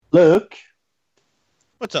Luke.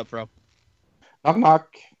 What's up, bro? Knock knock.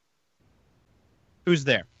 Who's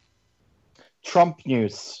there? Trump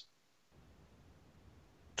news.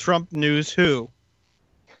 Trump news who?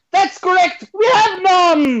 That's correct! We have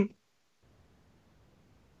none!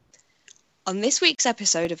 On this week's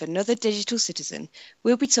episode of Another Digital Citizen,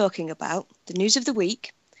 we'll be talking about the news of the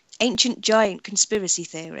week, ancient giant conspiracy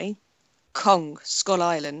theory, Kong, Skull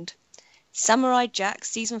Island, Samurai Jack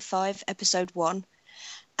Season 5, Episode 1,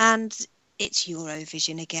 and it's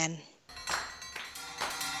Eurovision again.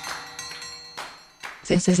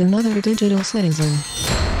 This is Another Digital Citizen.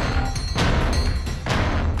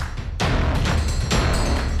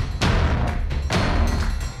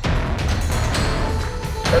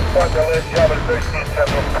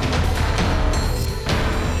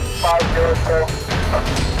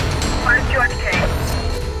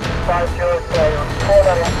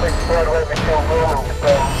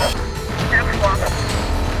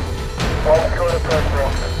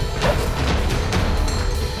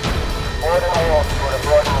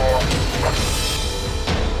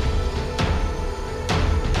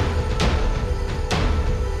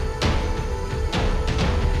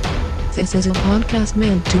 This is a podcast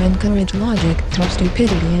meant to encourage logic through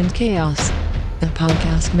stupidity and chaos. A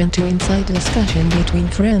podcast meant to incite discussion between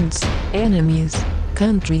friends, enemies,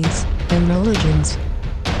 countries, and religions.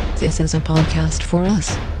 This is a podcast for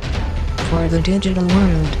us. For the digital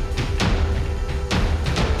world.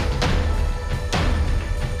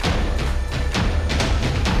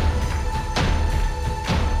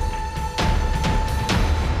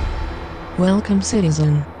 Welcome,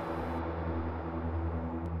 citizen.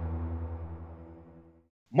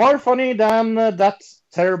 More funny than that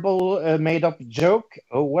terrible made-up joke.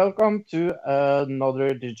 Welcome to Another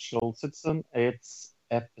Digital Citizen. It's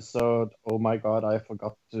episode... Oh my god, I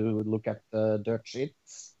forgot to look at the dirt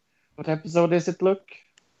sheets. What episode is it, Luke?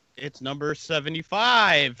 It's number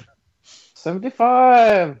 75.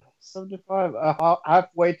 75! 75.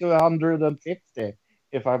 Halfway to 150,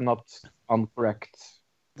 if I'm not incorrect.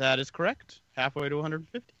 That is correct. Halfway to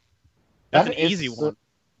 150. That's an easy one.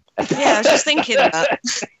 Yeah, I was just thinking that.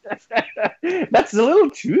 That's a little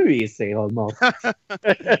too easy, almost. Hi,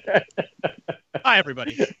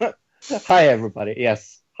 everybody. Hi, everybody.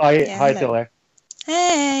 Yes. Hi, Yeah, hi, hello. Tilly.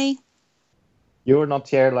 Hey! You were not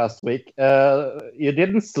here last week. You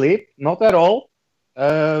didn't sleep, not at all.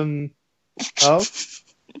 No.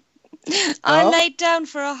 I No? laid down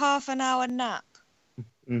for a half an hour nap,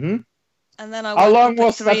 Mm-hmm. and then I How woke long up at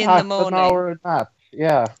was that 3 in the half an morning. hour nap?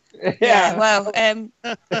 Yeah. Yeah, well,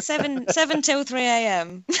 7 till 3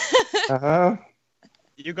 a.m. Uh-huh.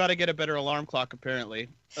 You got to get a better alarm clock, apparently.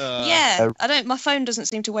 Yeah, my phone doesn't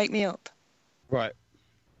seem to wake me up. Right.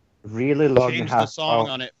 Really long Change the half song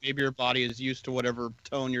hour. on it. Maybe your body is used to whatever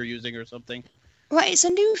tone you're using or something. Right, it's a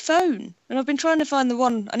new phone, and I've been trying to find the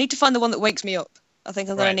one. I need to find the one that wakes me up. I think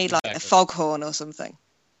I'm going Right, to need like a exactly. foghorn or something.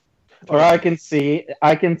 Or I can sing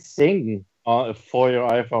for your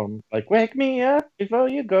iPhone. Like, wake me up before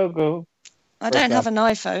you go. I don't have an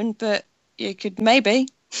iPhone, but you could maybe.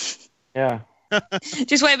 Yeah.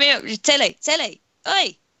 Just wake me up. Tilly,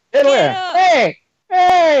 oi! Anyway, Get up.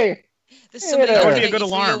 hey! There's somebody That would looking be a at good you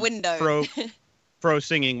through your alarm. window. Pro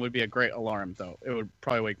singing would be a great alarm, though. It would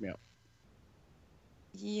probably wake me up.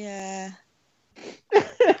 Yeah.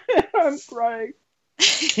 I'm crying.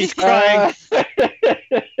 He's crying.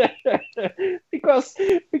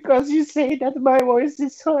 because you say that my voice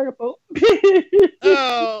is horrible.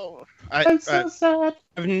 Oh, I'm so sad.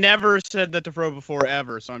 I've never said that to Fro before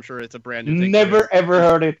ever, so I'm sure it's a brand new thing. Never ever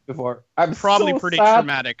heard it before. I'm Probably so pretty sad.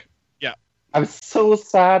 traumatic. Yeah. I'm so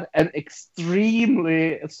sad and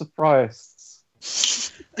extremely surprised.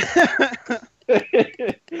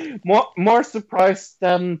 more surprised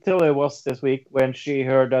than Tilly was this week when she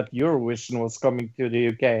heard that Eurovision was coming to the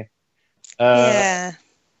UK. Yeah.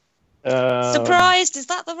 Surprised, is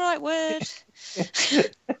that the right word?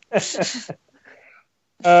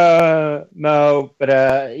 No, but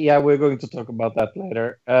yeah, we're going to talk about that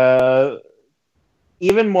later.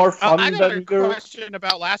 Even more fun I got a than question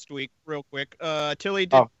about last week, real quick. Tilly,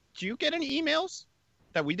 did Oh. you get any emails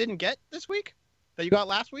that we didn't get this week? That you got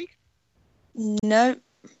last week? No.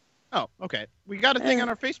 Oh, okay. We got a thing on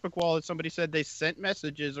our Facebook wall that somebody said they sent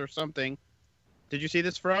messages or something. Did you see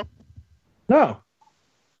this, Fro? No.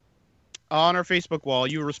 On our Facebook wall,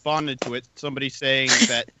 you responded to it. Somebody saying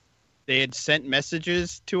that they had sent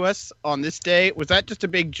messages to us on this day. Was that just a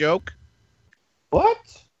big joke? What?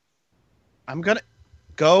 I'm gonna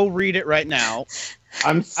go read it right now.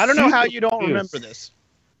 I don't know how you don't remember this.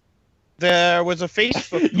 There was a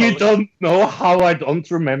Facebook post. You don't know how I don't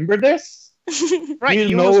remember this? Right, you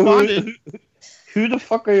you know responded. Who the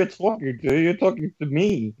fuck are you talking to? You're talking to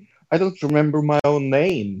me. I don't remember my own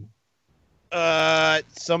name.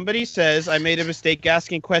 Somebody says I made a mistake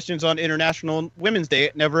asking questions on International Women's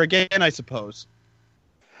Day. Never again, I suppose.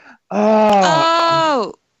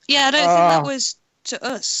 Oh, yeah, I don't think that was to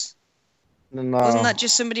us. No. Wasn't that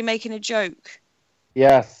just somebody making a joke?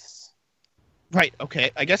 Yes. Right,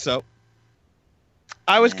 okay, I guess so.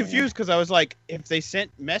 I was confused because I was like, if they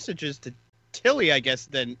sent messages to Tilly, I guess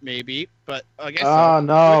then maybe, but I guess so.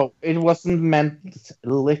 No, it wasn't meant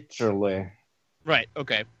literally. Right,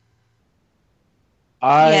 okay.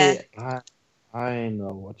 I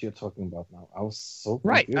know what you're talking about now. I was so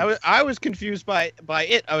confused. Right, I was confused by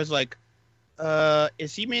it. I was like,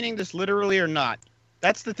 is he meaning this literally or not?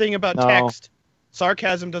 That's the thing about text.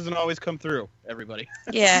 Sarcasm doesn't always come through, everybody.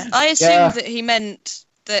 Yeah, I assumed that he meant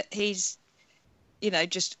that he's,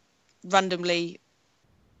 just randomly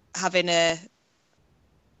having a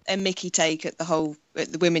Mickey take at the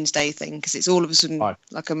Women's Day thing, because it's all of a sudden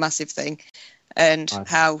like a massive thing, and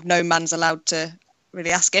how no man's allowed to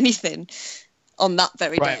really ask anything on that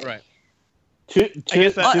very day. Right.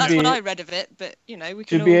 That's what I read of it, but we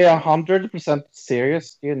can. To be 100%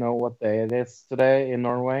 serious, do you know what day it is today in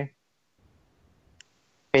Norway?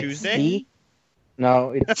 It's Tuesday?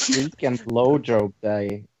 No, it's Steak and Blowjob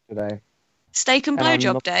Day today. Steak and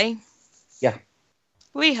Blowjob Day? Yeah.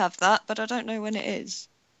 We have that, but I don't know when it is.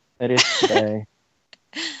 It is today.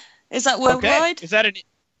 Is that worldwide? Okay.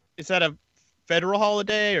 Is that a federal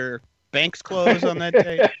holiday or banks close on that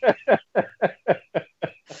day?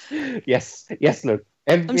 Yes, look.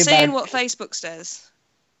 I'm seeing what Facebook says.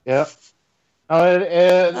 Yeah.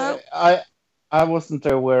 I wasn't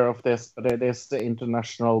aware of this, but it is the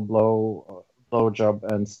International Blowjob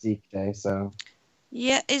and Steak Day, so.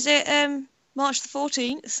 Yeah, is it March the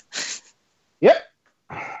 14th? Yep.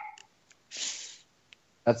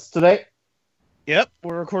 That's today. Yep,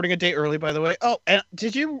 we're recording a day early, by the way. Oh, and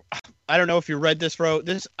I don't know if you read this, Ro.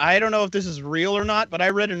 I don't know if this is real or not, but I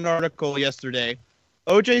read an article yesterday.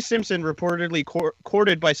 O.J. Simpson reportedly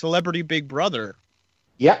courted by Celebrity Big Brother.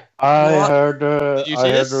 Yeah, I heard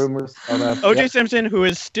rumors of that. O.J. Simpson, who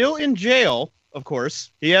is still in jail, of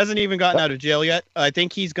course. He hasn't even gotten out of jail yet. I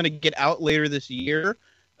think he's going to get out later this year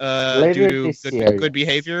due to good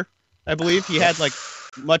behavior. I believe he had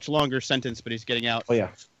much longer sentence, but he's getting out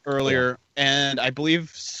earlier. And I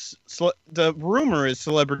believe the rumor is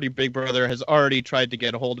Celebrity Big Brother has already tried to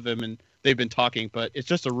get a hold of him, and they've been talking, but it's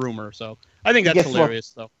just a rumor. So I think that's hilarious,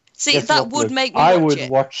 though. See, that would make me watch it. I would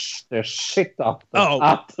watch the shit out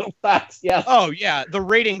of that. Yes. Oh, yeah. The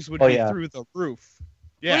ratings would be through the roof.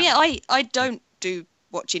 Yeah. Well, yeah, I don't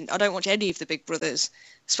watch any of the Big Brothers,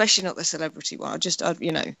 especially not the celebrity one.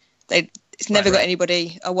 It's never got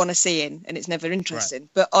anybody I want to see in, and it's never interesting. Right.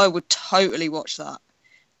 But I would totally watch that.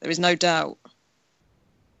 There is no doubt.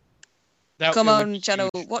 Come on, channel.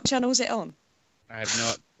 What channel is it on? I have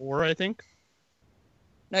no 4, I think.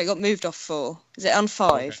 No, it got moved off 4. Is it on 5?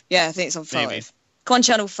 Okay. Yeah, I think it's on 5. Maybe. Come on,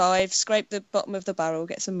 channel 5. Scrape the bottom of the barrel.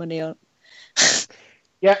 Get some money on.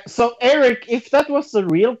 Yeah. So, Eric, if that was a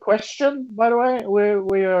real question, by the way,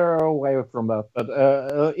 we are away from that. But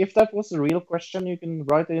if that was a real question, you can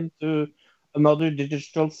write into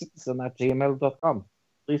anotherdigitalcitizen@gmail.com.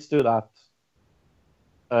 Please do that.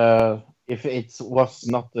 If it was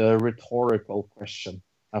not a rhetorical question,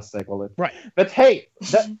 as they call it. Right. But hey,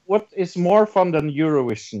 what is more fun than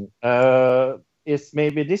Eurovision is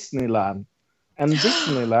maybe Disneyland. And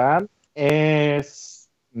Disneyland is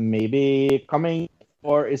maybe coming,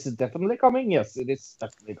 or is it definitely coming? Yes, it is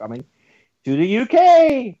definitely coming to the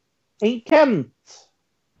UK in Kent.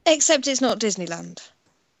 Except it's not Disneyland.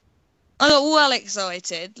 I got well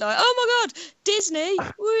excited, like, oh my god, Disney,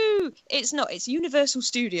 woo! It's not. It's Universal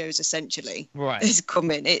Studios essentially. Right. It's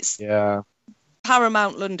coming. It's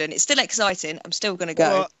Paramount London. It's still exciting. I'm still going to go.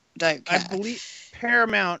 Well, don't care. I believe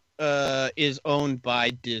Paramount is owned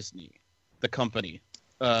by Disney, the company.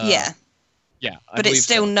 Yeah, but it's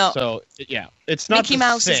still not. So yeah, it's not. Mickey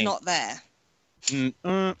Mouse is not there.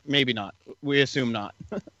 Maybe not. We assume not.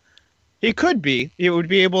 He could be. He would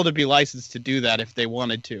be able to be licensed to do that if they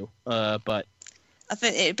wanted to. But I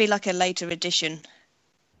think it'd be like a later edition.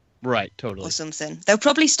 Right. Totally. Or something. They'll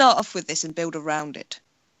probably start off with this and build around it.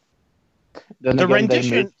 Then the again,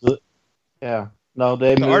 rendition. The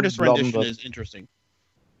artist rendition is interesting.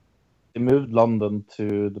 They moved London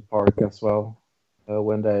to the park as well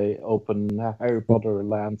when they opened Harry Potter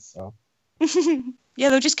Land. So yeah,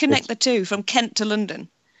 they'll just connect the two from Kent to London.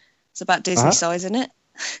 It's about Disney size, isn't it?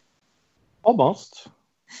 Almost.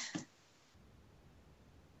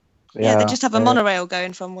 Yeah, they just have a monorail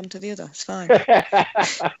going from one to the other. It's fine.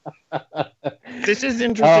 This is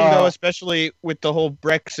interesting, though, especially with the whole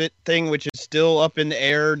Brexit thing, which is still up in the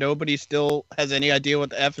air. Nobody still has any idea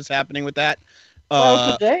what the F is happening with that.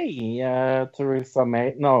 Well, today, Theresa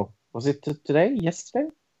May... No, was it today? Yesterday?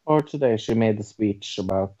 Or today she made a speech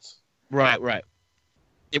about... Right.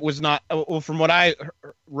 It was not... Well, from what I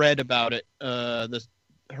read about it,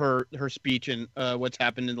 her speech and what's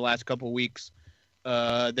happened in the last couple of weeks,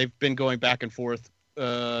 they've been going back and forth,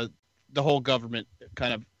 the whole government,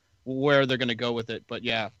 kind of where they're going to go with it. But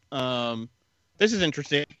yeah, this is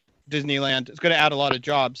interesting. Disneyland is going to add a lot of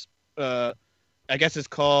jobs. I guess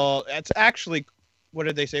it's actually, what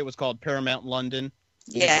did they say it was called? Paramount London.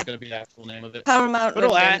 Yeah. It's going to be the actual name of it. Paramount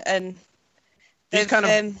London. And these kind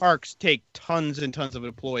of parks take tons and tons of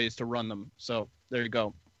employees to run them. So there you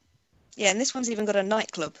go. Yeah, and this one's even got a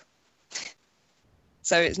nightclub.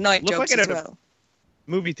 So it's night jobs as well.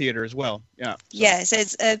 Movie theater as well. Yeah. So. Yeah, it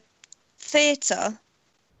says a theatre,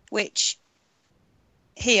 which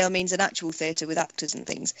here means an actual theatre with actors and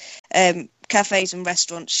things. Cafes and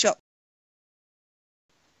restaurants, shops.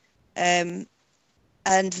 And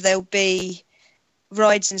there'll be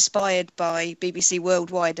rides inspired by BBC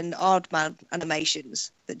Worldwide and Aardman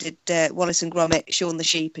Animations that did Wallace and Gromit, Shaun the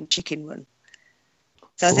Sheep and Chicken Run.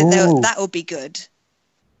 So I think that will be good.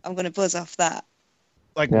 I'm going to buzz off that.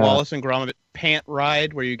 Wallace and Gromit pant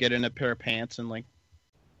ride where you get in a pair of pants and like...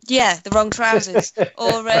 Yeah, the wrong trousers.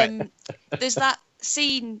 Or there's that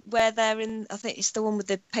scene where they're in... I think it's the one with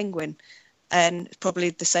the penguin. And it's probably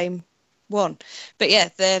the same one. But yeah,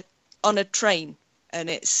 they're on a train. And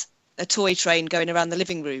it's a toy train going around the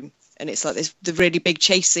living room. And it's like the really big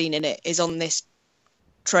chase scene in it is on this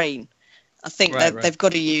train. I think they've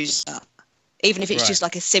got to use that. Even if it's just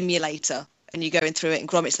like a simulator and you're going through it and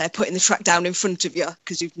Gromit's there putting the track down in front of you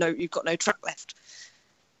because you've got no track left.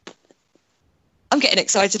 I'm getting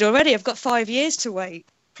excited already. I've got 5 years to wait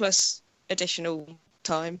plus additional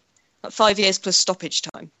time. 5 years plus stoppage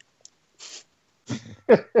time.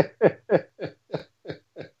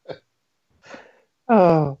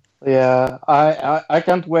 Oh, yeah. I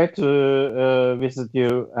can't wait to visit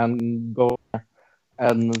you and go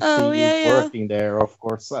and see you working there, of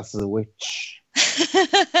course, as a witch.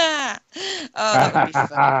 That would be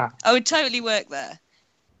fun. I would totally work there.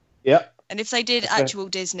 Yep. And if they did actual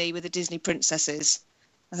Disney with the Disney princesses,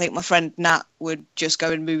 I think my friend Nat would just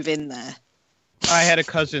go and move in there. I had a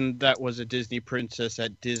cousin that was a Disney princess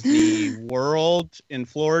at Disney World in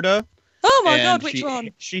Florida. Oh my God, which one?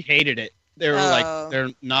 She hated it. They were they're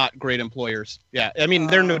not great employers. Yeah, I mean,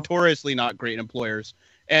 they're notoriously not great employers.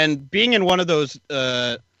 And being in one of those,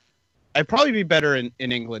 I'd probably be better in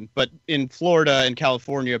England, but in Florida and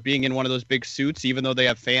California, being in one of those big suits, even though they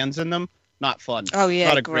have fans in them, not fun. Oh yeah,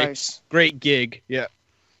 not a gross. Great gig. Yeah.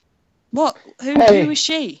 What? Who was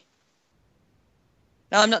she?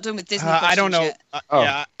 No, I'm not done with Disney. I don't know.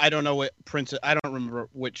 Yeah, I don't know what princess. I don't remember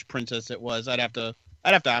which princess it was. I'd have to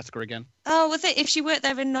ask her again. Oh, well, if she worked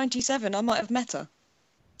there in '97, I might have met her.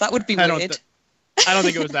 That would be weird. I don't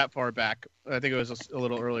think it was that far back. I think it was a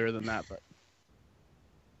little earlier than that. But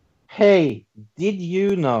hey, did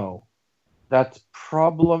you know that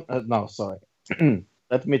problem? No, sorry.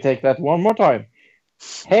 Let me take that one more time.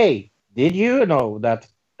 Hey, did you know that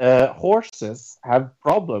horses have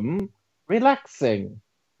problem relaxing?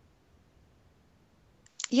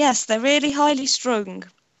 Yes, they're really highly strung.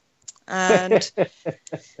 And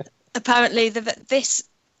apparently this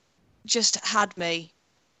just had me.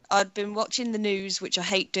 I'd been watching the news, which I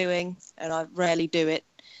hate doing, and I rarely do it.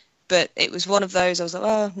 But it was one of those, I was like,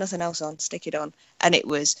 oh, nothing else on, stick it on. And it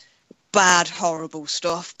was bad, horrible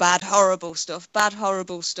stuff, bad, horrible stuff, bad,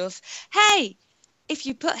 horrible stuff. Hey, if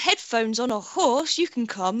you put headphones on a horse, you can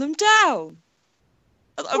calm them down.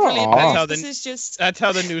 That's how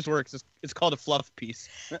the news works. It's called a fluff piece.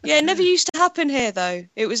 Yeah, it never used to happen here, though.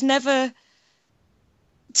 It was never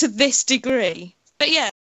to this degree. But yeah,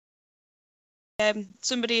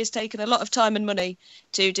 somebody has taken a lot of time and money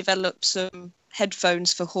to develop some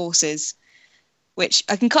headphones for horses, which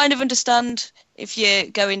I can kind of understand if you're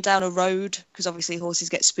going down a road, because obviously horses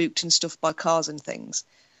get spooked and stuff by cars and things.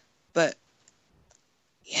 But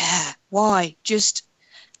yeah, why? Just,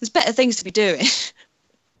 there's better things to be doing.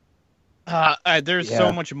 There's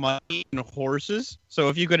so much money in horses. So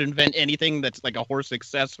if you could invent anything that's like a horse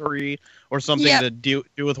accessory or something to do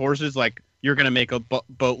with horses, like you're going to make a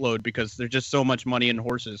boatload, because there's just so much money in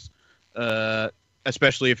horses,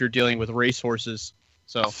 especially if you're dealing with race horses.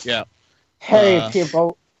 So, yeah. Hey,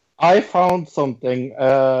 people, I found something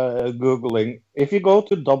Googling. If you go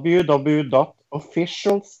to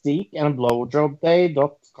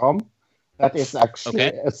www.officialsteakandblowjobday.com, That is actually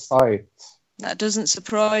a sight. That doesn't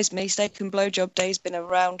surprise me. Steak and Blowjob Day's been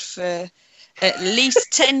around for at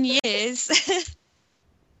least 10 years.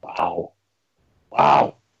 Wow.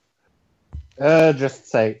 Just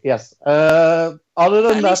say yes. Other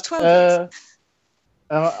than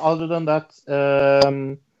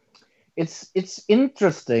that, it's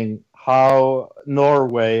interesting how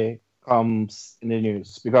Norway comes in the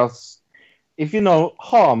news, because if you know,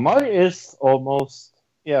 Hamar is almost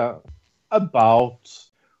about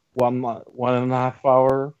 1.5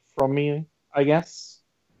 hour from me, I guess.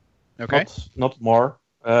 Okay. Not more.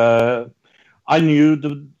 I knew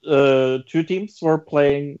the two teams were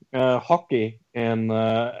playing hockey, and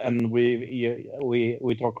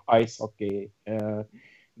we talk ice hockey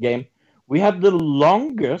game. We had the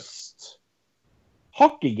longest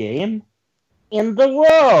hockey game in the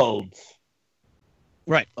world.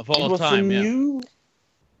 Right, of all time. It was a new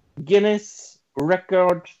Guinness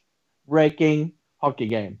record-breaking hockey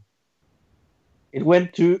game. It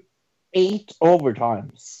went to 8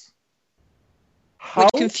 overtimes. Which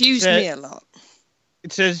confused me a lot.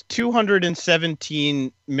 It says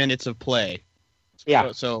 217 minutes of play.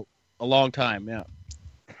 Yeah. So a long time, yeah.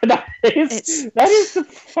 That is a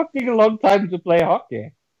fucking long time to play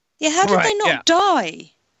hockey. Yeah, how did they not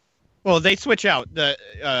die? Well, they switch out in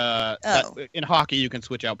hockey. You can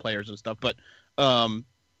switch out players and stuff, but I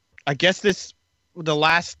guess the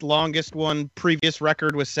last longest one previous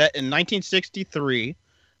record was set in 1963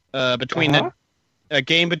 between a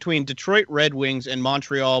game between Detroit Red Wings and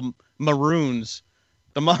Montreal Maroons.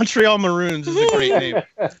 The Montreal Maroons is a great name.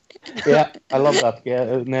 Yeah, I love that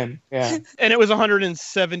name. Yeah, and it was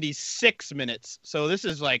 176 minutes. So this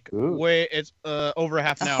is like it's over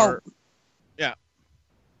half an hour. Yeah.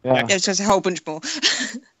 It's just a whole bunch more.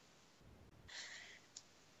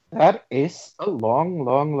 That is a long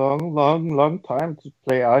time to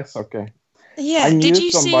play ice hockey. Yeah, I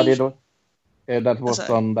knew somebody that was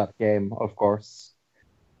on that game, of course,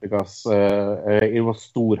 because it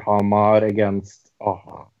was Storhamar against.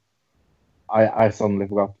 I suddenly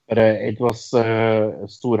forgot, but it was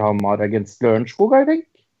Storhamar against Lørenskog, I think,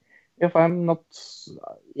 if I'm not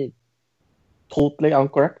totally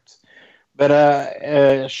incorrect.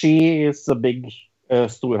 But she is a big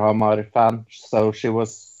Storhamar fan, so she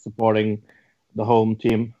was supporting the home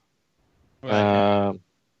team. Right.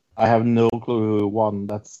 I have no clue who won.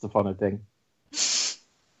 That's the funny thing.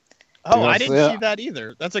 Oh, I didn't see that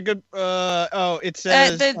either. That's a good. It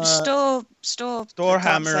says the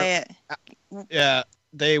Storhamar. Say it. Yeah,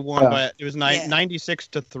 they won, but it was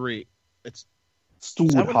 96-3. It's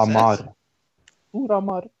Storhamar.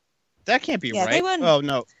 Storhamar. That can't be right. They won. Oh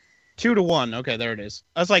no, 2-1. Okay, there it is.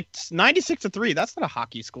 I was like 96-3. That's not a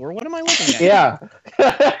hockey score. What am I looking at? Yeah.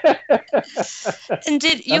 And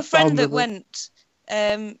did your friend that went?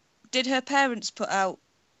 Did her parents put out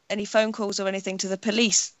any phone calls or anything to the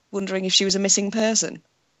police, wondering if she was a missing person?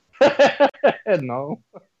 No.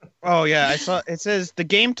 Oh, yeah, I saw. It says the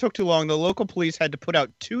game took too long. The local police had to put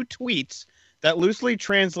out 2 tweets that loosely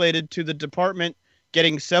translated to the department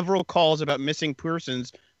getting several calls about missing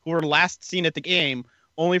persons who were last seen at the game,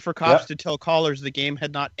 only for cops to tell callers the game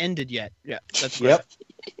had not ended yet. Yeah, that's right.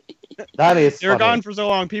 That is They were gone for so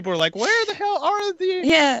long, people were like, where the hell are the...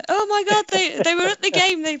 Yeah, oh my god, they were at the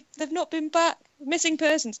game, they've not been back. Missing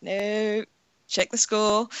persons, no. Check the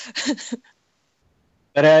score.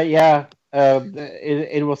 But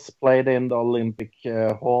it was played in the Olympic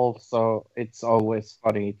Hall, so it's always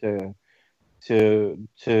funny to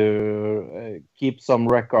keep some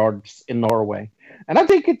records in Norway. And I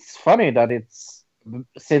think it's funny that it's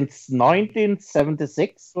since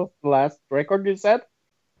 1976 was the last record you said?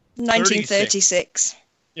 1936.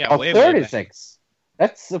 Yeah, 36.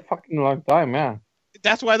 That's a fucking long time, yeah.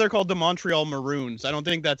 That's why they're called the Montreal Maroons. I don't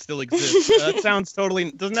think that still exists. That sounds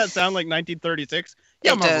totally... Doesn't that sound like 1936?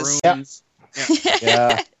 Yeah, Maroons.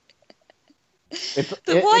 Yeah.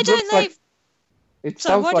 But why don't they... It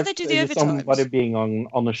sounds why like do they do the overtimes? Somebody being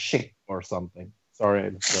on a ship or something. Sorry,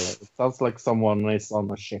 it sounds like someone is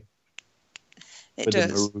on a ship. It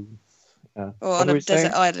does. Yeah. Or on a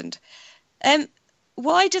desert island.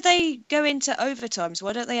 Why do they go into overtimes?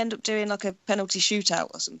 Why don't they end up doing like a penalty shootout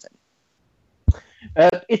or something?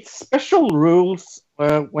 It's special rules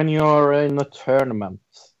when you're in a tournament.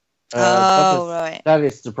 Right. That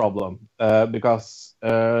is the problem. Because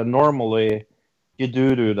normally you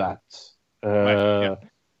do that.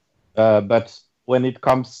 But when it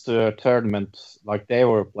comes to a tournament like they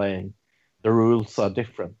were playing, the rules are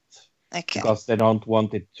different. Okay. Because they don't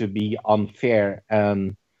want it to be unfair,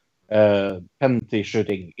 and penalty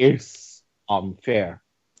shooting is unfair,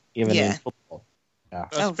 even in football. Yeah.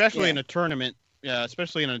 Especially in a tournament Yeah,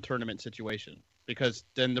 especially in a tournament situation, because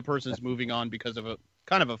then the person's moving on because of a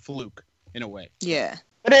kind of a fluke in a way. Yeah.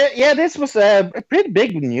 But this was a pretty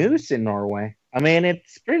big news in Norway. I mean,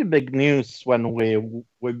 it's pretty big news when we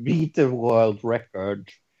beat the world record.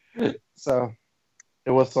 So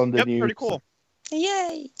it was on the news. Pretty cool.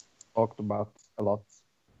 Yay! Talked about a lot.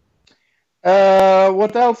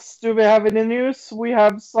 What else do we have in the news? We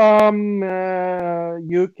have some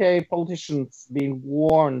UK politicians being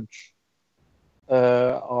warned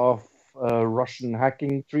of Russian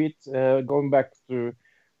hacking threat. Going back to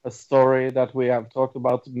a story that we have talked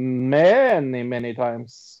about many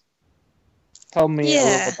times. Tell me a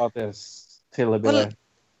little about this, Tilly. Well,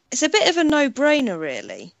 it's a bit of a no-brainer,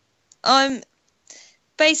 really.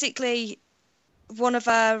 Basically, one of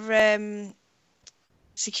our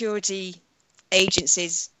security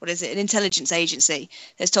agencies, an intelligence agency,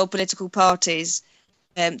 has told political parties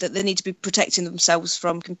that they need to be protecting themselves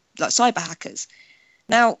from cyber hackers.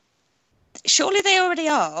 Now, surely they already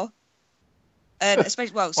are.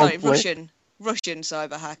 Especially, Russian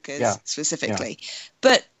cyber hackers specifically. Yeah.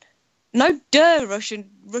 But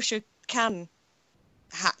Russia can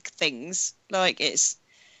hack things. Like it's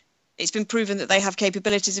been proven that they have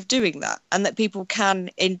capabilities of doing that, and that people can,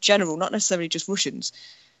 in general, not necessarily just Russians.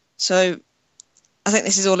 So I think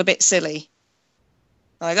this is all a bit silly.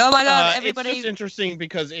 Like, oh my God, everybody! It's just interesting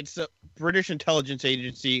because it's a British intelligence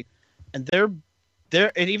agency, and they're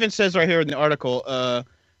it even says right here in the article,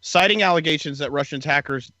 citing allegations that Russian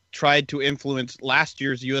hackers tried to influence last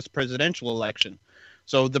year's U.S. presidential election.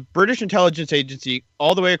 So the British intelligence agency,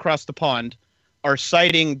 all the way across the pond, are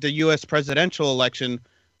citing the U.S. presidential election,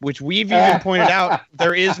 which we've even pointed out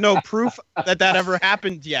there is no proof that ever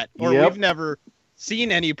happened yet, or we've never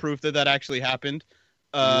seen any proof that actually happened.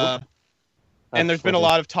 And there's been a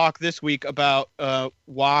lot of talk this week about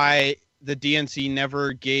why the DNC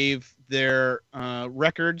never gave their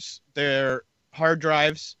records, their hard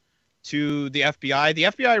drives, to the FBI. The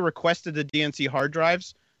FBI requested the DNC hard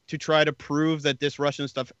drives to try to prove that this Russian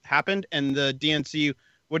stuff happened, and the DNC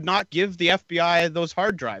would not give the FBI those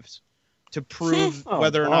hard drives to prove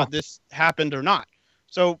whether or not this happened or not.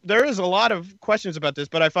 So there is a lot of questions about this,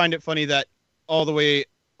 but I find it funny that all the way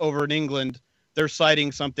over in England, they're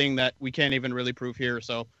citing something that we can't even really prove here.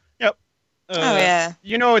 So,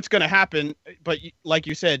 you know it's going to happen, but like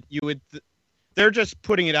you said, they're just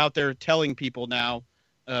putting it out there, telling people now,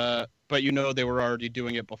 but they were already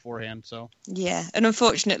doing it beforehand. So yeah, and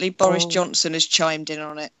unfortunately, Boris Johnson has chimed in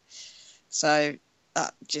on it, so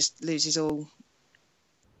that just loses all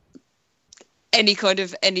any kind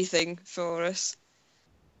of anything for us.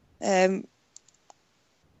 What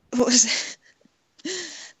was it?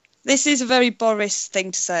 This is a very Boris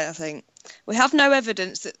thing to say, I think. We have no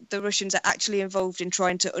evidence that the Russians are actually involved in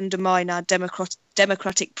trying to undermine our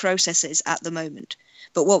democratic processes at the moment.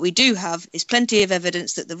 But what we do have is plenty of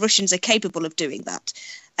evidence that the Russians are capable of doing that.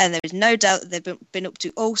 And there is no doubt that they've been up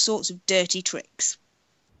to all sorts of dirty tricks.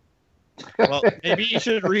 Well, maybe you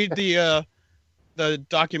should read the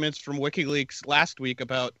documents from WikiLeaks last week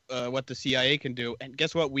about what the CIA can do. And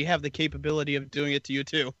guess what? We have the capability of doing it to you,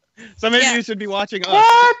 too. So maybe you should be watching us.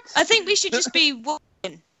 What? I think we should just be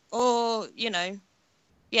watching. Or,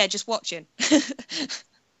 just watching.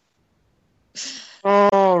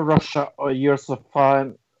 Oh, Russia. Oh, you're so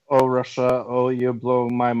fine. Oh, Russia. Oh, you blow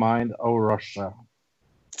my mind. Oh, Russia.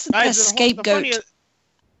 It's the best scapegoat.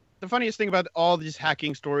 The funniest thing about all these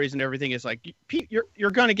hacking stories and everything is, like,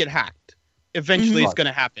 you're going to get hacked. Eventually, it's going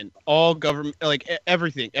to happen. All government, like,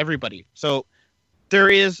 everything, everybody. So there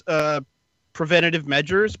is preventative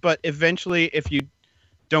measures, but eventually, if you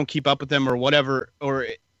don't keep up with them or whatever, or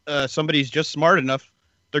somebody's just smart enough,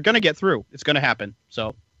 they're going to get through. It's going to happen.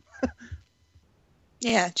 So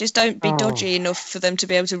yeah, just don't be dodgy enough for them to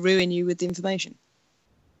be able to ruin you with the information.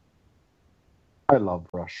 I love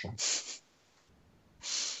Russia.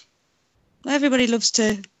 Everybody loves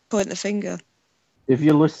to point the finger. If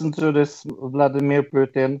you listen to this, Vladimir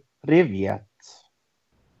Putin, Privyet.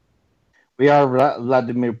 We are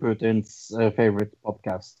Vladimir Putin's favorite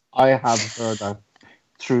podcast. I have heard that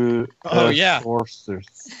through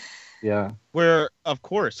sources. Yeah.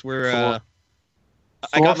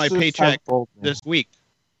 I got my paycheck this week.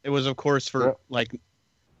 It was, of course, for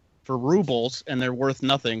rubles, and they're worth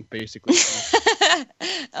nothing, basically.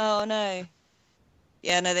 Oh, no.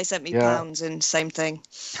 Yeah, no, they sent me pounds, and same thing.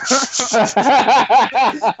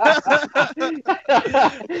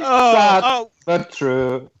 But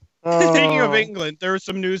true. Speaking of England, there was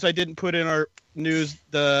some news I didn't put in our news.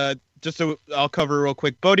 I'll cover real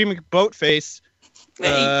quick. Boaty McBoatface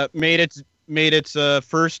made its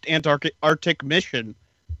first Antarctic mission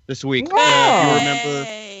this week. If you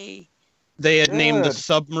remember, They had named the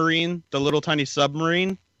submarine, the little tiny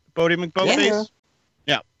submarine, Boaty McBoatface.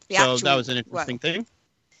 Yeah. So that was an interesting thing.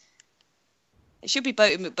 It should be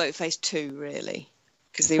Boaty McBoatface 2, really.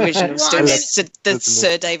 Because the original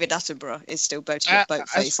Sir David Attenborough is still Boaty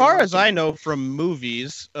McBoatface. As far as I know from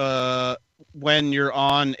movies, when you're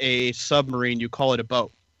on a submarine, you call it a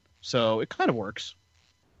boat. So it kind of works.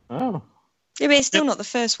 Oh. Yeah, but it's still not the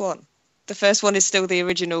first one. The first one is still the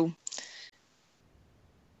original,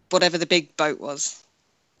 whatever the big boat was.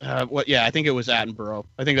 Yeah, I think it was Attenborough.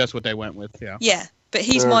 I think that's what they went with, yeah. Yeah, but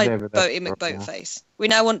he's my Boaty McBoatface. We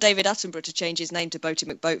now want David Attenborough to change his name to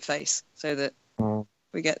Boaty McBoatface so that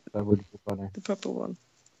we get the proper one.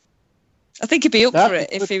 I think he'd be up for it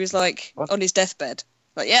if he was like on his deathbed.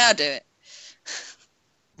 Like, yeah, I'll do it.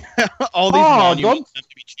 All these monuments have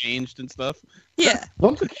to be changed and stuff. Yeah.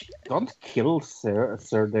 Don't kill Sir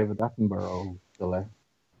David Attenborough, Billy.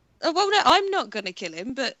 Well, no, I'm not going to kill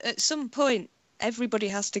him, but at some point, everybody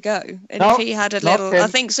has to go. And if he had a little, I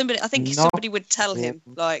think somebody would tell him,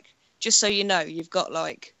 like, just so you know, you've got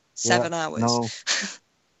like 7 hours.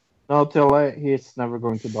 No, Tilly, he's never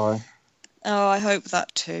going to die. Oh, I hope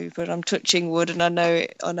that too. But I'm touching wood, and I know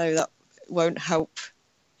that won't help.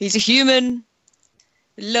 He's a human.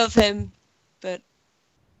 We love him, but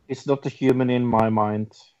he's not a human in my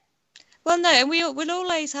mind. Well, no, and we'll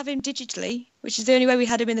always have him digitally, which is the only way we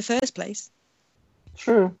had him in the first place.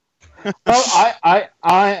 True. Well,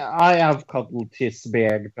 I have cuddled his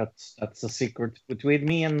beard, but that's a secret between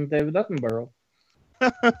me and David Attenborough.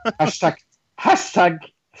 Hashtag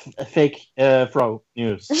fake fro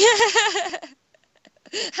news.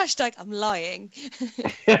 Hashtag I'm lying.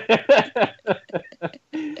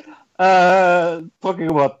 Talking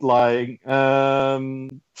about lying,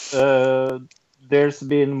 there's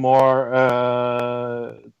been more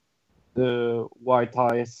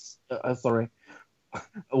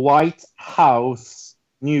White House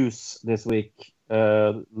news this week.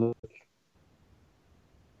 Yeah.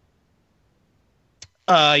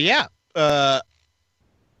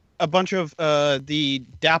 A bunch of the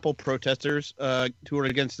DAPL protesters who are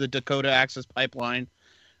against the Dakota Access Pipeline,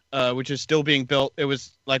 which is still being built. It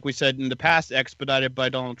was, like we said in the past, expedited by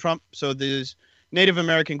Donald Trump. So these Native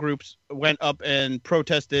American groups went up and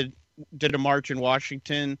protested, did a march in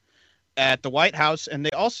Washington at the White House, and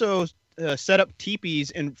they also set up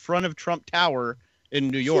teepees in front of Trump Tower in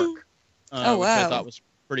New York. Wow. Which I thought was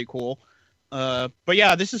pretty cool. But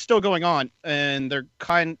yeah, this is still going on, and they're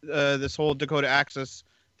this whole Dakota Access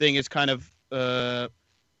thing is kind of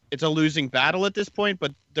it's a losing battle at this point,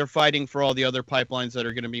 but they're fighting for all the other pipelines that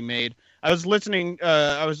are going to be made. I was listening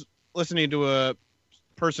to a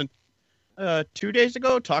person 2 days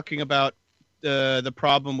ago talking about the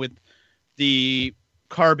problem with the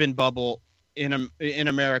carbon bubble in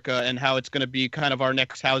America and how it's going to be kind of our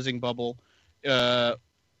next housing bubble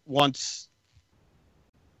once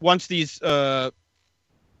these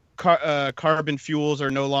carbon fuels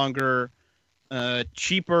are no longer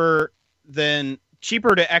cheaper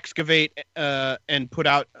to excavate and put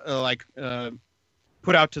out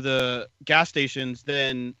to the gas stations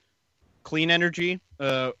than clean energy.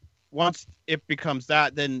 Once it becomes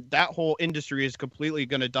that, then that whole industry is completely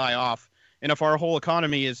going to die off. And if our whole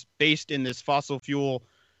economy is based in this fossil fuel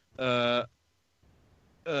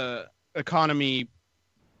economy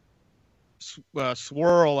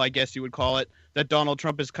swirl, I guess you would call it, that Donald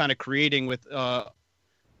Trump is kind of creating with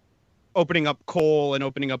opening up coal and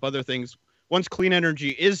opening up other things. Once clean energy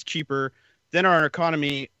is cheaper, then our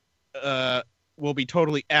economy will be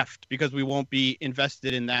totally effed because we won't be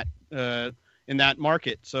invested in that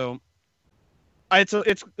market. So it's a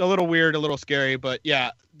little weird, a little scary, but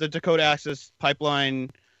yeah, the Dakota Access Pipeline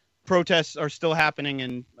protests are still happening,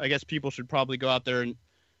 and I guess people should probably go out there and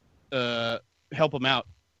help them out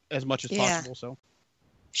as much as possible. So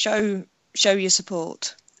show your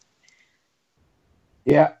support.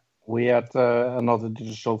 Yeah, we at Another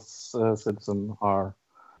Digital Citizen are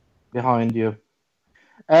behind you.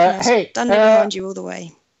 Hey, standing behind you all the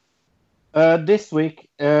way. This week,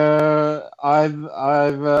 I've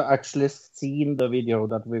actually seen the video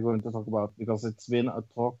that we're going to talk about because it's been a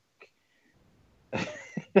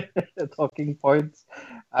talking point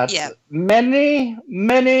at many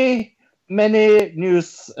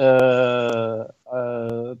news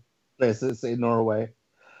places in Norway.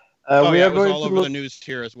 We are going all over the news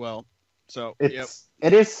here as well. So it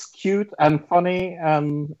is cute and funny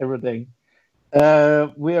and everything.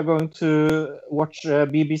 We are going to watch a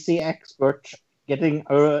BBC expert getting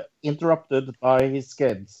interrupted by his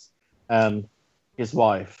kids and his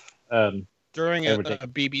wife. During a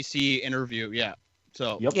BBC interview, yeah.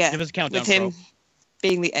 So give us a countdown. With him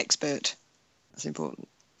being the expert. That's important.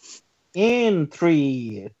 In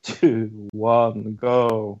 3, 2, 1,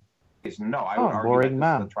 go. No, I would argue boring that this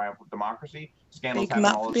man. is the triumph of democracy. Scandals Big happen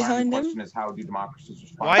map all the time. behind The him. question is, how do democracies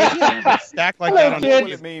respond? Why is it stacked like that on Hello, What will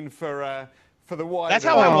kid. it mean for the wider... That's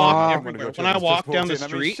how I walk Aw. everywhere. When I walk down the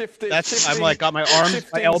street, I'm like got my arms,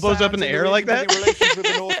 my elbows up in the air like that. Relations with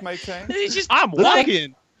the North may change. He's just I'm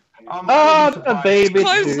walking. Oh, the baby.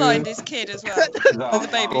 clotheslined too. his kid as well. As the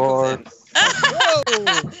baby comes in.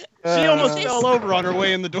 Whoa! She almost fell over on her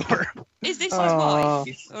way in the door. Is this his wife?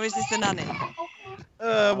 Uh, Or is this the nanny?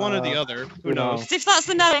 One or the other. Who knows? Because if that's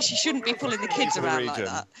the nanny, she shouldn't be pulling the kids It's the around like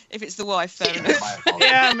region. that. If it's the wife, fair enough.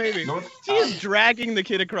 Yeah, maybe. She is dragging the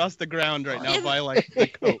kid across the ground right now by like the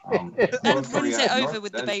coat. And runs it over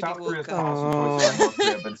with the baby walker.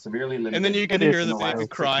 And then you can hear the baby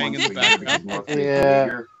crying in the background.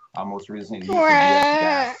 Yeah. Most recently, the use of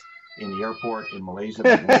gas in the airport in Malaysia.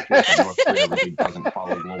 But North Korea really doesn't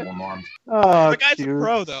follow global norms. Oh, The guy's a cute.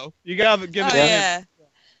 pro, though. You gotta give Oh, it. yeah.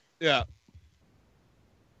 Yeah.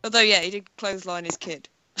 Although, yeah, he did clothesline his kid.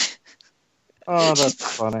 Oh, that's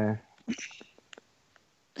funny.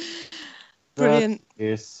 Brilliant. That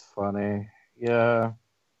is funny. Yeah.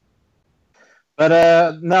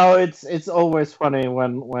 But no, it's always funny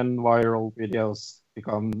when viral videos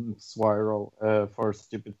becomes viral for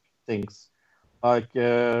stupid things. Like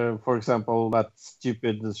for example, that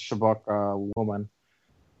stupid Chewbacca woman.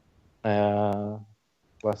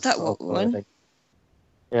 Was That also, woman? I think.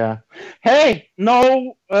 Yeah. Hey,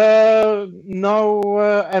 no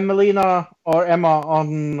Emelina or Emma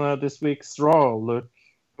on this week's Raw. Look,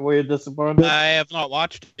 were you disappointed? I have not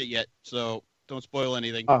watched it yet, so don't spoil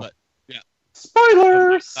anything. Oh. But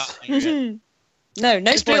Spoilers. No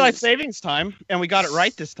it's daylight spoilers. savings time, and we got it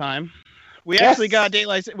right this time. We Yes. actually got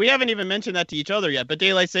daylight. We haven't even mentioned that to each other yet, but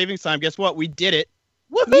daylight savings time. Guess what? We did it.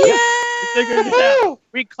 Woohoo! We figured it out. Woo!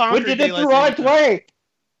 We We conquered did it daylight the right savings time. way.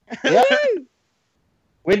 Yeah.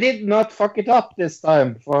 We did not fuck it up this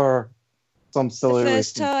time for some The silly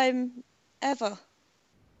first reason. time ever.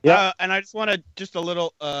 Yeah. And I just want to just a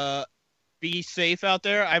little be safe out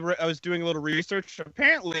there. I was doing a little research.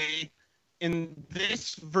 Apparently, in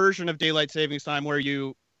this version of daylight savings time, where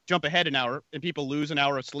you jump ahead an hour and people lose an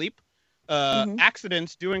hour of sleep,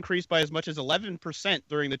 accidents do increase by as much as 11%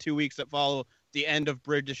 during the 2 weeks that follow the end of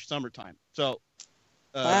British summertime. So,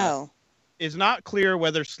 Wow. it's not clear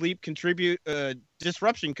whether sleep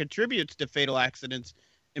disruption contributes to fatal accidents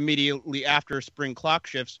immediately after spring clock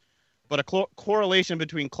shifts, but a correlation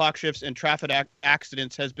between clock shifts and traffic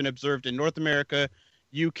accidents has been observed in North America,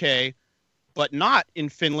 UK, but not in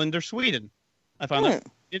Finland or Sweden. I found that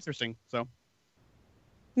interesting. So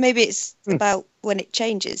Maybe it's about when it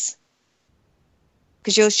changes.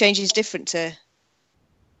 Because yours changes different to...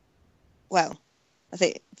 Well, I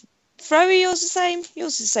think... Fro, yours the same?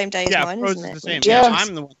 Yours is the same day as yeah, mine, pros isn't is it? the same. Yeah. Yeah,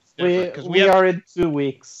 I'm the one that's different because We are in 2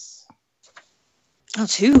 weeks. Oh,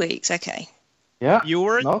 2 weeks, okay. Yeah,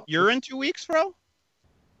 you're in 2 weeks, Fro?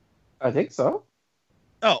 I think so.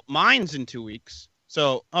 Oh, mine's in 2 weeks.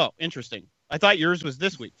 So, interesting. I thought yours was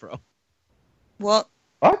this week, Fro. What?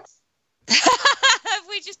 What? Have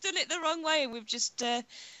we just done it the wrong way? We've just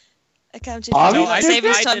accounted Oh, for no, daylight I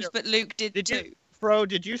savings did times, it. but Luke did Did too. you, Fro,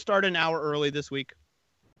 did you start an hour early this week?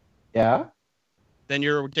 Yeah. Then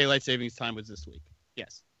your daylight savings time was this week.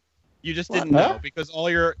 Yes. You just What? didn't know Huh? because all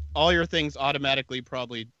your things automatically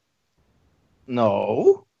probably.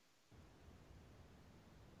 No.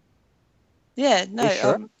 Yeah, no. You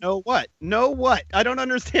sure? Know what? Know what? I don't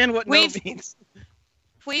understand what no We've- means.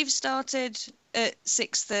 We've started at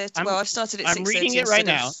 6:30. I'm- Well, I've started at 6:30. I'm reading it right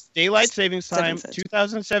now. Daylight savings time 7:30.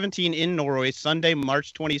 2017 in Norway, Sunday,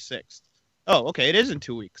 March 26th. Oh, okay. It is in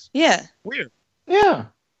 2 weeks. Yeah. Weird. Yeah.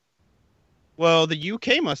 Well, the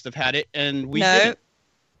UK must have had it, and we no. didn't.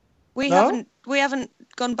 We haven't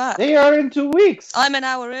gone back. They are in 2 weeks. I'm an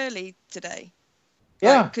hour early today.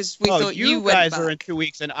 Yeah. Because we Oh, thought you you went guys back. are in 2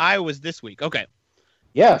 weeks, and I was this week. Okay.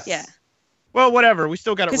 Yes. Yeah. Well, whatever. We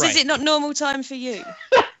still got it Because right. is it not normal time for you,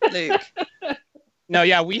 Luke? No,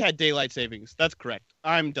 yeah, we had daylight savings. That's correct.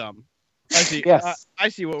 I'm dumb. I see. Yes. I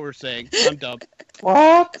see what we're saying. I'm dumb.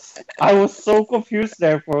 What? I was so confused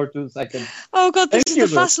there for 2 seconds. Oh God, this Thank is you,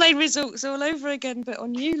 the Luke. Fastlane results all over again, but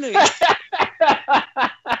on you, Luke.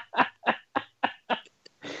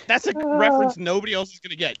 That's a reference nobody else is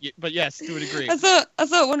gonna get. But yes, to a degree. I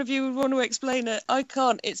thought one of you would want to explain it. I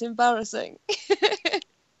can't. It's embarrassing.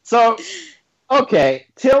 So, okay,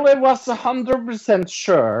 Tilly was 100%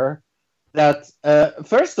 sure that,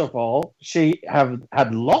 first of all, she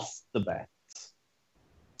had lost the bet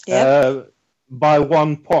by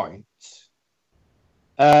 1 point.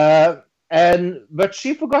 But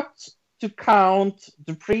she forgot to count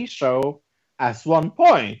the pre-show as 1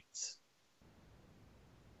 point.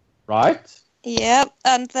 Right? Yeah,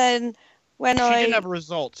 and then when she didn't have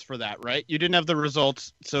results for that, right? You didn't have the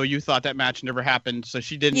results, so you thought that match never happened. So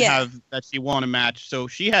she didn't have that she won a match. So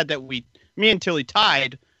she had that me and Tilly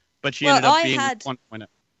tied, but she ended up being 1 point.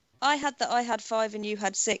 I had that I had 5 and you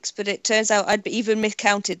had 6, but it turns out I'd even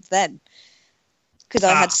miscounted then because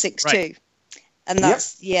I had 6 too, and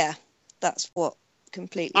that's that's what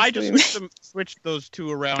completely. I just switched those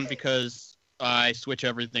two around because I switch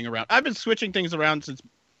everything around. I've been switching things around since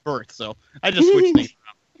birth, so I just switch things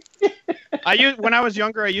around. When I was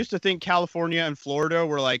younger, I used to think California and Florida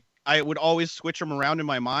were like, I would always switch them around in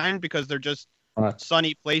my mind because they're just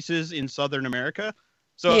sunny places in Southern America.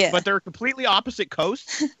 So, but they're completely opposite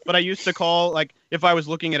coasts. But I used to call, like, if I was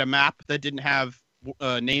looking at a map that didn't have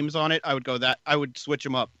names on it, I would switch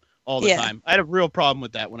them up all the time. I had a real problem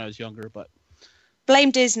with that when I was younger, but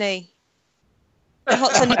blame Disney. The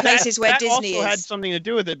hot sunny places where Disney also had something to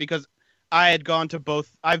do with it because I had gone to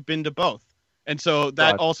both. I've been to both, and so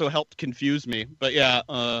that also helped confuse me. But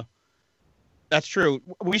that's true.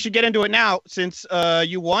 We should get into it now since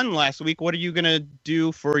you won last week. What are you gonna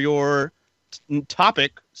do for your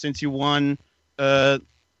topic since you won the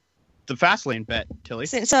Fastlane bet, Tilly?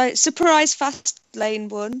 Since I surprise Fastlane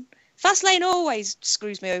won. Fastlane always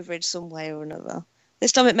screws me over in some way or another.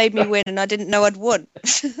 This time it made me win and I didn't know I'd won.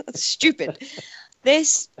 That's stupid.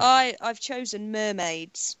 I've chosen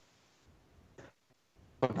mermaids.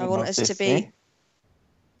 I want us to be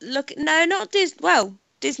not Disney. Well,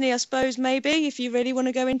 Disney, I suppose, maybe, if you really want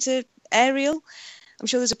to go into Ariel. I'm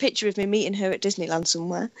sure there's a picture of me meeting her at Disneyland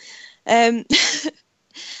somewhere. But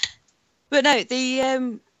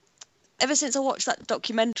no, ever since I watched that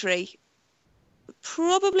documentary,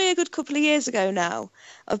 probably a good couple of years ago now,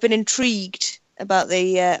 I've been intrigued about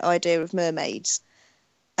the idea of mermaids.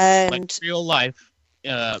 And like real life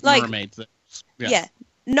mermaids. Yeah,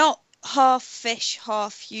 not half fish,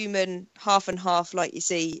 half human, half and half like you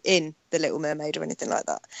see in The Little Mermaid or anything like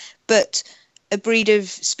that, but a breed of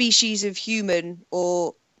species of human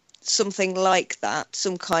or something like that,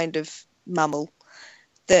 some kind of mammal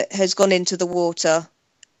that has gone into the water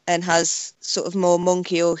and has sort of more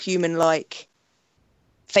monkey or human-like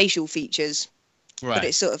facial features. Right. But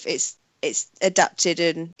it's sort of it's adapted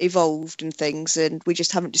and evolved and things, and we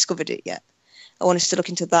just haven't discovered it yet. I want us to look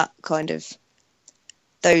into that kind of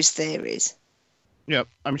those theories. Yep,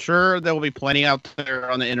 I'm sure there will be plenty out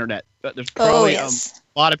there on the internet, but there's probably a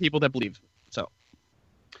lot of people that believe. So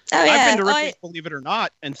I've been to Ripley's Believe It or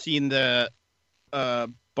Not and seen the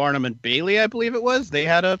Barnum and Bailey, I believe it was. They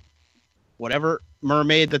had a whatever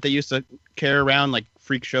mermaid that they used to carry around, like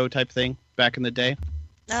freak show type thing back in the day.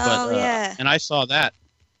 And I saw that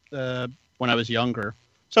when I was younger,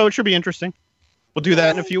 so it should be interesting. We'll do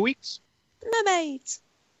that in a few weeks.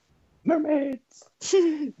 Mermaids.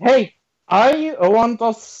 Hey, I want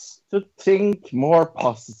us to think more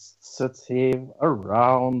positive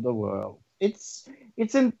around the world. It's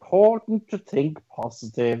important to think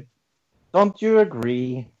positive. Don't you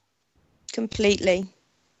agree? Completely.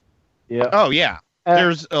 Yeah. Oh yeah.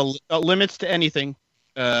 There's a limits to anything.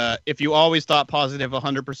 If you always thought positive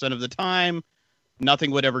 100% of the time, nothing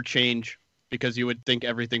would ever change because you would think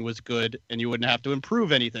everything was good and you wouldn't have to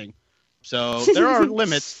improve anything. So there are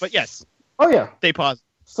limits, but yes. Oh yeah. Stay positive.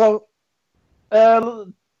 So,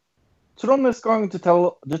 Trond is going to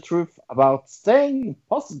tell the truth about staying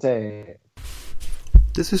positive.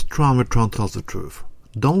 This is Trond where Trond tells the truth.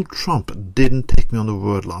 Donald Trump didn't take me on the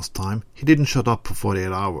word last time. He didn't shut up for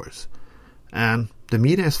 48 hours. And the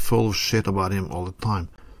media is full of shit about him all the time.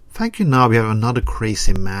 Thank you, now we have another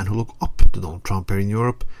crazy man who look up to Donald Trump here in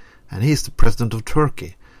Europe, and he's the president of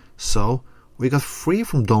Turkey. So, we got free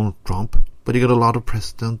from Donald Trump, but he got a lot of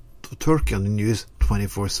president of Turkey on the news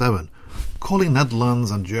 24/7, calling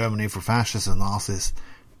Netherlands and Germany for fascists and Nazis,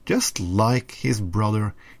 just like his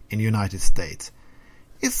brother in the United States.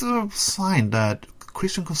 It's a sign that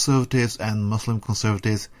Christian conservatives and Muslim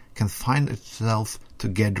conservatives can find themselves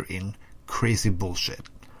together in crazy bullshit.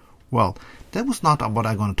 Well, that was not what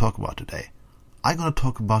I'm going to talk about today. I'm going to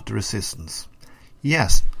talk about the resistance.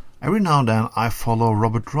 Yes, every now and then I follow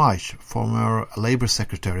Robert Reich, former Labour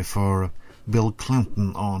Secretary for Bill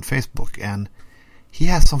Clinton, on Facebook, and he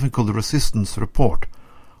has something called the Resistance Report.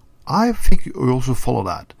 I think you also follow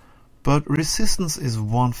that. But resistance is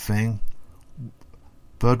one thing,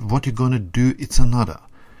 but what you're going to do, it's another.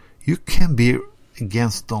 You can be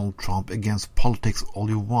against Donald Trump, against politics all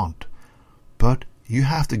you want, but you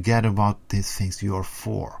have to get about these things you are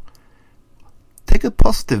for. Take a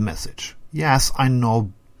positive message. Yes, I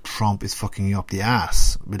know Trump is fucking you up the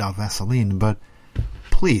ass without Vaseline, but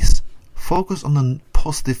please focus on the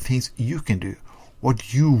positive things you can do,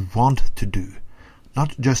 what you want to do.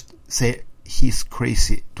 Not just say he's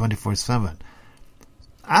crazy 24/7.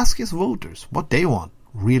 Ask his voters what they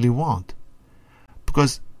really want.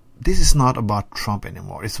 Because this is not about Trump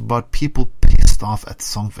anymore. It's about people pissed off at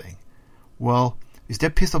something. Well, if they're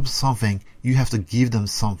pissed off at something, you have to give them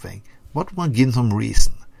something. What will give them some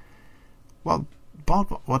reason? Well,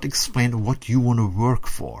 about what explain what you want to work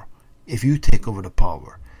for if you take over the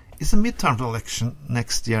power. It's a midterm election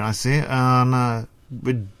next year, I see, and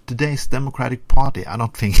with today's Democratic Party, I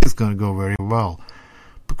don't think it's going to go very well.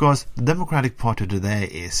 Because the Democratic Party today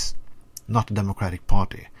is not a Democratic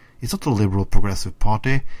Party. It's not a liberal progressive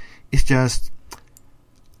party. It's just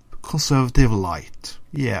conservative light.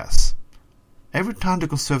 Yes. Every time the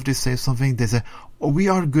conservatives say something, they say, oh, we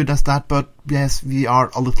are good at that, but yes, we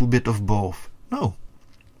are a little bit of both. No.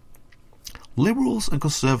 Liberals and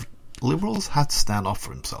liberals have to stand up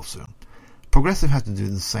for themselves soon. Progressive have to do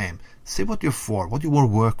the same. Say what you're for, what you want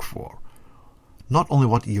to work for. Not only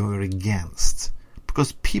what you're against.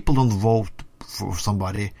 Because people don't vote for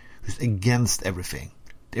somebody who's against everything.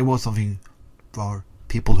 They vote something for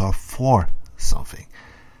people who are for something.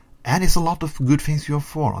 And it's a lot of good things you're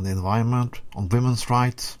for. On the environment, on women's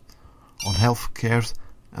rights, on health care,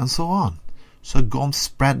 and so on. So go and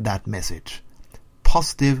spread that message.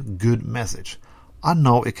 Positive, good message. I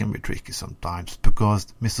know it can be tricky sometimes because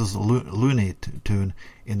Mrs. Looney Tune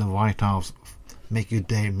in the White House make your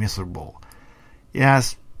day miserable.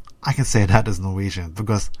 Yes, I can say that as Norwegian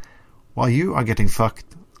because while you are getting fucked,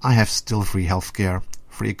 I have still free healthcare,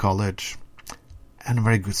 free college, and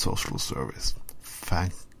very good social service.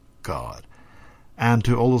 Thank God. And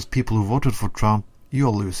to all those people who voted for Trump, you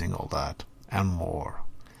are losing all that and more.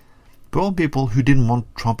 To all people who didn't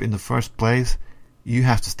want Trump in the first place, you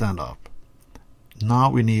have to stand up.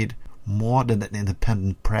 Now we need more than an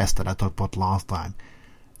independent press that I talked about last time.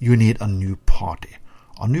 You need a new party.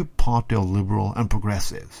 A new party of liberal and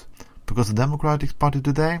progressives. Because the Democratic Party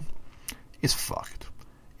today is fucked.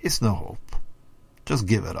 It's no hope. Just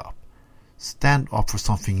give it up. Stand up for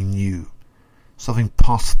something new. Something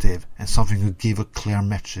positive and something to give a clear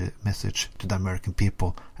message to the American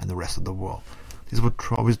people and the rest of the world. This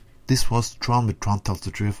was Tron with Tron Tells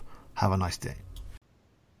the Truth. Have a nice day.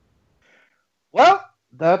 Well,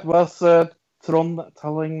 that was Tron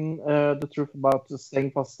telling the truth about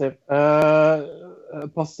staying positive. A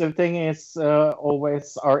positive thing is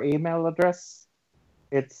always our email address.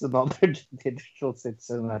 It's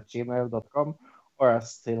anotherdigitalcitizen@gmail.com, or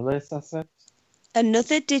as Tilly says it,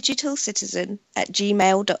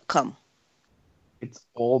 anotherdigitalcitizen@gmail.com. It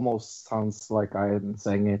almost sounds like I am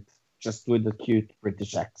saying it, just with a cute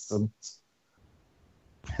British accent.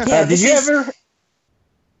 Yeah, Did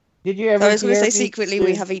you ever? I was going to say secretly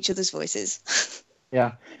we have each other's voices.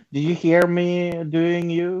 Yeah. Did you hear me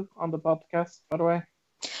doing you on the podcast, by the way?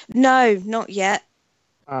 No, not yet.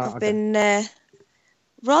 I've Okay. been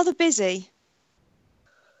rather busy.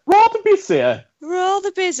 Rather busy.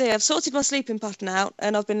 I've sorted my sleeping pattern out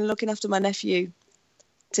and I've been looking after my nephew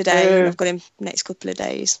today. And I've got him next couple of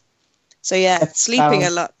days. So yeah, sleeping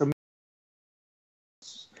a lot.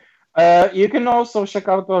 You can also check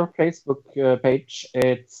out our Facebook page.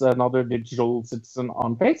 It's Another Digital Citizen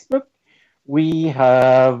on Facebook. We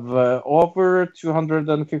have over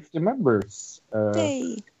 250 members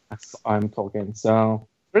as I'm talking. So,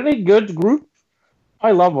 pretty good group.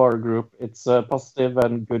 I love our group. It's a positive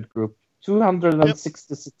and good group.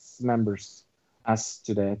 266 members as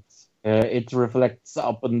to date. It reflects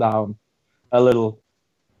up and down a little.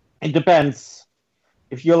 It depends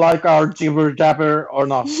if you like our jibber jabber or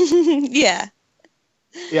not. Yeah.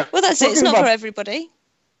 Well, that's it. It's not for everybody.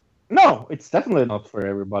 No, it's definitely not for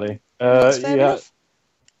everybody. That's fair enough.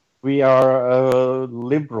 We are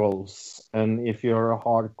liberals, and if you're a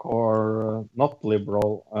hardcore not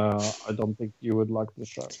liberal, I don't think you would like the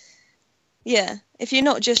show. Yeah, if you're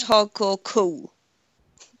not just hardcore cool.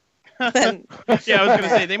 Then... Yeah, I was going to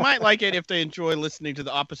say, they might like it if they enjoy listening to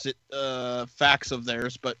the opposite facts of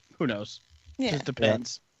theirs, but who knows? Yeah. It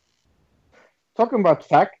depends. Talking about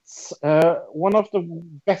facts, one of the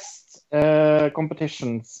best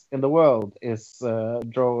competitions in the world is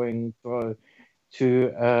drawing to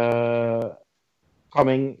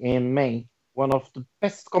coming in May. One of the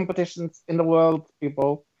best competitions in the world,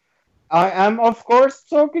 people. I am, of course,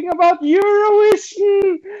 talking about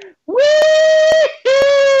Eurovision. Whee!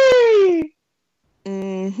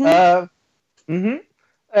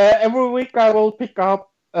 Every week I will pick out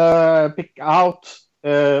 2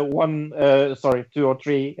 or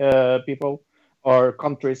 3 people or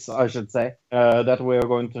countries, I should say, that we are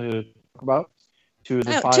going to talk about to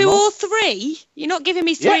the final. 2 or 3? You're not giving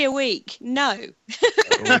me 3 a week? No.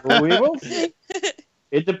 We will see.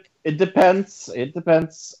 It depends. It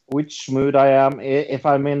depends which mood I am. If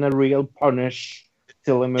I'm in a real punish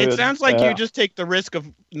silly mood. It sounds like you just take the risk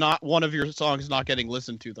of not one of your songs not getting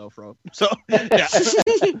listened to, though, Fro. So, yeah.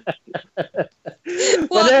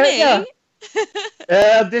 Me? Yeah.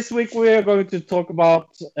 This week we are going to talk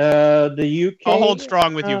about the UK. I'll hold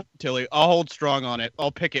strong with you, Tilly. I'll hold strong on it.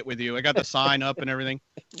 I'll pick it with you. I got the sign up and everything.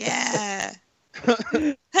 Yeah.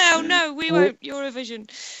 Hell no, we won't Eurovision.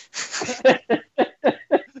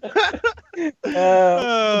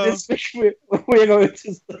 This week we're going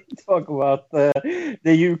to talk about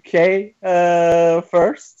the UK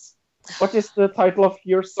first. What is the title of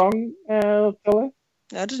your song, Tilly?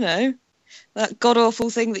 I don't know. That god-awful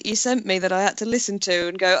thing that you sent me that I had to listen to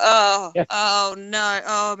and go, oh no,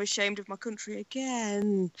 I'm ashamed of my country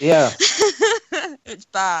again. Yeah. It's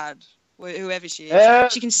bad. Whoever she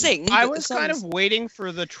is. She can sing. I was kind of waiting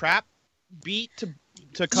for the trap beat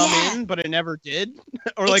to come in, but it never did.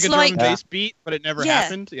 Or like a drum and bass beat, but it never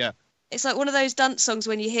happened. Yeah. It's like one of those dance songs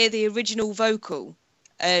when you hear the original vocal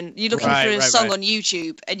and you're looking for a song on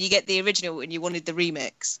YouTube and you get the original and you wanted the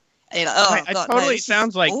remix. And you're like, God, it totally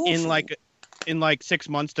sounds like awful. in like 6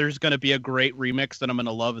 months there's going to be a great remix that I'm going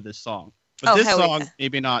to love of this song. But this song,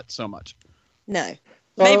 maybe not so much. No.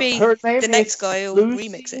 So maybe the next guy will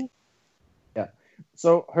remix it. Yeah.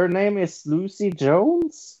 So her name is Lucy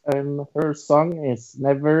Jones, and her song is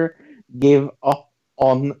Never Give Up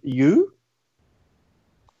on You.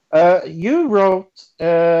 You wrote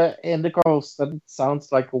in the chorus that it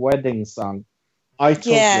sounds like a wedding song. I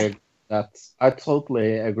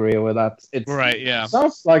totally agree with that.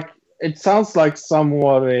 It sounds like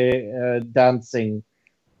somebody dancing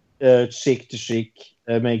cheek to cheek,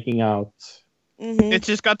 making out. Mm-hmm. It's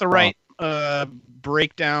just got the right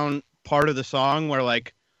breakdown part of the song where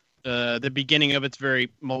like the beginning of it's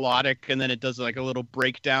very melodic, and then it does like a little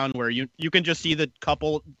breakdown where you can just see the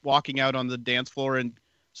couple walking out on the dance floor and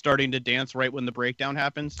starting to dance right when the breakdown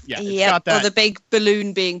happens. Yeah, it's got that. Or the big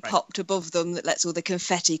balloon being popped above them that lets all the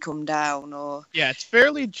confetti come down. Or it's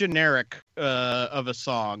fairly generic of a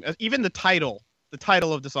song. Even the title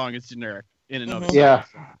of the song is generic in and of itself.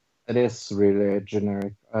 Yeah, it is really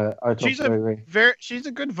generic. I totally agree. She's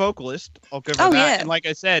a good vocalist. I'll give her that. Yeah. And like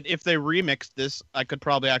I said, if they remixed this, I could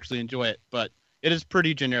probably actually enjoy it. But it is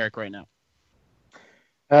pretty generic right now.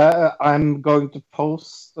 I'm going to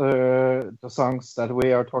post the songs that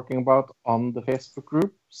we are talking about on the Facebook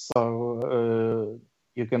group, so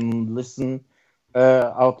you can listen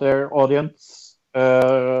out there, audience.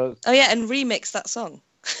 And remix that song.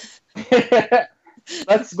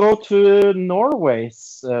 Let's go to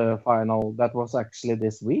Norway's final. That was actually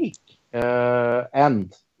this week.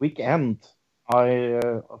 Weekend. I,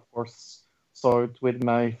 of course, saw it with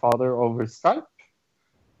my father over Skype.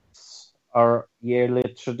 Our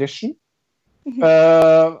yearly tradition.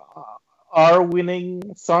 Our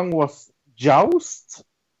winning song was Joust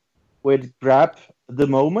with Grab the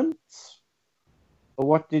Moment.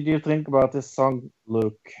 What did you think about this song,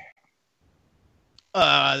 Luke?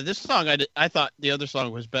 This song, I thought the other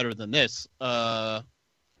song was better than this. I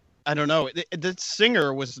don't know. The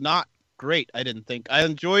singer was not great, I didn't think. I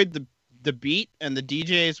enjoyed the beat, and the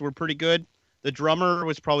DJs were pretty good. The drummer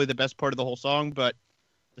was probably the best part of the whole song, but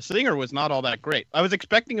the singer was not all that great. I was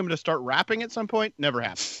expecting him to start rapping at some point. Never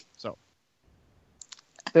happened. So,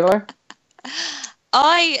 Taylor?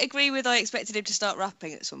 I agree with I expected him to start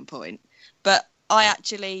rapping at some point, but I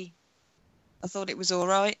thought it was all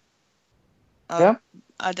right. I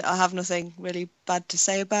have nothing really bad to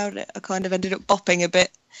say about it. I kind of ended up bopping a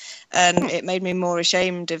bit, and it made me more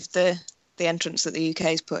ashamed of the entrance that the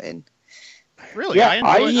UK's put in. Really? Yeah,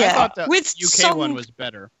 I thought the UK one was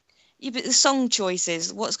better. Yeah, but the song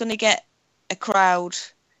choices, what's going to get a crowd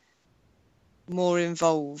more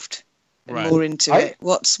involved and more into it?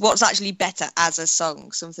 What's actually better as a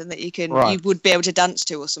song? Something that you would be able to dance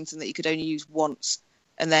to, or something that you could only use once,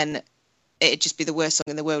 and then it'd just be the worst song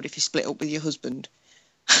in the world if you split up with your husband.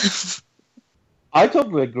 I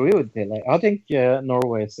totally agree with Taylor. I think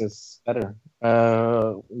Norway's is better.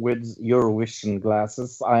 With Eurovision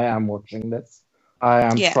glasses, I am watching this. I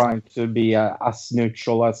am trying to be as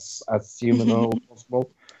neutral as humanly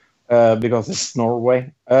possible because it's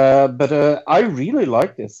Norway. But I really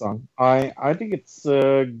like this song. I think it's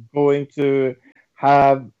going to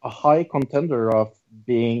have a high contender of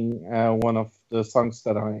being one of the songs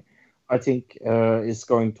that I think is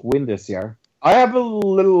going to win this year. I have a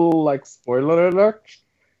little spoiler alert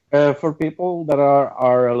for people that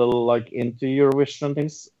are a little into Eurovision and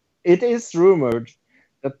things. It is rumored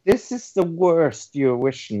that this is the worst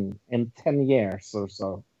Eurovision in 10 years or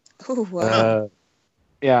so. Oh, wow.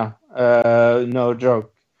 No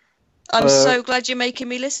joke. I'm so glad you're making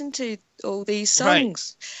me listen to all these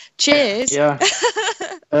songs. Right. Cheers. Yeah.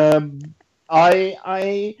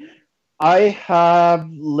 I have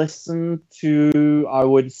listened to, I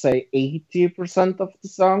would say, 80% of the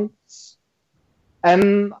songs,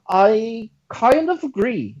 and I kind of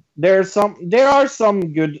agree. There are some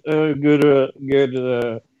good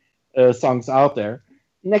songs out there.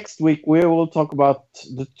 Next week we will talk about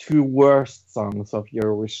the 2 worst songs of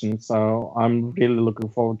Eurovision, so I'm really looking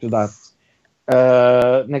forward to that.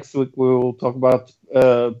 Next week we will talk about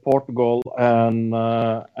Portugal and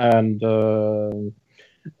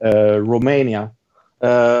Romania.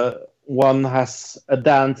 One has a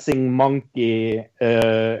dancing monkey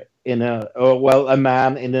a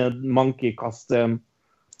man in a monkey costume,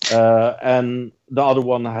 and the other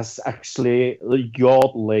one has actually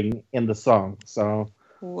yodeling in the song. So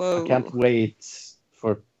whoa. I can't wait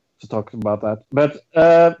to talk about that. But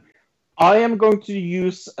I am going to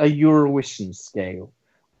use a Eurovision scale.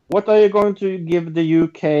 What are you going to give the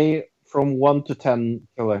UK from 1 to 10,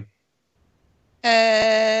 Kille?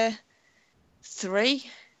 3.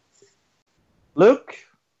 Luke?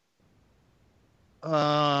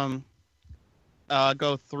 Go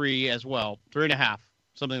 3 as well. 3.5,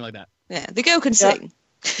 something like that. Yeah, the girl can sing.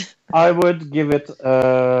 I would give it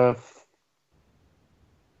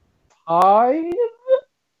 5.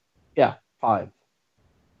 Yeah, 5.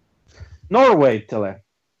 Norway, Tille.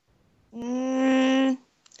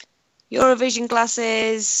 Eurovision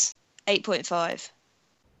glasses, 8.5.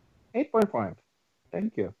 8.5.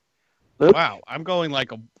 Thank you. Luke? Wow, I'm going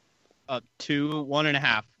like a 2,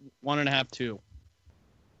 1.5, 1.5, 2.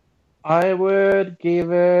 I would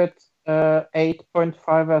give it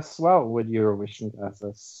 8.5 as well with Eurovision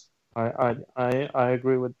glasses. I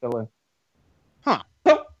agree with Billy. Huh.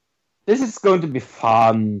 So, this is going to be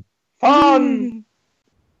fun. Fun.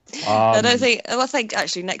 I think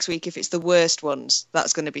actually next week, if it's the worst ones,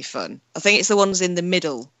 that's going to be fun. I think it's the ones in the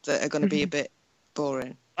middle that are going to be a bit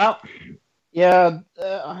boring. Well, yeah.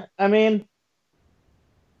 I mean,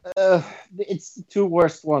 it's the 2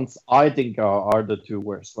 worst ones. I think are the 2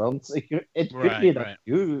 worst ones. It could be that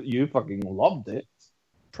you fucking loved it.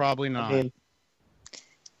 Probably not. I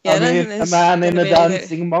mean, a man in a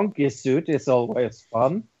dancing monkey suit is always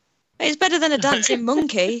fun. It's better than a dancing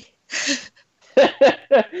monkey.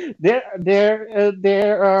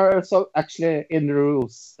 There are so actually in the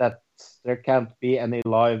rules that there can't be any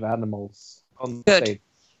live animals on the stage.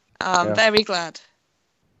 I'm very glad.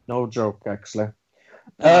 No joke, actually.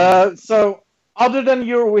 So, other than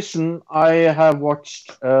Eurovision, I have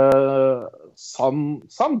watched some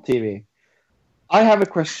TV. I have a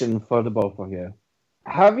question for the both of you.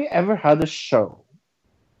 Have you ever had a show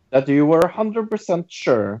that you were 100%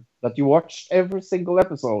 sure that you watched every single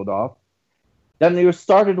episode of, then you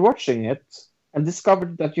started watching it and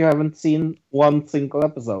discovered that you haven't seen one single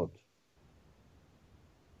episode?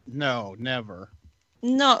 No, never.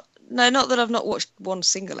 Not that I've not watched one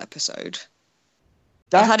single episode.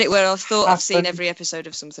 I've had it where I've thought I've seen every episode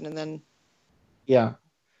of something and then... Yeah.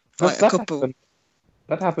 Like a couple.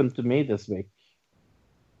 That happened to me this week.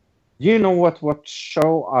 Do you know what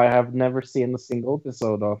show I have never seen a single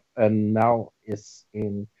episode of and now is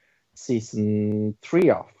in season 3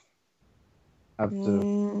 of?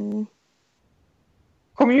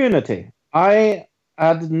 Community. I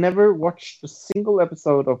had never watched a single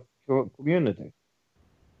episode of Community.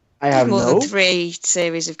 I have more than 3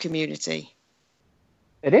 series of Community.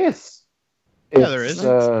 It is. Yeah, there is.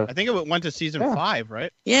 I think it went to season 5,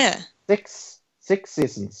 right? Yeah. 6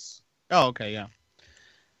 seasons. Oh, okay, yeah.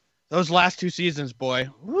 Those last 2 seasons, boy.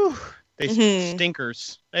 Whew, they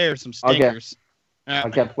stinkers. They are some stinkers. I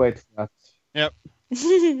can't wait for that. Yep.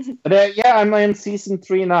 But I'm in season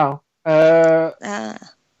 3 now. I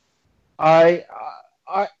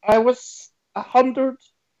was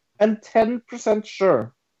 110%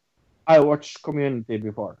 sure I watched Community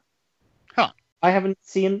before. Huh. I haven't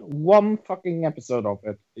seen one fucking episode of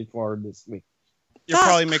it before this week. You're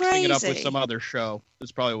probably mixing it up with some other show.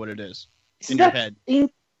 That's probably what it is. In your head.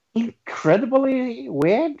 Incredibly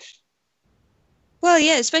weird. Well,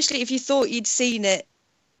 yeah, especially if you thought you'd seen it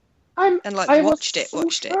watched it.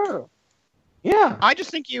 Yeah. I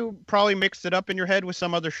just think you probably mixed it up in your head with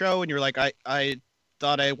some other show, and you're like, I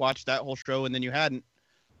thought I watched that whole show, and then you hadn't.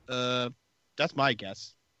 That's my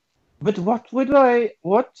guess. But what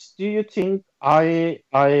do you think I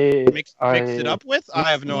mixed it up with?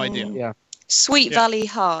 I have no idea. Yeah. Sweet Valley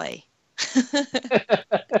High.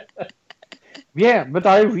 Yeah, but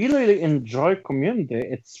I really enjoy Community.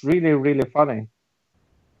 It's really, really funny.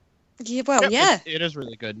 Yeah, well, yeah. It is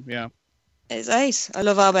really good, yeah. It's ace. I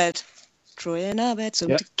love Abed. Troy and Abed, so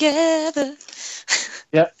together.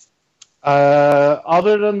 Yeah.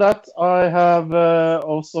 Other than that, I have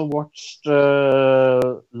also watched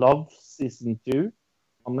Love Season 2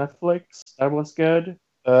 on Netflix. That was good.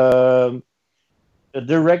 The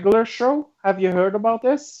Regular Show. Have you heard about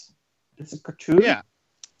this? It's a cartoon. Yeah,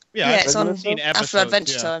 it's on episodes, after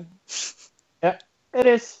Adventure Time. Yeah, it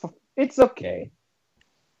is. It's okay.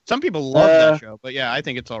 Some people love that show, but yeah, I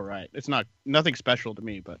think it's all right. It's nothing special to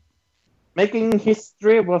me, but Making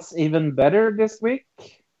History was even better this week.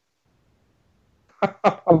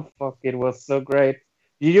 Oh fuck! It was so great.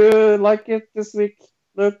 Did you like it this week,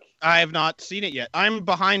 Luke? I have not seen it yet. I'm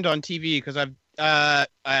behind on TV because I've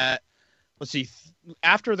let's see.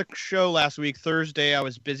 After the show last week, Thursday, I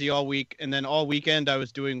was busy all week, and then all weekend I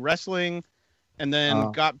was doing wrestling, and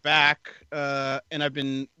then got back, and I've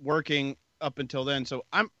been working up until then. So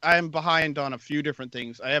I'm behind on a few different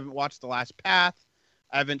things. I haven't watched The Last Path.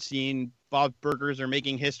 I haven't seen Bob Burgers or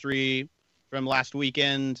Making History from last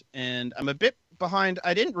weekend, and I'm a bit behind.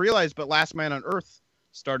 I didn't realize, but Last Man on Earth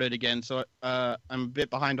started again, so I'm a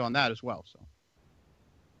bit behind on that as well. So,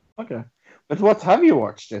 okay, but what have you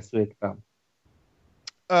watched this week, then?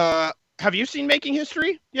 Have you seen Making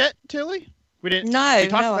History yet, Tilly? We didn't. No, we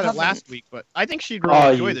talked about it last week, but I think she'd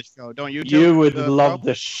really enjoy this show, don't you? You would love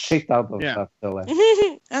the shit out of that, Tilly.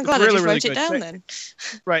 I'm glad I just wrote it down then.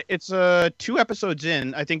 Right, it's 2 episodes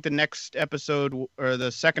in. I think the next episode or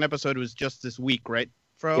the second episode was just this week, right,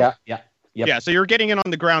 Fro? Yeah. Yep. Yeah, so you're getting in on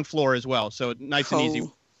the ground floor as well, so nice and easy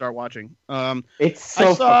to start watching. It's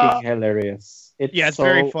so fucking hilarious. It's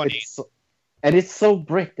very funny. And it's so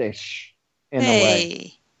British in a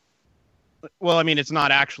way. Well, I mean, it's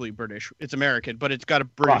not actually British. It's American, but it's got a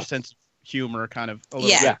British sense of humor, kind of. A little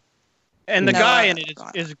bit. And the guy in it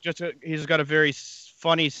is just he's got a very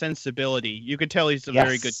funny sensibility. You could tell he's a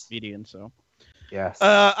very good comedian, so. Yes.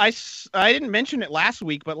 I didn't mention it last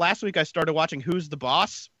week, but last week I started watching Who's the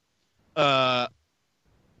Boss? And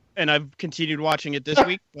I've continued watching it this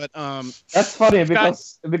week, but that's funny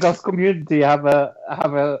because Community have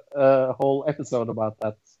a whole episode about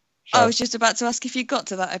that show. I was just about to ask if you got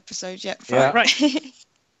to that episode yet. Yeah. Right.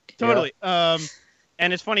 Totally. And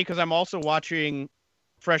it's funny because I'm also watching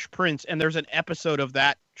Fresh Prince, and there's an episode of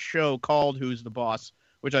that show called Who's the Boss,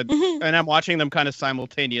 which and I'm watching them kind of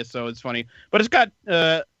simultaneous, so it's funny. But it's got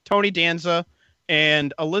Tony Danza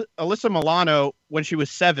and Alyssa Milano when she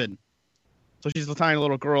was 7. So she's the tiny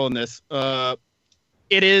little girl in this.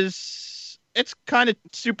 It's kind of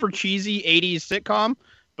super cheesy 80s sitcom,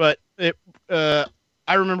 but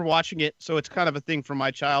I remember watching it, so it's kind of a thing from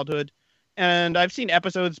my childhood. And I've seen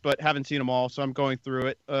episodes, but haven't seen them all, so I'm going through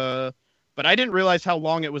it. But I didn't realize how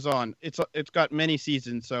long it was on. It's got many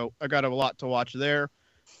seasons, so I got a lot to watch there.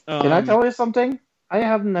 Can I tell you something? I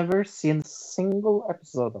have never seen a single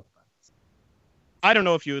episode of that. I don't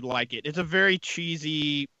know if you would like it. It's a very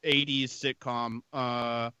cheesy 80s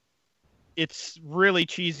sitcom. It's really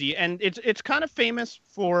cheesy, and it's kind of famous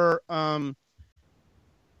for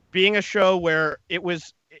being a show where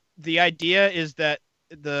the idea is that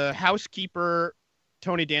the housekeeper,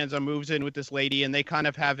 Tony Danza, moves in with this lady, and they kind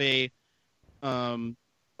of have a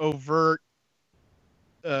overt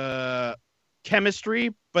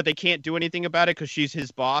chemistry, but they can't do anything about it because she's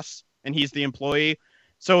his boss and he's the employee.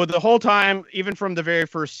 So the whole time, even from the very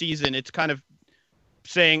first season, it's kind of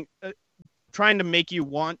saying, trying to make you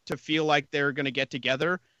want to feel like they're going to get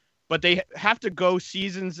together, but they have to go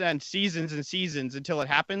seasons and seasons and seasons until it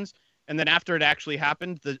happens. And then after it actually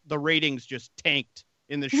happened, the ratings just tanked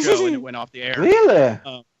in the show and it went off the air. Really?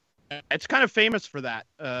 It's kind of famous for that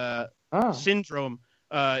syndrome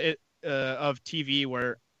of TV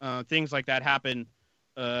where things like that happen.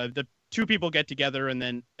 The 2 people get together and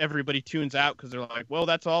then everybody tunes out because they're like, well,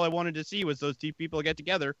 that's all I wanted to see was those 2 people get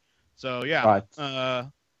together. So, yeah. Right.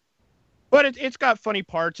 But it's got funny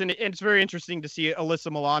parts, and it's very interesting to see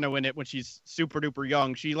Alyssa Milano in it when she's super duper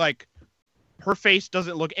young. She her face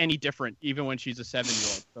doesn't look any different even when she's a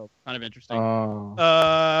 7-year-old. So kind of interesting.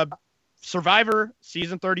 Survivor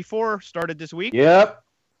season 34 started this week. Yep.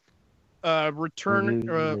 It's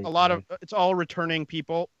all returning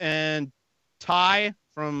people, and Ty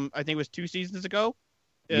from I think it was 2 seasons ago.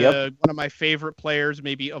 One of my favorite players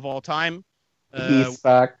maybe of all time. He's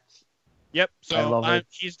back. Yep. So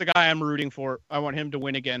he's the guy I'm rooting for. I want him to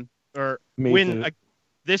win again or win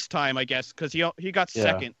this time, I guess, because he got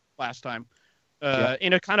second last time.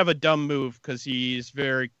 In a kind of a dumb move because he's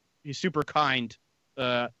super kind.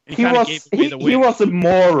 He was a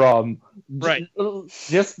moron. Right.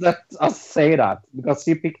 Just let us say that because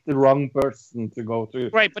he picked the wrong person to go to.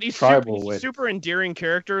 Right, but he's a super endearing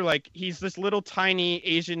character. Like he's this little tiny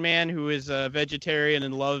Asian man who is a vegetarian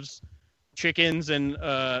and loves chickens and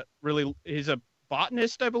really he's a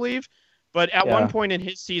botanist, I believe. But at one point in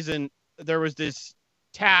his season, there was this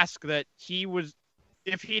task that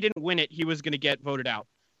if he didn't win it, he was going to get voted out,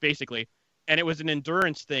 basically. And it was an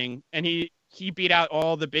endurance thing. And he beat out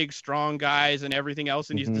all the big, strong guys and everything else.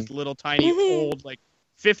 And he's this little, tiny, old,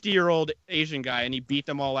 50-year-old Asian guy. And he beat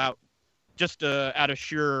them all out just out of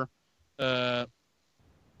sheer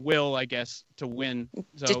will, I guess, to win.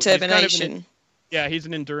 So determination. He's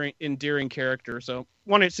an endearing character. So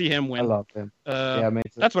want to see him win. I love him.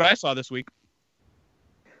 That's what I saw this week.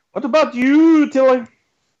 What about you, Tilly?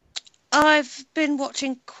 I've been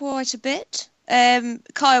watching quite a bit.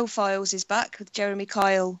 Kyle Files is back with Jeremy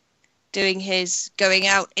Kyle doing his going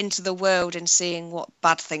out into the world and seeing what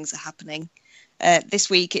bad things are happening. This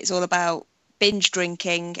week it's all about binge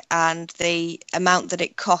drinking and the amount that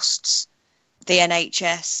it costs the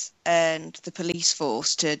NHS and the police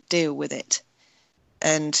force to deal with it.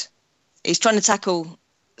 And he's trying to tackle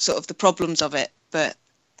sort of the problems of it, but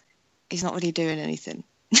he's not really doing anything.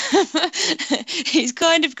 He's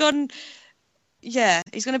kind of gone... Yeah,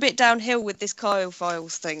 he's gone a bit downhill with this Kyle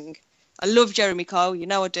Files thing. I love Jeremy Kyle, you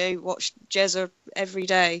know I do. Watch Jezza every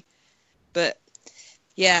day. But,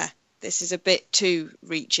 yeah, this is a bit too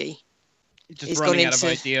reachy. Just running out of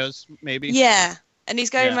ideas, maybe? Yeah, and he's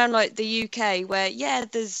going around like the UK where,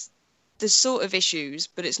 there's sort of issues,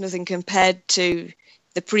 but it's nothing compared to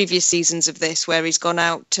the previous seasons of this where he's gone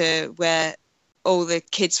out to where all the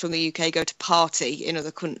kids from the UK go to party in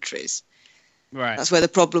other countries. Right. That's where the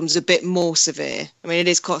problem's a bit more severe. I mean, it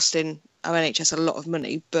is costing our NHS a lot of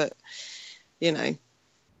money, but,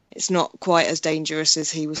 it's not quite as dangerous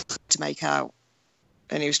as he was to make out.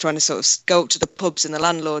 And he was trying to sort of go up to the pubs and the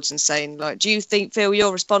landlords and saying, do you feel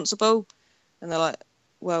you're responsible? And they're like,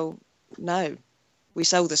 well, no. We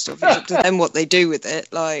sell the stuff. It's up to them what they do with it.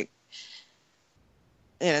 I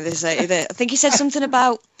think he said something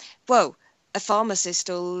about, a pharmacist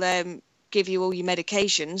will give you all your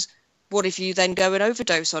medications. What if you then go and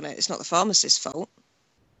overdose on it? It's not the pharmacist's fault.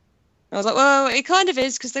 I was like, well, it kind of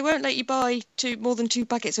is, because they won't let you buy more than 2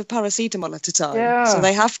 packets of paracetamol at a time. Yeah, so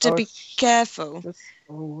they have to be careful. Just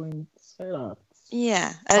going to say that.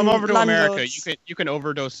 Yeah. Come over to America. You can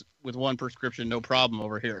overdose with 1 prescription, no problem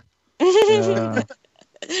over here. Woo,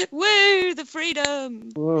 the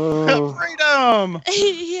freedom. Whoa. Freedom.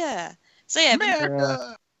 Yeah. So yeah,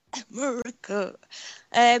 America.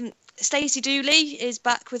 Stacey Dooley is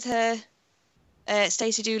back with her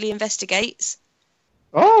Stacey Dooley Investigates.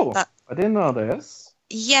 Oh, I didn't know this.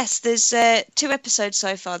 Yes, there's 2 episodes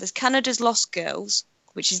so far. There's Canada's Lost Girls,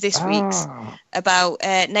 which is this week's, about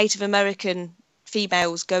Native American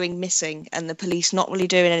females going missing and the police not really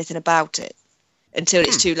doing anything about it until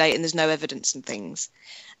it's too late and there's no evidence and things.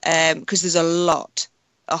 Because there's a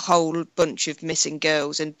whole bunch of missing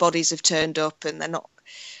girls and bodies have turned up and they're not...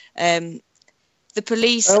 the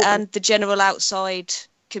police and the general outside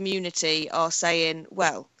community are saying,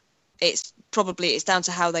 well, it's down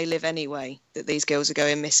to how they live anyway that these girls are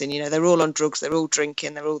going missing. They're all on drugs, they're all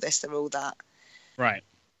drinking, they're all this, they're all that. Right.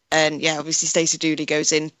 And yeah, obviously Stacey Dooley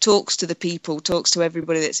goes in, talks to the people, talks to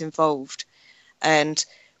everybody that's involved, and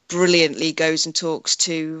brilliantly goes and talks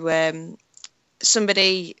to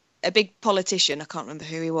somebody, a big politician, I can't remember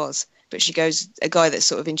who he was, but she goes, a guy that's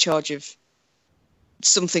sort of in charge of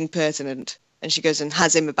something pertinent, and she goes and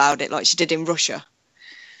has him about it like she did in Russia.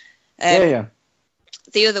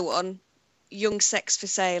 The other one, Young Sex for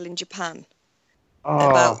Sale in Japan,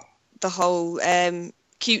 about the whole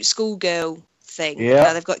cute schoolgirl thing.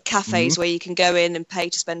 They've got cafes where you can go in and pay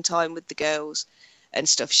to spend time with the girls and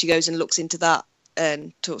stuff. She goes and looks into that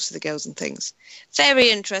and talks to the girls and things. Very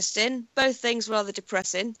interesting. Both things rather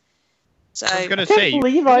depressing. So I was going to say,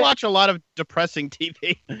 you watch a lot of depressing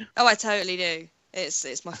TV. Oh, I totally do.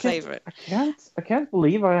 It's my favourite. I can't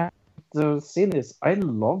believe I have seen this. I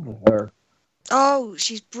love her. Oh,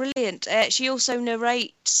 she's brilliant. She also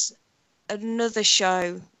narrates another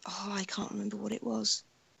show. Oh, I can't remember what it was.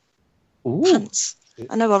 Ooh. Pants.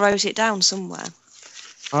 I know I wrote it down somewhere.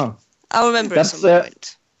 Oh. I'll remember at some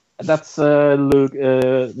point. That's Luke.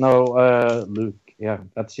 Luke. Yeah,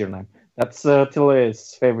 that's your name. That's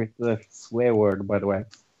Tilly's favorite swear word, by the way.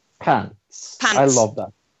 Pants. I love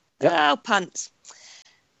that. Yep. Oh, pants.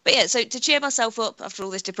 But yeah, so to cheer myself up after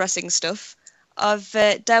all this depressing stuff, I've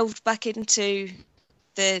delved back into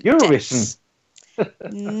the Eurovision.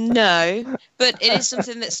 No, but it is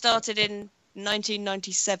something that started in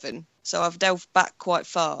 1997, so I've delved back quite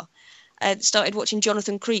far and started watching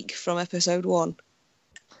Jonathan Creek from episode 1.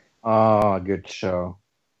 Ah, good show.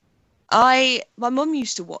 My mum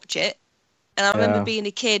used to watch it, and I remember being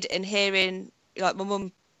a kid and hearing my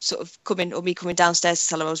mum sort of coming downstairs to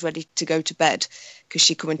tell her I was ready to go to bed because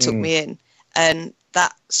she come and took me in, and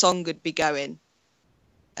that song would be going.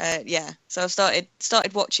 So I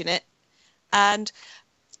started watching it, and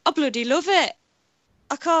I bloody love it.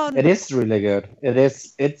 I can't. It is really good. It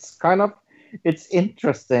is. It's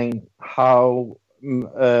interesting how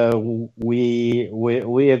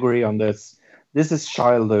we agree on this. This is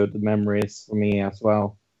childhood memories for me as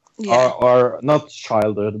well. Yeah. Or not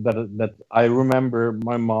childhood, but I remember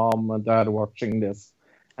my mom and dad watching this,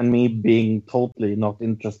 and me being totally not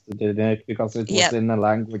interested in it because it was in a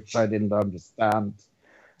language I didn't understand.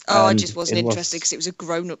 I just wasn't interested because it was a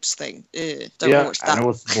grown-ups thing. Don't watch that. And it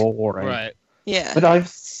was boring. Right. Yeah. But I've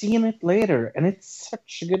seen it later, and it's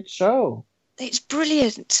such a good show. It's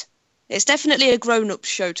brilliant. It's definitely a grown-up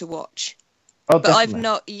show to watch. Oh, but definitely. I've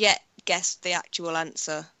not yet guessed the actual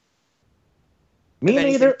answer. Me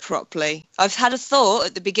neither. Properly. I've had a thought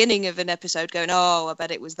at the beginning of an episode going, oh, I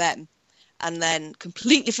bet it was them. And then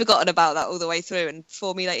completely forgotten about that all the way through and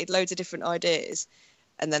formulated loads of different ideas.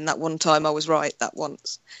 And then that one time I was right, that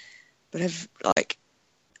once. But I've,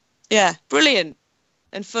 brilliant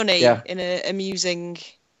and funny in an amusing,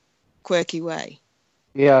 quirky way.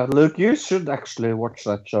 Yeah, Luke, you should actually watch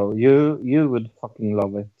that show. You would fucking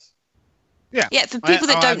love it. Yeah. Yeah, for people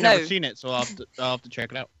that don't know. I've never seen it, so I'll have to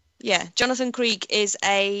check it out. Yeah, Jonathan Creek is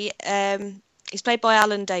he's played by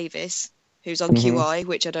Alan Davis, who's on QI,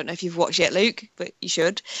 which I don't know if you've watched yet, Luke, but you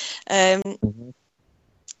should.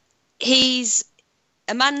 He's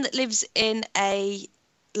a man that lives in a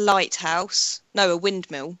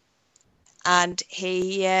windmill, and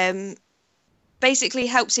he basically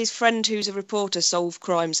helps his friend who's a reporter solve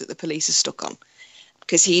crimes that the police are stuck on,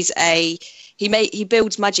 because he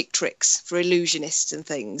builds magic tricks for illusionists and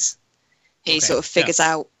things. He sort of figures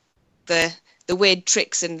out the weird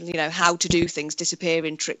tricks and how to do things,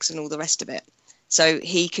 disappearing tricks and all the rest of it. So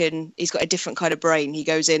he's got a different kind of brain. He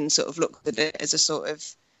goes in and sort of looks at it as a sort of,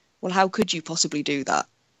 well, how could you possibly do that?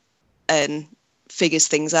 And figures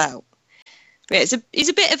things out. Yeah, he's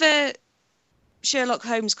a bit of a Sherlock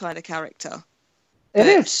Holmes kind of character. It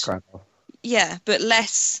is kind of. Yeah, but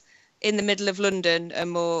less in the middle of London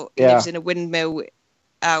and more he lives in a windmill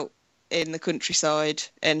out in the countryside,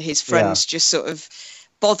 and his friends just sort of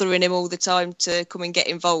bothering him all the time to come and get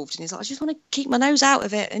involved. And he's like, I just want to keep my nose out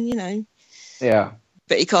of it, and Yeah.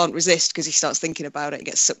 But he can't resist because he starts thinking about it and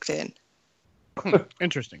gets sucked in.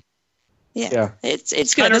 Interesting. Yeah. It's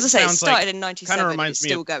good. Kinda As I say, it sounds started like- in 97. It's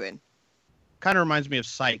still going. Kind of reminds me of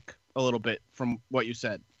Psych a little bit from what you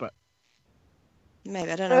said, but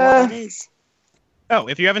Maybe I don't know what that is. oh,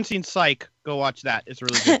 if you haven't seen Psych, go watch that. It's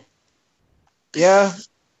really good. Yeah.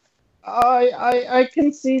 I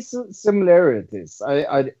can see some similarities.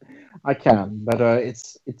 I can, but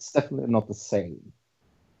it's definitely not the same.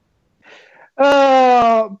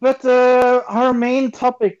 But our main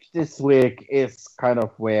topic this week is kind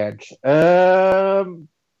of weird.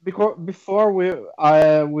 Because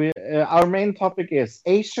our main topic is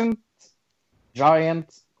ancient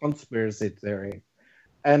giant conspiracy theory,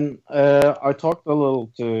 and I talked a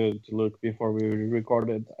little to Luke before we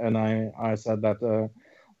recorded, and I said that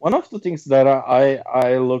one of the things that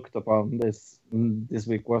I looked upon this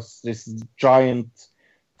week was this giant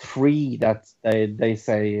tree that they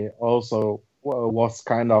say also was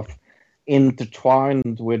kind of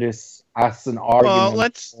intertwined with this as an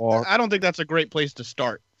argument. Well, I don't think that's a great place to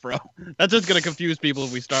start, bro. That's just gonna confuse people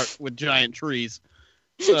if we start with giant trees.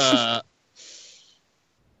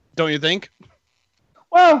 Don't you think?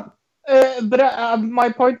 Well, but my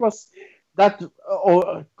point was that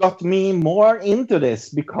got me more into this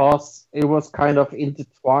because it was kind of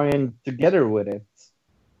intertwined together with it.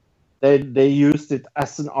 They used it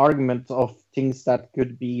as an argument of things that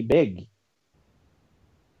could be big.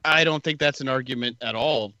 I don't think that's an argument at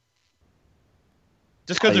all.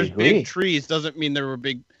 Just because there's big trees doesn't mean there were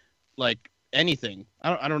big, like, anything.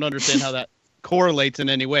 I don't understand how that correlates in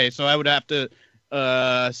any way. So I would have to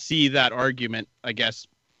see that argument, I guess.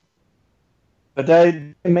 But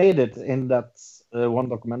they made it in that one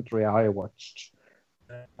documentary I watched.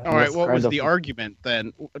 All right, what was the argument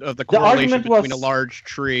then of the correlation between a large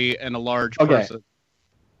tree and a large person?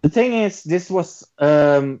 The thing is, this was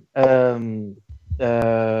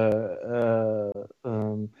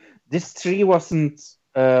this tree wasn't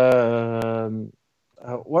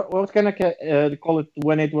what can I call it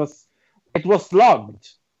when it was logged.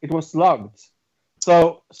 It was logged,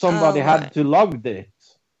 so somebody had to log it.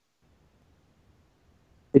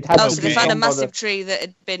 So they found a massive tree that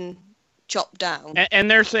had been chopped down. And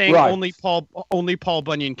they're saying only Paul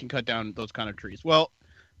Bunyan can cut down those kind of trees. Well,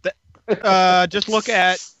 just look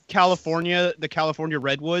at California, the California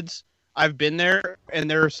redwoods. I've been there, and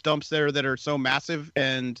there are stumps there that are so massive,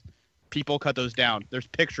 and people cut those down. There's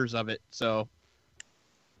pictures of it. So,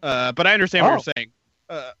 But I understand what you're saying.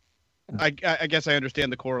 I guess I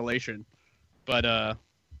understand the correlation, but right,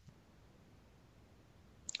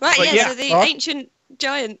 but yeah. So the ancient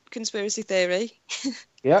giant conspiracy theory.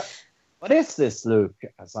 Yeah. What is this, Luke?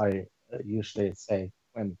 As I usually say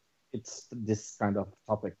when it's this kind of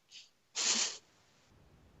topic.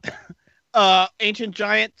 Ancient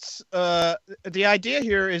giants. The idea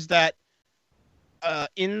here is that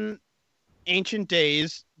in ancient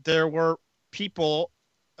days there were people,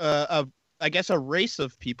 I guess a race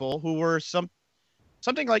of people who were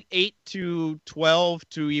something like 8 to 12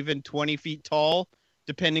 to even 20 feet tall,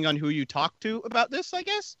 depending on who you talk to about this, I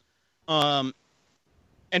guess. And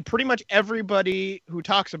pretty much everybody who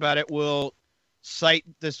talks about it will cite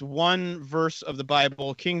this one verse of the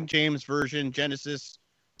Bible, King James Version, Genesis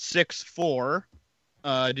 6:4.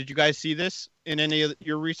 Did you guys see this in any of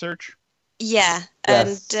your research? Yeah,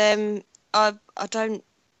 Yes. and I don't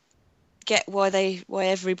get why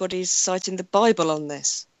everybody's citing the Bible on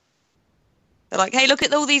this. They're like, hey, look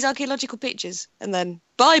at all these archaeological pictures, and then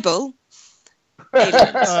Bible.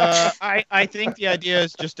 I think the idea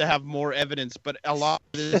is just to have more evidence, but a lot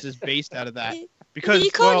of this is based out of that. Because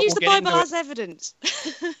you can't use we'll the get Bible into as evidence.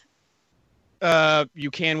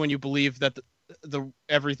 you can when you believe that the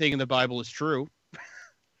everything in the Bible is true,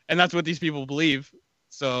 and that's what these people believe.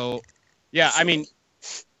 So, yeah, I mean,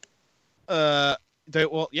 yeah.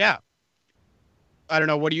 I don't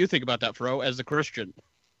know. What do you think about that, Fro, as a Christian?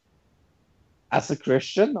 As a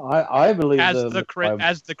Christian, I believe As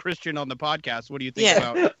the Christian on the podcast, what do you think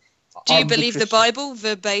about? Do you believe the Bible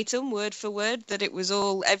verbatim, word for word, that it was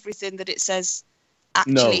all everything that it says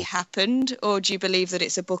actually happened, or do you believe that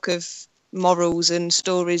it's a book of morals and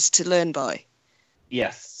stories to learn by?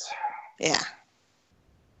 Yes. Yeah.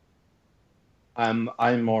 I'm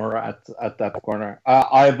more at that corner.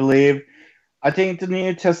 I think the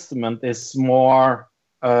New Testament is more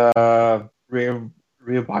reliable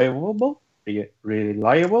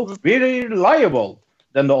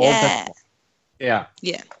than the Old Testament. Yeah.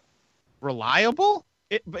 Yeah. Reliable?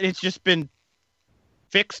 But it's just been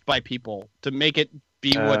fixed by people to make it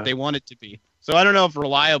be what they want it to be. So I don't know if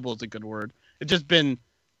reliable is a good word. It's just been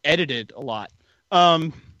edited a lot.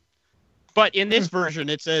 But in this version,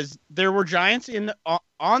 it says there were giants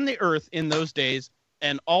on the earth in those days,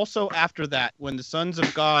 and also after that, when the sons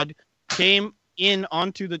of God came in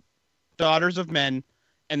onto the daughters of men,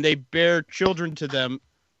 and they bare children to them,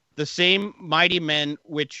 the same mighty men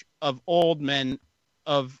which of old men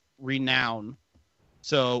of renown.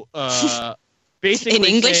 So basically, in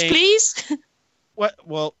English, saying, please. What?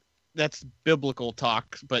 Well, that's biblical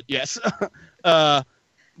talk, but yes.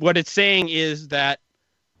 What it's saying is that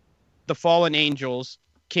the fallen angels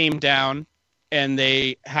came down and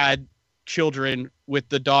they had children with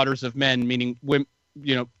the daughters of men, meaning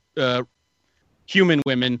human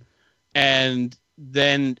women, and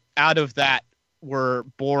then out of that were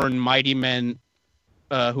born mighty men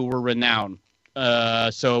who were renowned.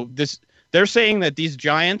 So they're saying that these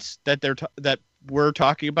giants that we're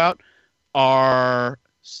talking about are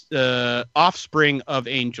offspring of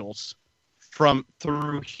angels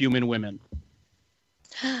through human women.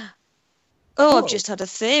 I've just had a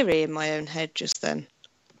theory in my own head just then.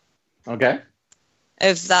 Okay.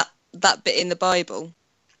 Of that bit in the Bible.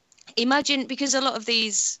 Imagine, because a lot of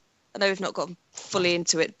these, I know we've not gone fully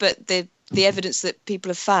into it, but the evidence that people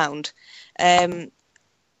have found, there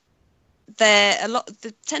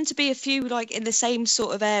tend to be a few like in the same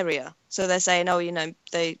sort of area. So they're saying,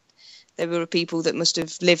 there were people that must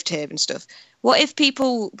have lived here and stuff. What if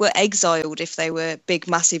people were exiled if they were big,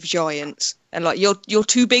 massive giants? And like, you're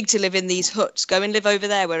too big to live in these huts. Go and live over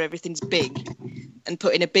there where everything's big and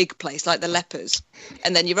put in a big place like the lepers.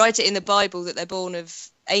 And then you write it in the Bible that they're born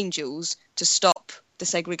of angels to stop the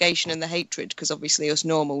segregation and the hatred, because obviously us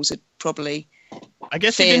normals would probably... I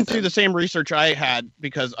guess you didn't do the same research I had,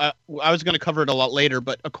 because I was going to cover it a lot later,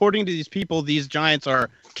 but according to these people, these giants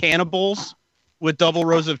are cannibals with double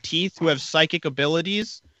rows of teeth who have psychic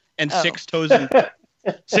abilities and 6 toes and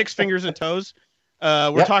 6 fingers and toes.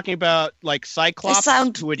 We're talking about like Cyclops. They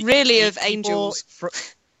sound who would really of angels.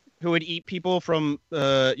 Who would eat people from,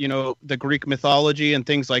 the Greek mythology and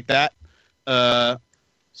things like that.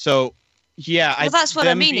 So, yeah. Well, that's what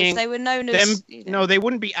I mean. If they were known as... No, they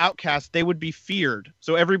wouldn't be outcast. They would be feared.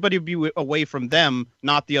 So everybody would be away from them,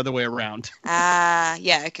 not the other way around.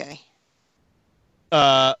 Yeah, okay.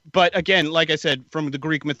 But again, like I said, from the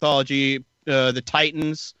Greek mythology, the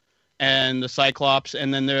Titans and the Cyclops,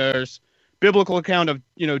 and then there's biblical account of,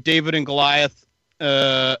 David and Goliath,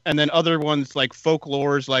 and then other ones like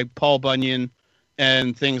folklores like Paul Bunyan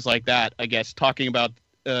and things like that, I guess, talking about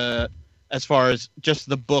as far as just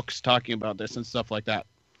the books talking about this and stuff like that.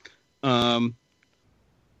 And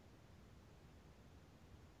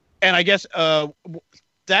I guess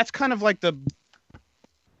that's kind of like the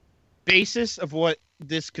basis of what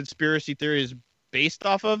this conspiracy theory is based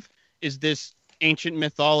off of, is this ancient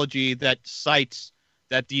mythology that cites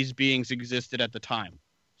that these beings existed at the time.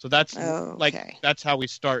 So that's that's how we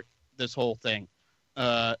start this whole thing.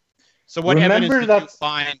 So what evidence did you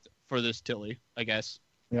find for this, Tilly, I guess?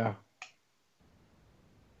 Yeah.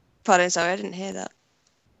 Pardon, sorry, I didn't hear that.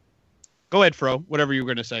 Go ahead, Fro, whatever you were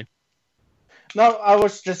going to say. No, I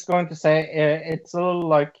was just going to say it's a little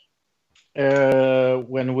like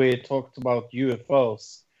when we talked about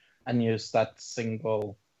UFOs and used that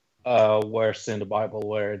single verse in the Bible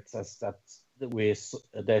where it says that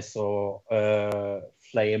they saw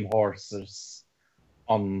flame horses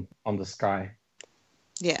on the sky.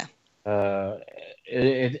 Yeah.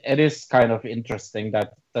 It is kind of interesting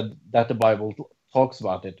that the Bible talks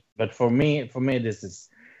about it, but for me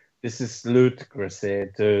this is ludicrous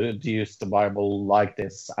to use the Bible like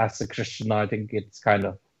this. As a Christian, I think it's kind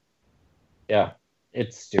of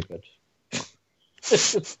it's stupid.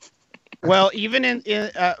 Well, even in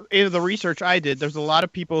the research I did, there's a lot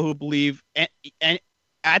of people who believe, and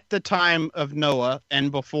at the time of Noah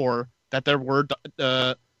and before, that there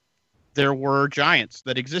were giants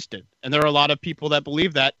that existed, and there are a lot of people that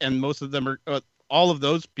believe that, and most of them are all of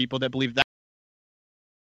those people that believe that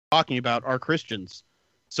talking about are Christians.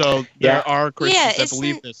 So there are Christians that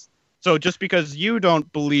believe this. So just because you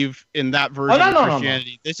don't believe in that version of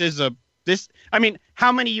Christianity, this I mean,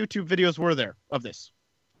 how many YouTube videos were there of this?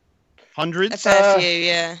 Hundreds? A fair few,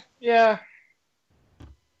 yeah. Yeah.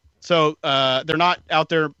 So they're not out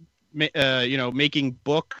there, making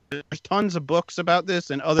books. There's tons of books about this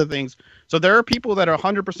and other things. So there are people that are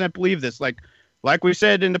 100% believe this. Like we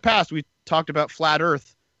said in the past, we talked about flat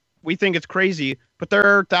Earth. We think it's crazy, but there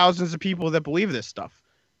are thousands of people that believe this stuff.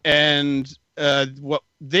 And it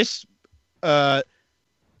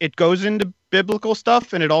goes into biblical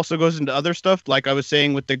stuff, and it also goes into other stuff, like I was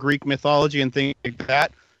saying with the Greek mythology and things like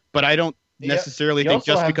that. But I don't necessarily think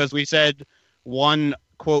just because we said one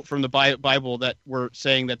quote from the Bible that we're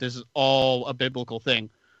saying that this is all a biblical thing.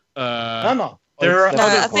 No. There are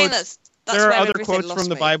other quotes. That's there are other quotes from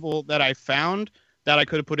the Bible that I found that I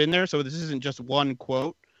could have put in there. So this isn't just one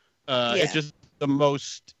quote. It's just the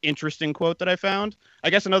most interesting quote that I found. I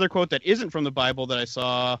guess another quote that isn't from the Bible that I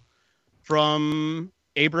saw from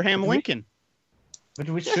Abraham Lincoln. But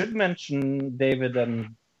we should mention David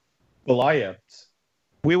and Goliath.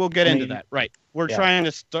 We will get into that. Right. We're trying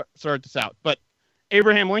to start this out. But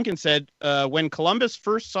Abraham Lincoln said, when Columbus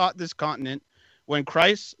first sought this continent, when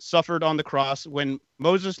Christ suffered on the cross, when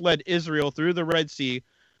Moses led Israel through the Red Sea,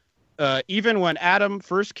 even when Adam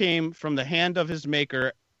first came from the hand of his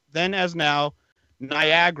maker, then as now,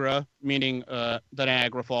 Niagara, meaning the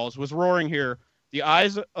Niagara Falls, was roaring here. The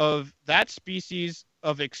eyes of that species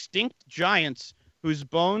of extinct giants whose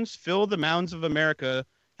bones fill the mounds of America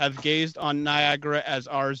have gazed on Niagara as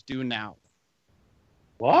ours do now.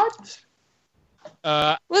 What?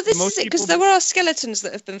 Well, this is it, because there are skeletons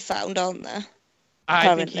that have been found, aren't there?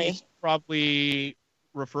 I think he's probably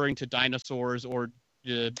referring to dinosaurs or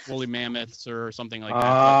woolly mammoths or something like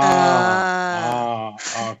that.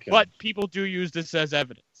 Okay. But people do use this as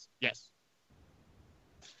evidence. Yes.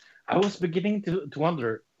 I was beginning to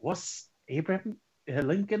wonder, was Abraham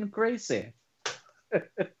Lincoln crazy?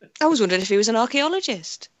 I was wondering if he was an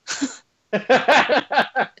archaeologist.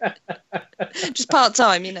 Just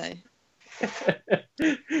part-time,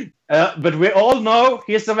 But we all know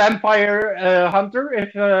he's a vampire hunter.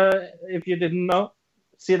 If you didn't know,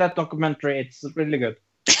 see that documentary. It's really good.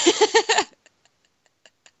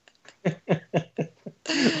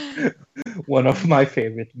 One of my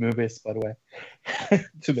favorite movies, by the way,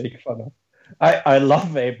 to make fun of. I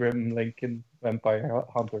love Abraham Lincoln, Vampire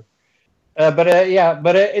Hunter. But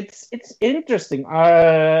it's interesting.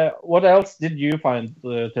 What else did you find,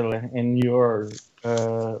 Tilly, in your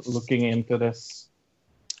looking into this?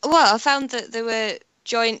 Well, I found that there were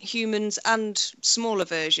giant humans and smaller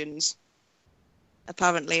versions,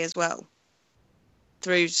 apparently, as well.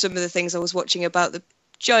 Through some of the things I was watching about the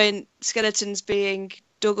giant skeletons being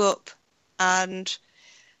dug up, and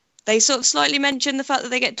they sort of slightly mention the fact that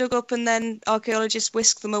they get dug up and then archaeologists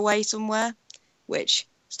whisk them away somewhere, which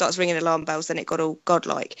starts ringing alarm bells. Then it got all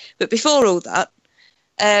godlike. But before all that,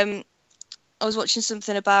 I was watching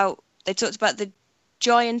something about, they talked about the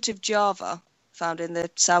giant of Java found in the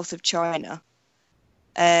south of China,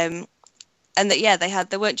 and that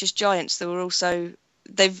they weren't just giants. They were also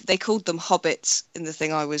they called them hobbits in the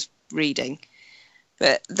thing I was reading,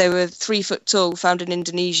 but they were 3 foot tall, found in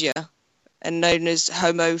Indonesia, and known as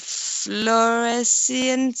Homo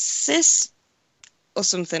floresiensis or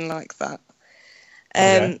something like that.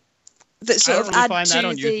 Okay. That sort I of don't really add find to that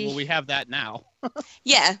unusual. We have that now.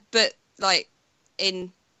 Yeah, but like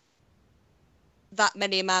in that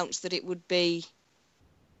many amounts that it would be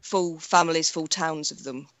full families, full towns of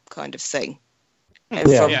them, kind of thing.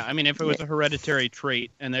 Yeah, I mean, if it was a hereditary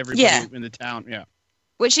trait and everybody in the town,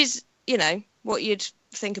 which is, what you'd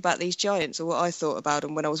think about these giants, or what I thought about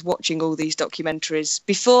them when I was watching all these documentaries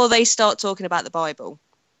before they start talking about the Bible.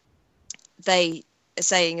 They are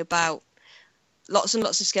saying about lots and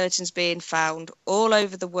lots of skeletons being found all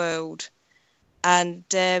over the world, and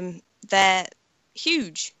they're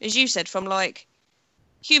huge, as you said, from like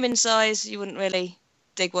human size. You wouldn't really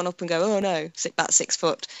dig one up and go, oh no, about 6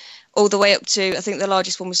 foot, all the way up to, I think the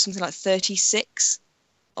largest one was something like 36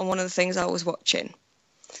 on one of the things I was watching.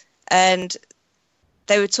 And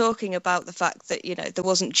they were talking about the fact that, there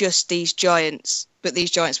wasn't just these giants, but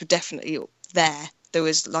these giants were definitely there. There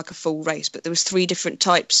was like a full race, but there was 3 different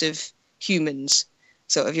types of humans.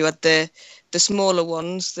 Sort of, you had the smaller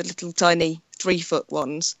ones, the little tiny 3-foot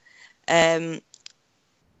ones, that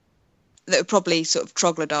were probably sort of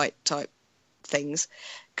troglodyte type things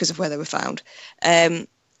because of where they were found.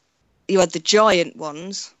 You had the giant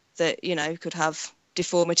ones that, could have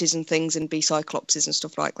deformities and things and be cyclopses and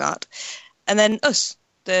stuff like that. And then us,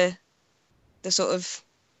 the sort of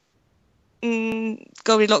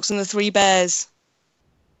Goldilocks and the 3 Bears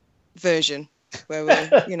version, where we're,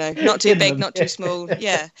 not too big, not too small.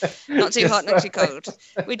 Yeah, not too hot, not too cold.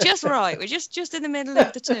 We're just right. We're just in the middle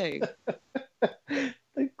of the two.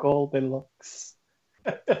 The Goldilocks.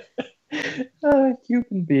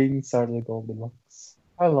 Human beings are the Goldilocks.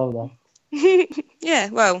 I love that. Yeah,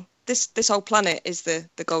 well, this whole planet is the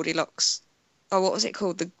Goldilocks. Oh, what was it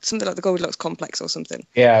called? Something like the Goldilocks complex or something.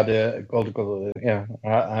 Yeah, the Goldilocks. Yeah,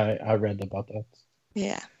 I read about that.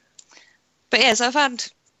 Yeah, but yeah, so I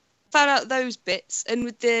found out those bits, and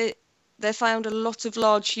with they found a lot of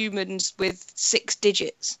large humans with 6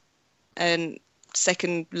 digits and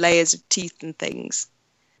second layers of teeth and things.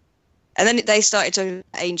 And then they started talking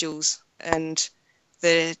about angels and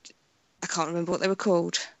I can't remember what they were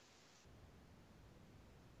called.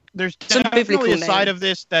 There's definitely a side of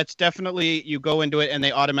this that's definitely, you go into it and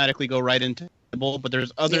they automatically go right into the Bible, but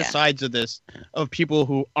there's other sides of this, of people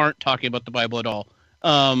who aren't talking about the Bible at all.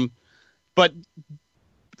 But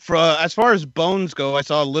as far as bones go, I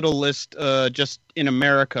saw a little list just in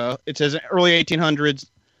America. It says early 1800s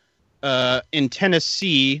in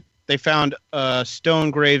Tennessee, they found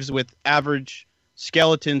stone graves with average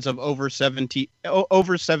skeletons of over 7 feet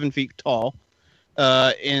tall.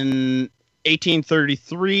 In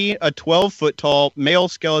 1833, a 12-foot tall male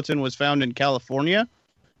skeleton was found in California.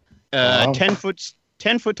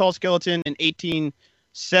 10-foot tall skeleton in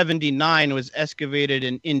 1879 was excavated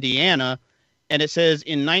in Indiana. And it says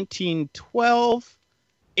in 1912,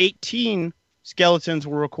 18 skeletons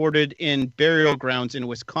were recorded in burial grounds in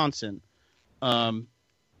Wisconsin. And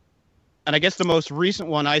I guess the most recent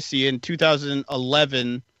one I see in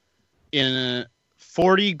 2011, in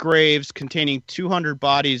 40 graves containing 200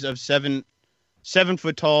 bodies of 7-foot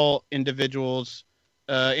tall individuals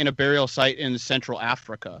in a burial site in Central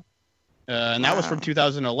Africa. And that was from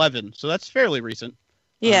 2011. So that's fairly recent.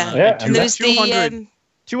 Yeah. And there's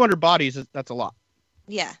 200 bodies, that's a lot.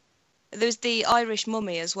 Yeah. There's the Irish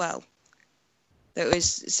mummy as well.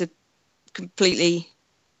 It's a completely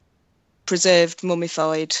preserved,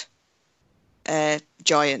 mummified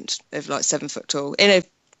giant of like 7 foot tall in a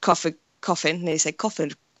coffin. Nearly said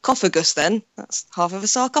coffagus then. That's half of a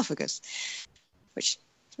sarcophagus. Which,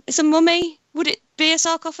 it's a mummy. Would it be a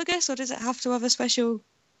sarcophagus, or does it have to have a special...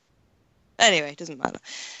 Anyway, it doesn't matter.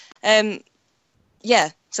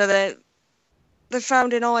 Yeah, so they're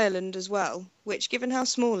found in Ireland as well, which, given how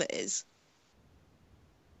small it is,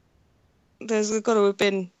 there's got to have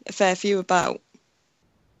been a fair few about.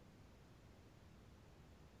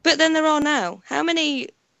 But then there are now. How many...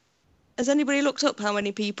 Has anybody looked up how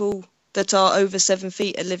many people that are over 7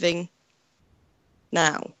 feet are living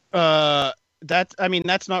now?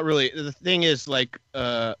 That's not really... The thing is, like...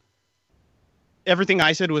 everything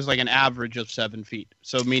I said was like an average of 7 feet.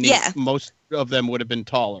 So meaning most of them would have been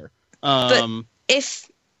taller. But if,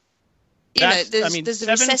 there's a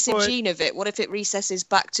recessive gene of it, what if it recesses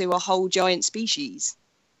back to a whole giant species?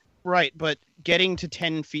 Right, but getting to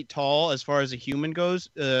 10 feet tall, as far as a human goes,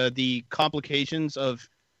 the complications of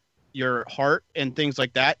your heart and things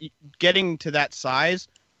like that, getting to that size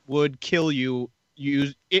would kill you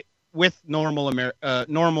with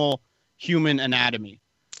normal human anatomy.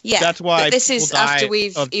 Yeah, that's why this is after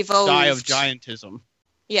we've evolved. Die of giantism.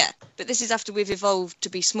 Yeah, but this is after we've evolved to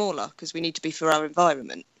be smaller because we need to be for our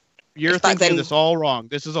environment. You're thinking of this all wrong.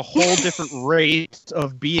 This is a whole different race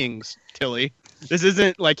of beings, Tilly. This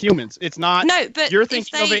isn't like humans. It's not. No, but you're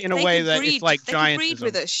thinking of it in a way that it's like giantism. They could breed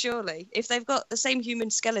with us, surely. If they've got the same human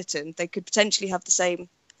skeleton, they could potentially have the same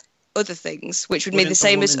other things, which would mean the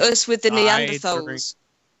same as us with the Neanderthals.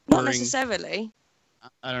 Not necessarily.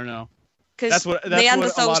 I don't know. Because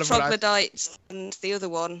Neanderthals, troglodytes, and the other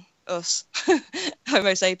one, us,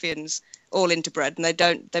 Homo sapiens, all interbred, and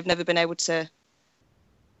they've never been able to.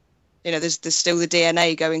 There's still the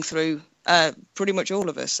DNA going through pretty much all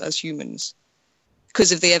of us as humans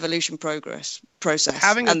because of the evolution process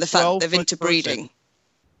and the fact they've interbreeding.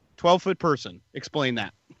 12-foot person. Explain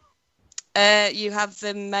that. You have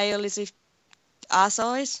the male is our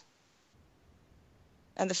size,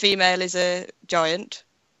 and the female is a giant.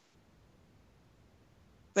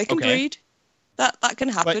 They can breed. That can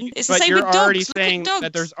happen. It's the same with dogs. Look at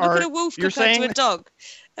dogs. Look at a wolf compared to a dog.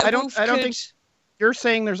 I don't think. You're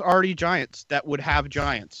saying there's already giants that would have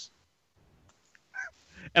giants.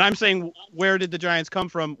 And I'm saying, where did the giants come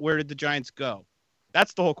from? Where did the giants go?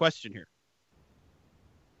 That's the whole question here.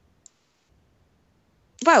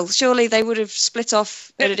 Well, surely they would have split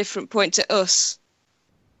off at a different point to us.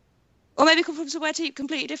 Or maybe come from somewhere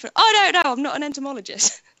completely different. I don't know. I'm not an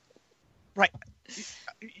entomologist. Right.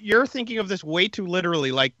 You're thinking of this way too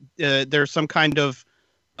literally, like there's some kind of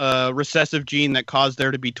recessive gene that caused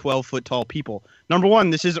there to be 12-foot tall people. Number one,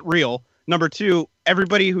 this isn't real. Number two,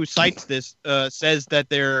 everybody who cites this says that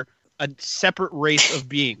they're a separate race of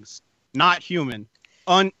beings, not human,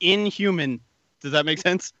 inhuman. Does that make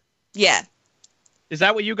sense? Yeah. Is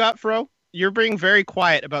that what you got, Fro? You're being very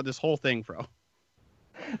quiet about this whole thing, Fro.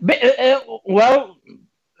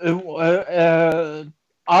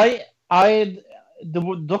 The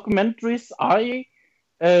documentaries I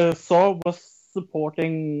saw was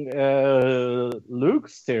supporting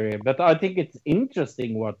Luke's theory, but I think it's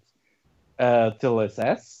interesting what Tilly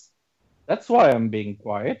says. That's why I'm being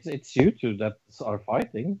quiet. It's you two that are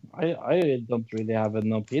fighting. I don't really have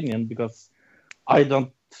an opinion because I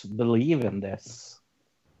don't believe in this.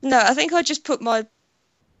 No, I think I just put my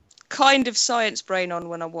kind of science brain on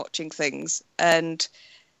when I'm watching things and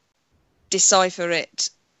decipher it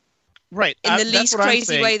right in the least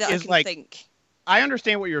crazy way that I can think. I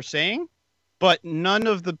understand what you're saying, but none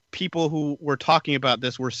of the people who were talking about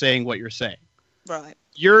this were saying what you're saying. Right.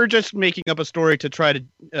 You're just making up a story to try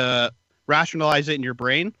to rationalize it in your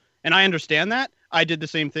brain, and I understand that. I did the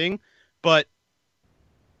same thing, but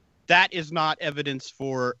that is not evidence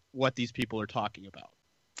for what these people are talking about,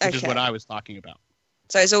 which is what I was talking about.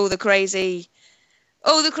 So it's all the crazy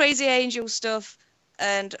angel stuff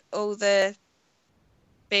and all the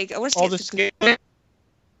big. I want to skip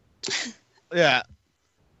yeah.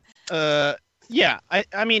 Yeah.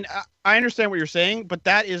 I mean, I understand what you're saying, but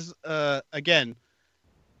that is again,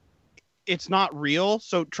 it's not real.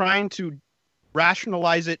 So trying to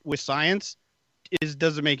rationalize it with science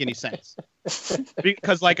doesn't make any sense.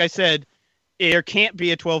 Because, like I said, there can't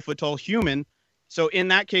be a 12-foot tall human. So in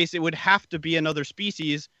that case, it would have to be another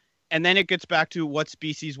species. And then it gets back to what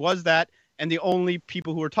species was that? And the only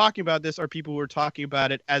people who are talking about this are people who are talking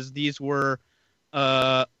about it as these were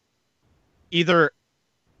either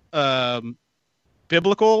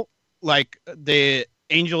biblical, like the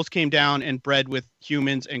angels came down and bred with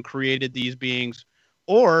humans and created these beings,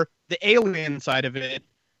 or the alien side of it,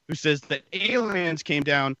 who says that aliens came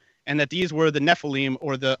down and that these were the Nephilim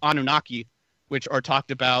or the Anunnaki, which are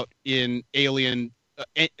talked about in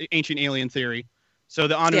ancient alien theory. So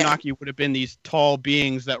the Anunnaki would have been these tall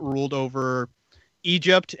beings that ruled over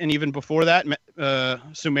Egypt and even before that,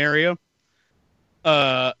 Sumeria,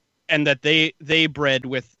 and that they bred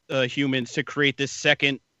with humans to create this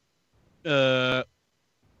second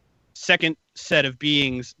set of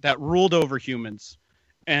beings that ruled over humans,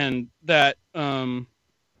 and that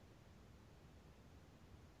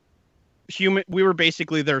we were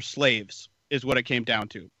basically their slaves, is what it came down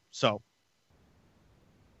to. So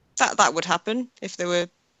that would happen if there were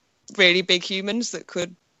really big humans that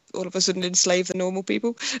could all of a sudden enslave the normal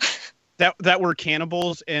people. that were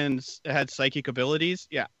cannibals and had psychic abilities.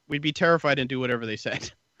 Yeah, we'd be terrified and do whatever they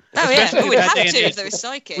said. Oh yeah, we'd have to if they were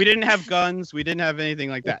psychic. We didn't have guns. We didn't have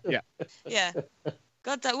anything like that. Yeah. Yeah.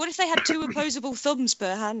 God, what if they had 2 opposable thumbs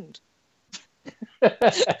per hand?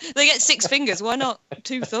 They get 6 fingers. Why not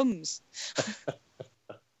 2 thumbs?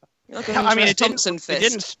 Like I mean, it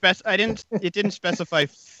didn't specify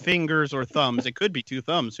fingers or thumbs. It could be 2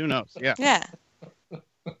 thumbs. Who knows? Yeah. Yeah.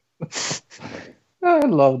 I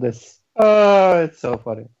love this. Oh, it's so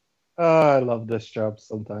funny. I love this job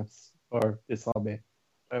sometimes, or this hobby.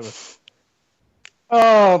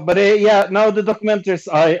 Oh, but yeah, no, the documentaries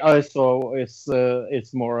I saw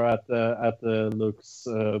is more at the Luke's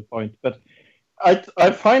point, but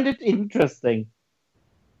I find it interesting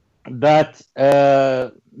that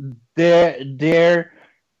there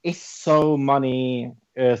is so many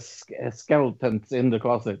skeletons in the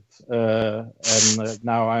closet, and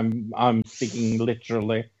now I'm speaking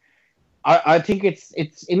literally. I think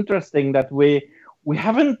it's interesting that we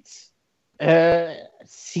haven't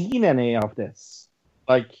seen any of this.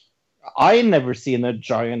 Like, I never seen a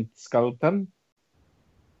giant skeleton,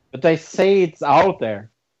 but they say it's out there.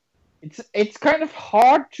 It's kind of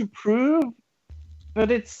hard to prove,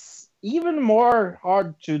 but it's even more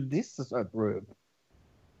hard to disprove,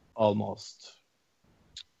 almost.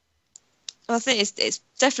 I think it's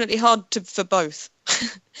definitely hard for both,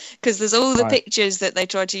 because there's all the pictures that they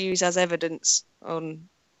try to use as evidence on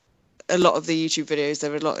a lot of the YouTube videos.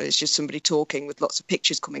 It's just somebody talking with lots of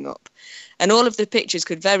pictures coming up, and all of the pictures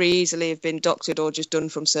could very easily have been doctored or just done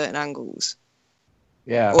from certain angles.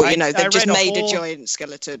 Yeah, or they've just made a giant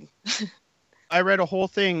skeleton. I read a whole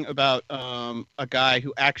thing about a guy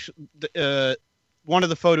who actually one of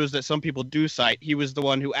the photos that some people do cite. He was the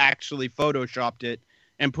one who actually photoshopped it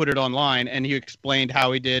and put it online, and he explained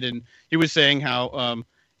how he did, and he was saying how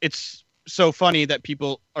it's so funny that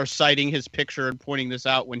people are citing his picture and pointing this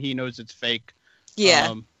out when he knows it's fake.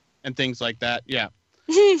 Yeah. And things like that. Yeah.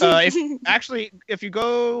 If you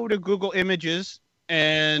go to Google Images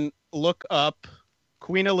and look up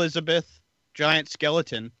Queen Elizabeth giant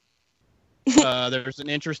skeleton, there's an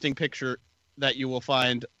interesting picture that you will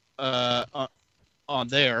find on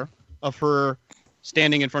there of her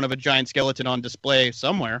standing in front of a giant skeleton on display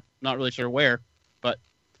somewhere. Not really sure where, but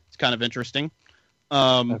it's kind of interesting.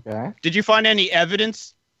 Okay. Did you find any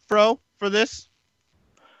evidence, Fro, for this?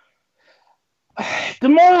 The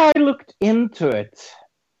more I looked into it,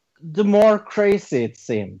 the more crazy it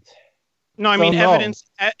seemed. No, I mean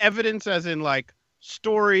evidence as in like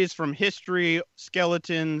stories from history,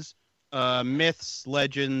 skeletons, myths,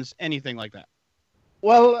 legends, anything like that.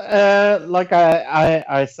 Well, like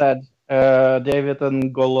I said, David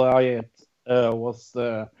and Goliath was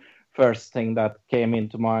the first thing that came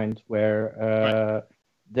into mind, where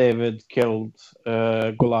David killed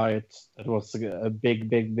Goliath. It was a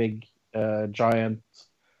big giant,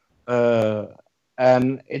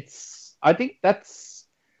 and I think that's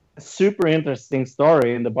a super interesting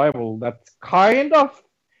story in the Bible that kind of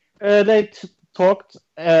they talked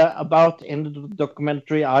about in the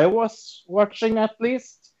documentary I was watching. At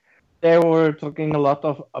least they were talking a lot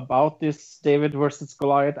about this David versus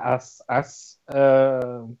Goliath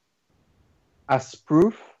as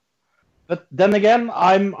proof. But then again,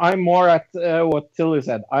 I'm more at what Tilly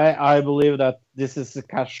said. I believe that this is a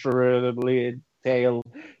casually tale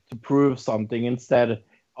to prove something instead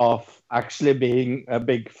of actually being a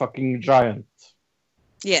big fucking giant.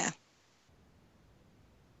 Yeah.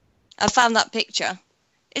 I found that picture.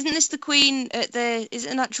 Isn't this the Queen at is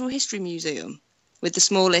it a Natural History Museum with the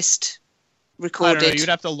smallest recorded? I don't know, you'd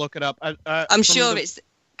have to look it up. I'm sure it's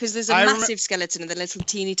because there's a massive skeleton and the little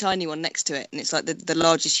teeny tiny one next to it, and it's like the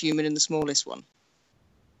largest human and the smallest one.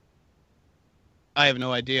 I have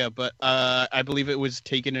no idea, but I believe it was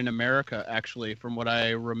taken in America, actually, from what I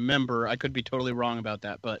remember. I could be totally wrong about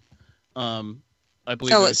that, but I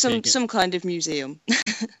believe it's some kind of museum.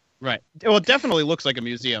 Right. Well, it definitely looks like a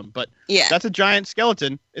museum, but yeah, that's a giant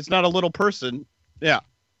skeleton. It's not a little person. Yeah.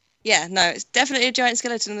 Yeah, no, it's definitely a giant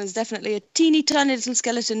skeleton, and there's definitely a teeny tiny little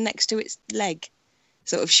skeleton next to its leg,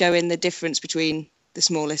 sort of showing the difference between the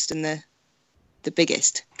smallest and the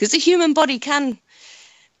biggest. Because the human body can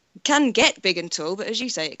get big and tall, but as you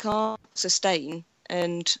say, it can't sustain.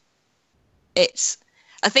 And I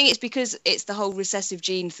think it's because it's the whole recessive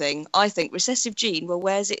gene thing. I think recessive gene, well,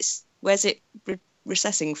 where's it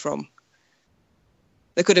recessing from?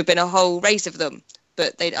 There could have been a whole race of them,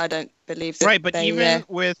 but I don't believe that. Right, but even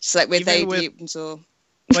with mutants or.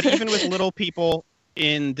 But even with little people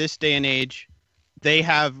in this day and age, they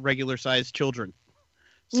have regular sized children.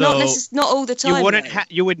 So not all the time.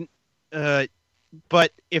 You wouldn't.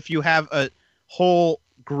 But if you have a whole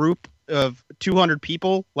group of 200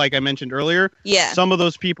 people, like I mentioned earlier, yeah, some of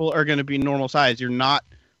those people are going to be normal size. You're not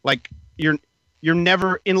like you're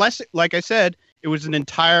never, unless, like I said, it was an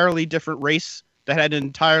entirely different race that had an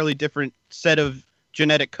entirely different set of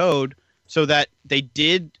genetic code, so that they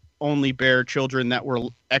did only bear children that were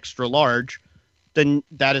extra large. Then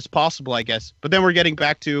that is possible, I guess. But then we're getting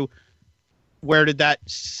back to where did that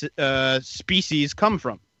species come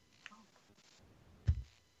from?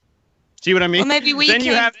 See what I mean? Well, maybe we then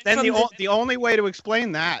you have the only way to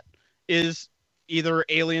explain that is either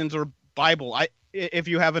aliens or Bible. if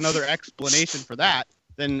you have another explanation for that,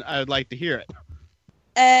 then I would like to hear it.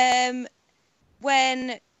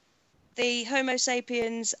 When the Homo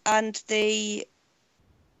sapiens and the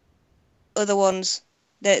other ones,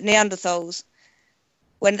 the Neanderthals,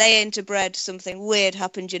 when they interbred, something weird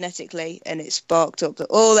happened genetically, and it sparked up that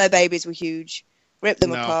all their babies were huge, ripped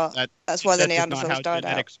them apart. That's why the Neanderthals died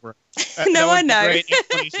out. No, I know. Great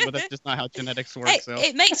explanation, but that's just not how genetics work.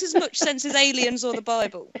 It makes as much sense as aliens or the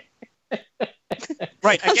Bible.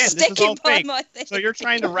 Right, again, this is all fake. So you're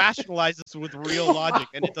trying to rationalize this with real logic,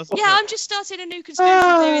 and it doesn't work. I'm just starting a new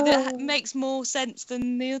conspiracy theory that makes more sense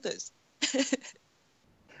than the others.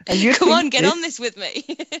 Come on, get on this with me.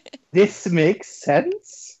 This makes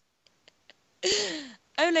sense?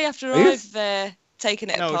 Only after I've taken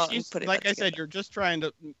it apart and put it like back I said, together. you're just trying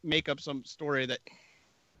to make up some story that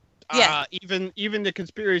even the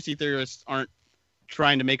conspiracy theorists aren't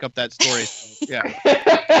trying to make up that story. So, yeah.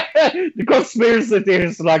 The conspiracy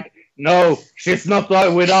theorists are like, no, she's not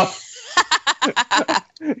with us.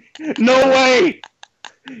 No way.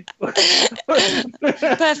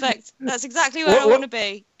 Perfect. That's exactly where I want to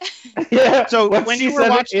be. Yeah. So when you were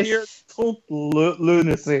watching your total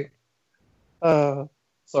lunacy.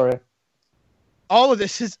 Sorry. All of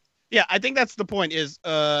this is, I think that's the point. Is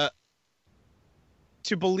to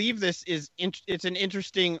believe this it's an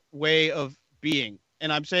interesting way of being,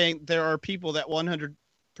 and I'm saying there are people that 100%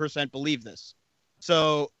 believe this.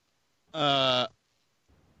 So,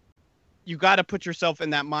 you got to put yourself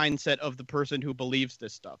in that mindset of the person who believes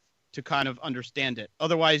this stuff to kind of understand it.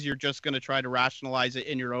 Otherwise, you're just going to try to rationalize it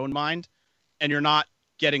in your own mind, and you're not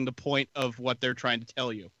getting the point of what they're trying to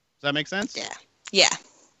tell you. Does that make sense? Yeah.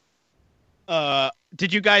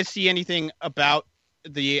 Did you guys see anything about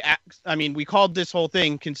we called this whole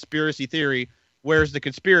thing conspiracy theory. Where's the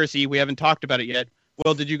conspiracy? We haven't talked about it yet.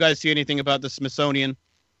 Well, did you guys see anything about the Smithsonian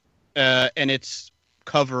and its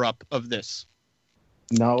cover-up of this?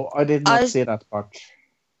 No, I did not see that part.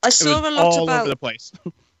 I saw a lot all about over the place.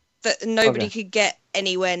 that nobody could get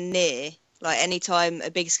anywhere near. Like, anytime a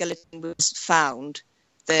big skeleton was found,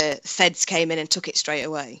 the feds came in and took it straight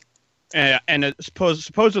away. And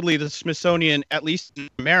supposedly the Smithsonian, at least in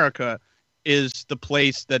America, is the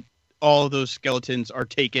place that all of those skeletons are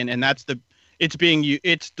taken, and it's the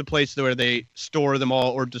place where they store them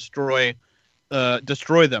all or destroy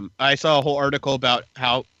them. I saw a whole article about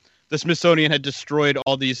how the Smithsonian had destroyed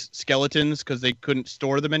all these skeletons because they couldn't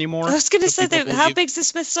store them anymore. I was going to say, how big's the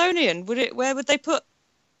Smithsonian? Where would they put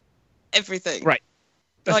everything? Right.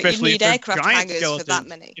 Like, especially you need aircraft hangars for that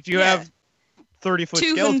many. If you have 30-foot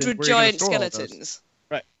skeletons, 200 giant skeletons.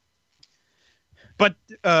 Right. But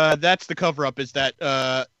that's the cover-up, is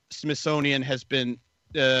that Smithsonian has been...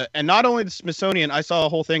 and not only the Smithsonian, I saw a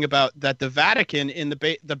whole thing about that the Vatican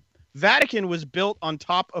the Vatican was built on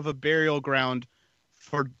top of a burial ground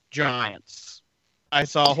for giants. I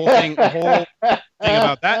saw a whole thing about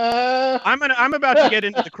that. I'm about to get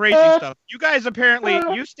into the crazy stuff. You guys apparently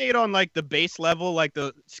you stayed on like the base level, like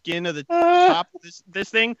the skin of the top of this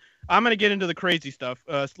thing. I'm gonna get into the crazy stuff.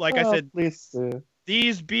 Like I said,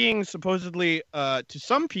 these beings supposedly to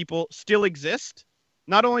some people still exist.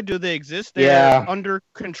 Not only do they exist, they're under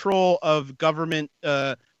control of government.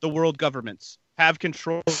 The world governments have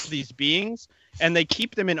control of these beings, and they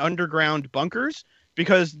keep them in underground bunkers.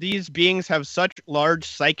 Because these beings have such large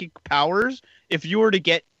psychic powers, if you were to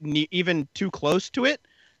get even too close to it,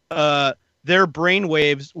 their brain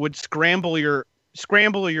waves would scramble your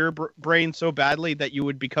brain so badly that you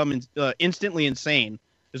would become instantly insane,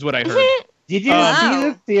 is what I heard. Did you see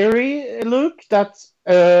the theory, Luke, that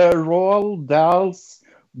Roald Dahl's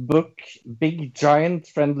book, Big Giant,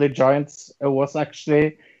 Friendly Giants, was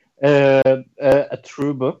actually a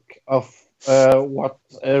true book of what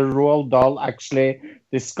Roald Dahl actually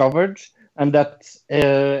discovered, and that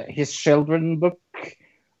his children's book,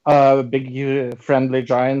 Big Friendly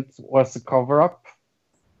Giant, was a cover-up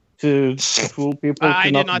to fool people. I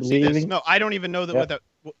did not see this. No, I don't even know that.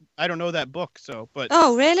 I don't know that book. So, but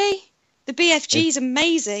oh, really? The BFG is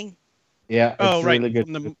amazing. Yeah. It's right. Really good.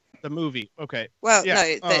 From the movie. Okay. Well,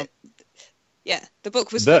 yeah, the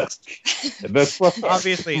book was. The book was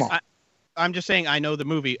obviously. I'm just saying I know the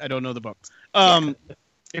movie. I don't know the book. If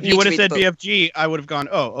you would have said BFG, I would have gone,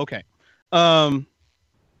 oh, okay.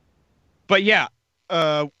 But yeah,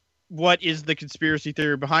 what is the conspiracy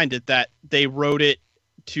theory behind it? That they wrote it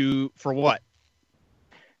for what?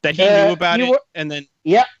 That he knew about it, and then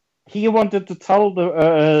he wanted to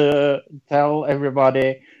tell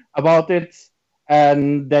everybody about it,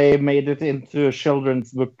 and they made it into a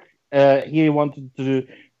children's book. He wanted to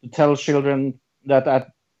tell children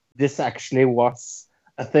that this actually was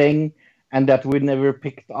a thing, and that we never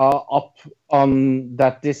picked up on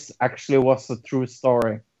that this actually was a true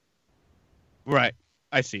story. Right.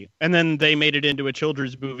 I see. And then they made it into a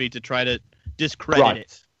children's movie to try to discredit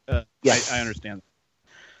it. Yes. I understand.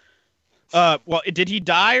 Well, did he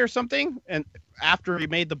die or something? And after he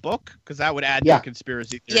made the book, because that would add to the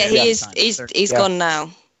conspiracy theory. Yeah, he is. He's gone now.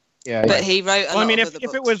 Yeah, but he wrote. Well, I mean, if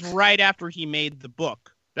it was right after he made the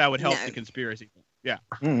book, that would help the conspiracy. Yeah.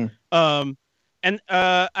 Mm-hmm.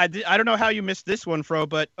 I don't know how you missed this one, Fro,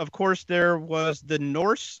 but of course there was the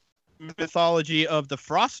Norse mythology of the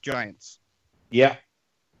frost giants. Yeah.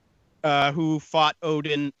 Who fought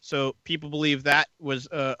Odin? So people believe that was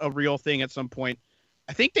a real thing at some point.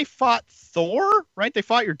 I think they fought Thor, right? They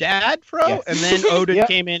fought your dad, Fro, and then Odin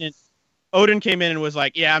came in and was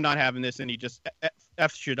like, "Yeah, I'm not having this," and he just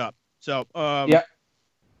f shit up. So Well,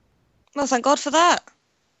 thank God for that.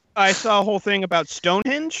 I saw a whole thing about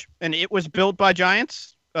Stonehenge, and it was built by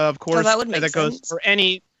giants. Of course, that goes for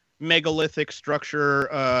any megalithic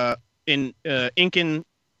structure in Incan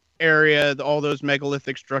area. All those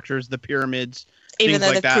megalithic structures, the pyramids, even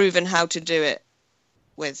though they've proven how to do it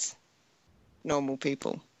with normal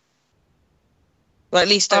people. Well, at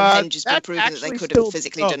least Stonehenge has been proven that they could have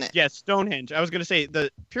physically done it. Yes, Stonehenge. I was going to say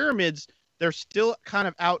the pyramids, they're still kind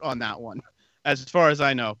of out on that one, as far as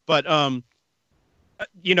I know. But,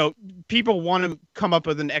 people want to come up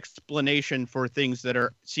with an explanation for things that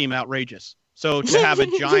seem outrageous. So to have a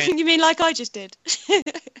giant... You mean like I just did?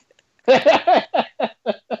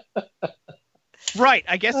 Right,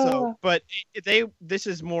 I guess so. But this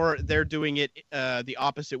is more, they're doing it the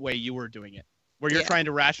opposite way you were doing it. Where you're trying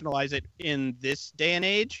to rationalize it in this day and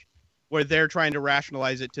age, where they're trying to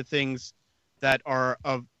rationalize it to things that are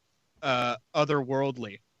of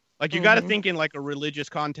otherworldly. Like you got to think in like a religious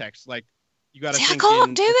context. Like you got to think. I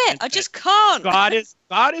can't do it. I just can't. God is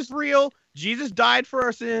real. Jesus died for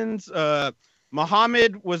our sins.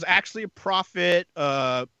 Muhammad was actually a prophet.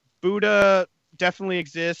 Buddha definitely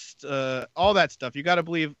exists. All that stuff. You got to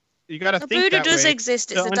believe. You got to think. Buddha that does way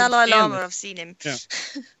exist. It's the Dalai Lama. I've seen him. Yeah.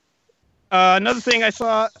 Another thing I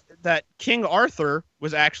saw that King Arthur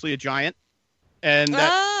was actually a giant, and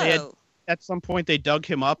that they had, at some point they dug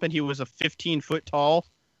him up, and he was a 15-foot tall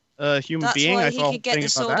human being. That's why he could get the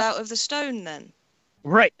sword out of the stone, then.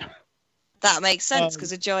 Right. That makes sense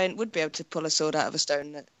because a giant would be able to pull a sword out of a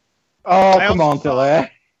stone. Oh, come on, Tilly. I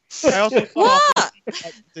also saw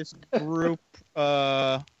this group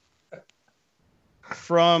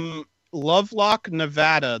from Lovelock,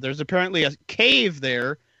 Nevada. There's apparently a cave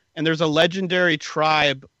there. And there's a legendary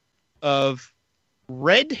tribe of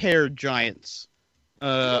red-haired giants,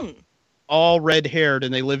 all red-haired,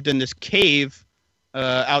 and they lived in this cave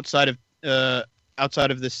outside of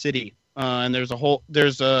the city. And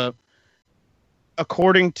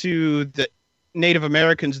according to the Native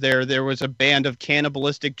Americans there was a band of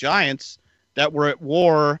cannibalistic giants that were at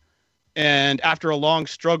war, and after a long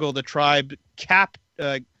struggle, the tribe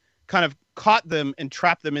kind of caught them and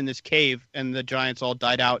trapped them in this cave, and the giants all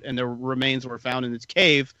died out, and their remains were found in this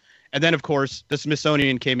cave. And then, of course, the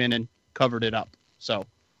Smithsonian came in and covered it up. So,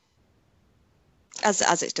 as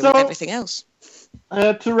it's doing with everything else.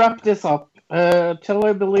 To wrap this up,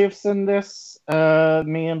 Tilly believes in this.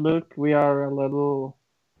 Me and Luke, we are a little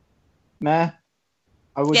meh.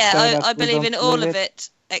 I believe in all of it,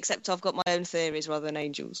 except I've got my own theories rather than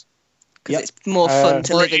angels, because it's more fun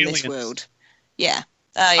to live in this world. Yeah.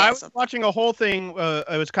 I was watching a whole thing.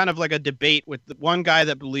 It was kind of like a debate with one guy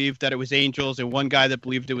that believed that it was angels and one guy that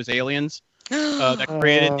believed it was aliens that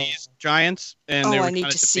created these giants, and they were kind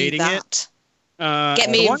of debating it. Get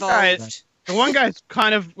me involved. The one guy's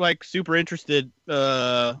kind of like super interesting in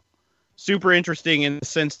the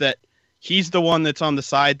sense that he's the one that's on the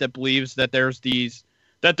side that believes that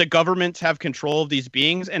that the governments have control of these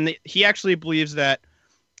beings, and he actually believes that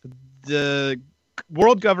the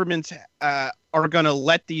world governments are going to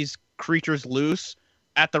let these creatures loose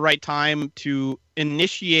at the right time to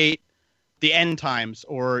initiate the end times,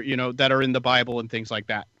 or that are in the Bible and things like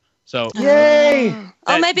that. So, yay!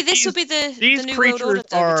 Maybe this will be the new world order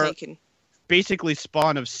they're taking. Basically,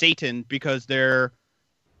 spawn of Satan because they're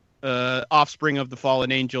offspring of the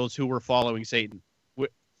fallen angels who were following Satan.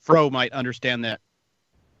 Fro might understand that,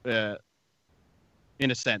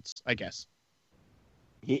 in a sense, I guess.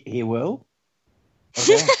 He will.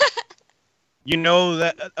 Okay. You know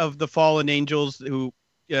that of the fallen angels who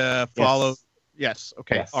follow. Yes.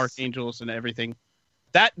 Okay. Yes. Archangels and everything.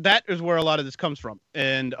 That is where a lot of this comes from,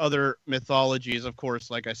 and other mythologies, of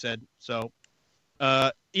course, like I said. So,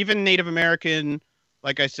 even Native American,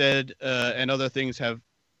 like I said, and other things have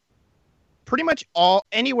pretty much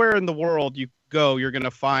anywhere in the world you go, you're going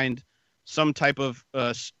to find some type of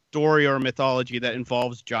story or mythology that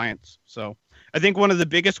involves giants. So I think one of the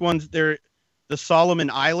biggest ones there, the Solomon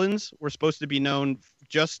Islands, were supposed to be known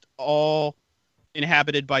just all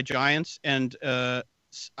inhabited by giants. And I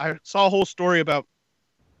saw a whole story about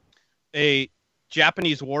a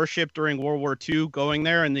Japanese warship during World War II going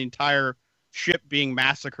there and the entire ship being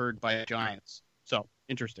massacred by giants. So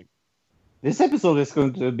interesting. This episode is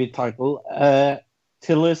going to be titled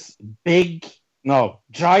Tilly's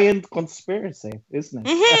Giant Conspiracy, isn't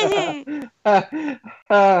it?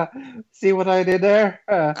 See what I did there?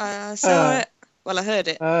 I saw it. Well, I heard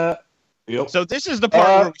it. Yep. So this is the part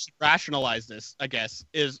where we should rationalize this, I guess,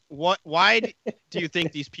 is why do you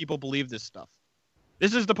think these people believe this stuff?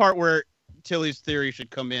 This is the part where Tilly's theory should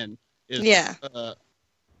come in.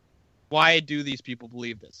 Why do these people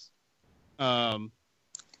believe this? What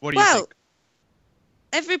do you think?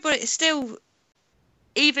 Everybody still,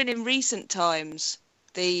 even in recent times,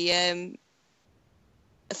 I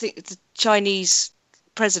think the Chinese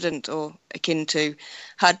president or akin to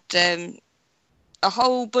had a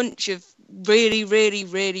whole bunch of really, really,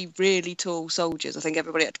 really, really tall soldiers. I think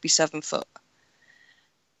everybody had to be 7 foot.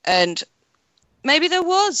 And maybe there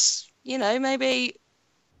was, maybe,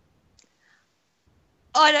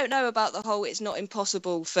 I don't know about the whole, it's not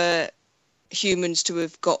impossible for humans to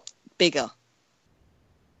have got bigger.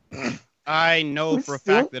 I know for a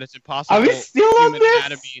fact that it's impossible. Are we still on this?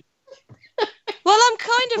 Anatomy. Well, I'm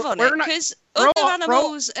kind of on it, because other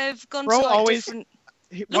animals have gone to like different...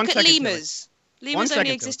 Look at lemurs. Lemurs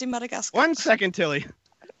only exist in Madagascar. 1 second, Tilly.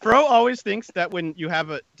 Fro always thinks that when you have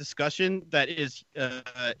a discussion that is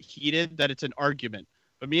heated, that it's an argument.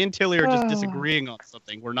 But me and Tilly are just disagreeing on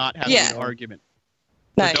something. We're not having an argument.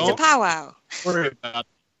 No, it's a powwow. Worry about it.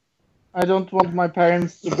 I don't want my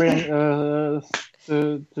parents to bring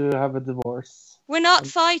to have a divorce. We're not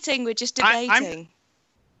fighting. We're just debating.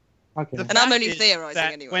 Okay. And I'm only theorizing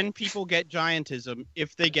anyway. When people get giantism,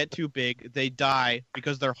 if they get too big, they die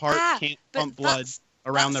because their heart can't pump blood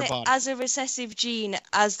around their body. As a recessive gene,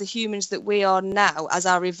 as the humans that we are now, as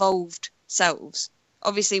our evolved selves.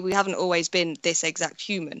 Obviously, we haven't always been this exact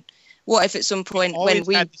human. What if at some point when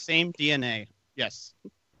we had the same DNA? Yes.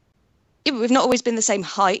 Yeah, but we've not always been the same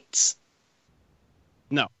heights.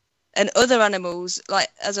 No. And other animals, like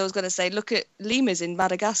as I was going to say, look at lemurs in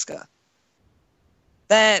Madagascar.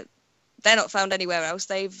 They're not found anywhere else.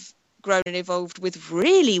 They've grown and evolved with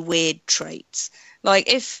really weird traits.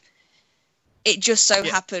 Like if it just so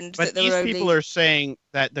happened that there were only... But these people are saying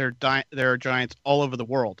that there are giants all over the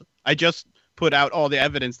world. I just put out all the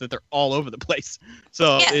evidence that they're all over the place.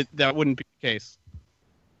 So that wouldn't be the case.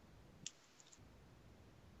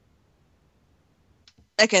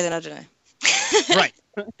 Okay, then I don't know. Right.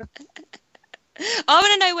 I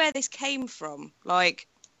want to know where this came from. Like,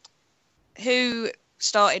 who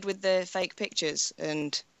started with the fake pictures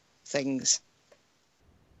and things?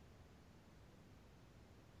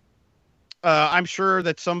 I'm sure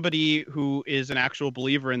that somebody who is an actual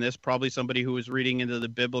believer in this, probably somebody who was reading into the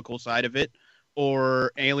biblical side of it,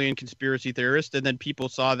 or alien conspiracy theorist, and then people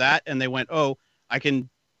saw that and they went, "Oh, I can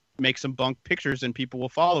make some bunk pictures and people will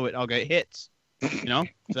follow it. I'll get hits." It's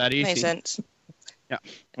that easy. Makes sense. Yeah.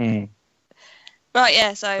 Mm. Right,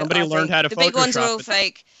 yeah, so somebody learned how to the big ones are all Photoshop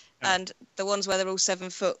fake, and the ones where they're all 7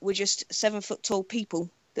 foot were just 7 foot tall people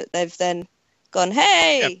that they've then gone,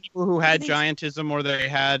 hey! Yeah, people who had giantism or they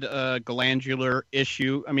had a glandular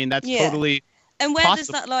issue. I mean, that's totally And where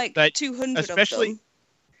possible. there's that, like, 200 especially... of them?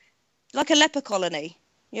 Like a leper colony.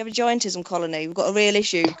 You have a giantism colony. We've got a real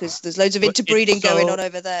issue because there's loads of interbreeding going on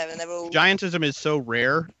over there, and they're all... Giantism is so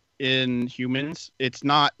rare in humans. It's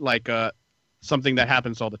not like something that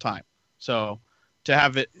happens all the time. So to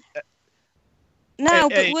have it... No,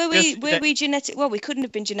 but were we genetic? Well, we couldn't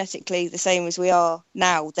have been genetically the same as we are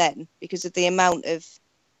now then because of the amount of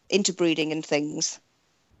interbreeding and things.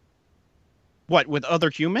 What, with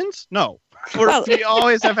other humans? No. We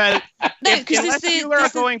always have had... No, because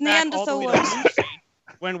there's the Neanderthal ones.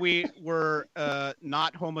 When we were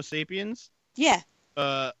not Homo sapiens. Yeah.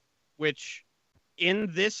 Which, in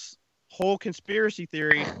this whole conspiracy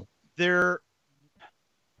theory, there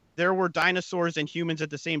were dinosaurs and humans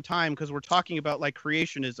at the same time because we're talking about like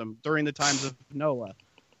creationism during the times of Noah.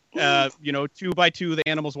 2 by 2, the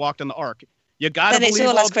animals walked on the ark. You gotta believe it's all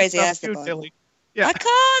all as crazy as the too, Bible. Yeah. I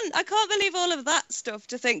can't believe all of that stuff.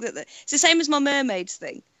 To think that it's the same as my mermaids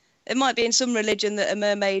thing. It might be in some religion that a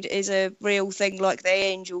mermaid is a real thing, like the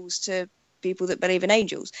angels to people that believe in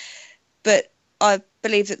angels. But I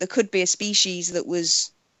believe that there could be a species that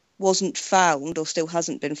wasn't found or still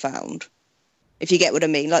hasn't been found. If you get what I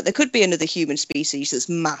mean. Like, there could be another human species that's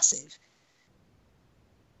massive.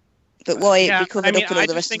 But why it be covered up and all the rest of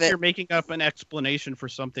it? I just think you're making up an explanation for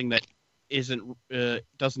something that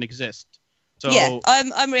doesn't exist. So yeah,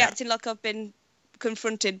 I'm reacting like I've been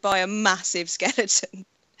confronted by a massive skeleton.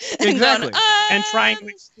 Exactly. And trying to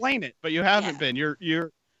explain it, but you haven't been. You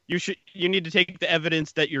need to take the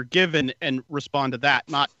evidence that you're given and respond to that,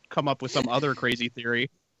 not come up with some other crazy theory.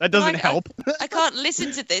 That doesn't help. I can't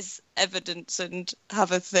listen to this evidence and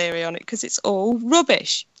have a theory on it because it's all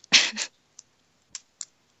rubbish.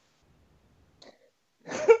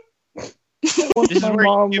 This is where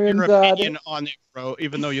you give your opinion on it, bro,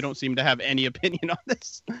 even though you don't seem to have any opinion on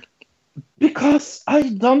this. Because I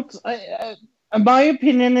don't... my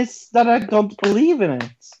opinion is that I don't believe in it.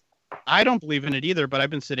 I don't believe in it either, but I've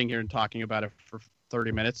been sitting here and talking about it for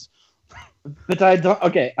 30 minutes. But I don't...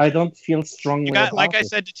 Okay, I don't feel strongly about like I it.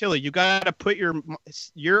 said to Tilly, you got to put your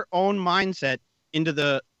own mindset into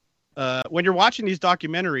the... when you're watching these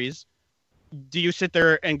documentaries, do you sit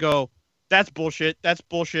there and go, that's bullshit, that's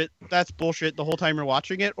bullshit, that's bullshit the whole time you're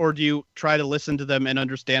watching it? Or do you try to listen to them and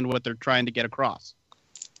understand what they're trying to get across?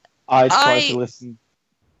 I try to listen.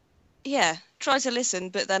 Yeah, try to listen,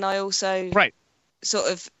 but then I also I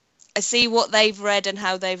see what they've read and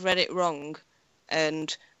how they've read it wrong,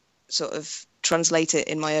 and sort of translate it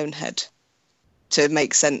in my own head to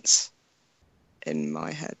make sense in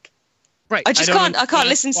my head. Right. I can't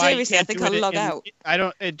listen seriously. I think I'll log out.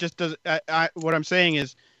 It just does. What I'm saying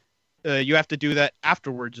is, you have to do that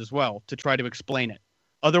afterwards as well to try to explain it.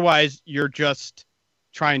 Otherwise, you're just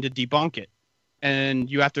trying to debunk it, and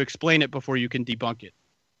you have to explain it before you can debunk it.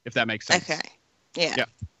 If that makes sense. Okay. Yeah.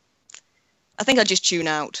 I think I just tune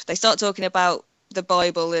out. They start talking about the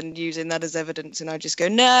Bible and using that as evidence, and I just go,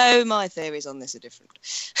 no, my theories on this are different.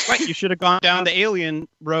 Right. You should have gone down the alien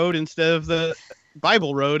road instead of the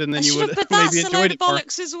Bible road, and then you would have maybe enjoyed it more.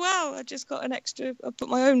 Bollocks as well. I just got an extra. I put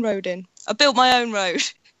my own road in. I built my own road.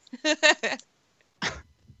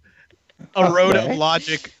 A road of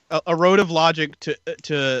logic. A road of logic to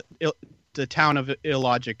the town of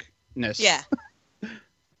illogicness. Yeah.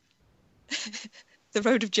 The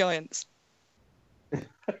Road of Giants.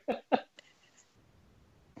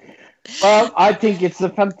 Well, I think it's a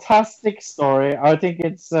fantastic story. I think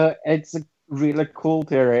it's a really cool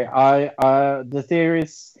theory.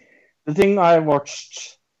 The thing I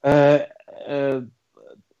watched.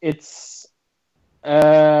 It's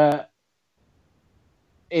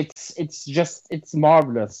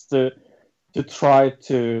marvelous to try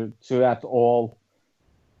to at all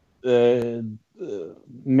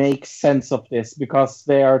make sense of this, because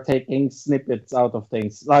they are taking snippets out of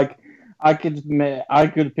things. Like I could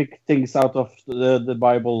pick things out of the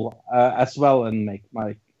Bible as well and make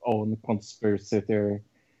my own conspiracy theory.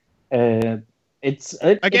 Like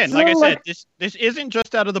I said, this isn't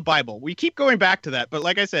just out of the Bible. We keep going back to that, but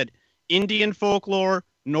like I said, Indian folklore,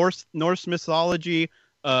 Norse mythology,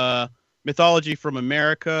 mythology from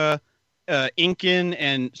America, Incan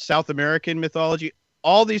and South American mythology.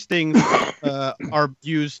 All these things are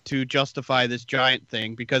used to justify this giant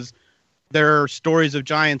thing, because there are stories of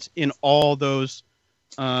giants in all those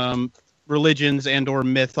religions and or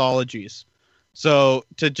mythologies. So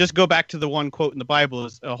to just go back to the one quote in the Bible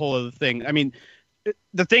is a whole other thing. I mean,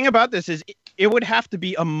 the thing about this is it would have to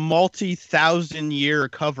be a multi-thousand-year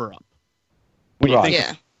cover-up.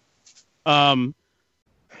 Yeah. And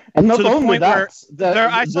not only that,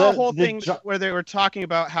 I saw a whole thing where they were talking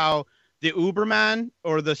about how the Uberman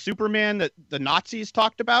or the Superman that the Nazis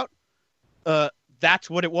talked about,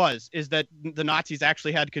 that's what it was, is that the Nazis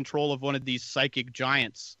actually had control of one of these psychic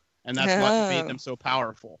giants, and that's what made them so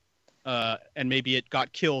powerful. And maybe it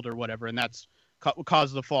got killed or whatever, and that's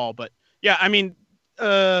caused the fall. But yeah, I mean,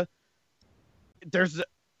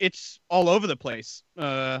 it's all over the place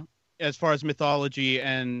as far as mythology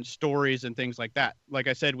and stories and things like that. Like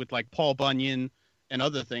I said, with like Paul Bunyan and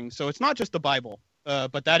other things. So it's not just the Bible,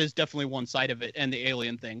 but that is definitely one side of it, and the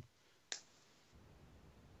alien thing.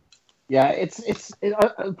 Yeah, it's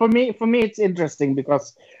for me it's interesting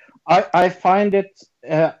because I find it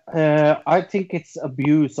I think it's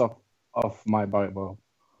abuse of my Bible.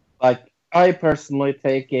 Like I personally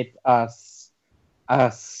take it as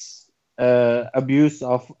abuse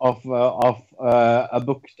of a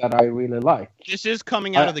book that I really like. This is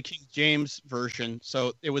coming out of the King James version,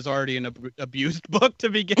 so it was already an abused book to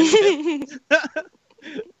begin with.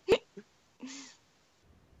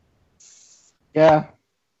 Yeah.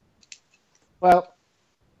 Well,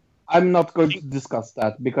 I'm not going to discuss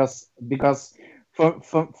that because for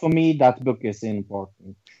me that book is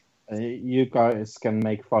important. You guys can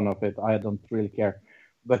make fun of it. I don't really care.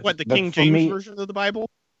 But the King James version of the Bible?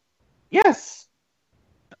 Yes.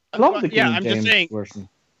 I love the King James just saying, version.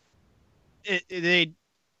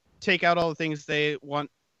 take out all the things they want,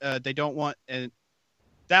 they don't want, and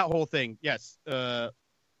that whole thing. Yes, there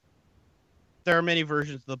are many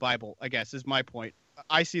versions of the Bible, I guess, is my point.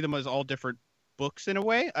 I see them as all different books in a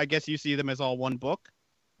way. I guess you see them as all one book.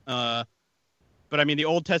 But I mean, the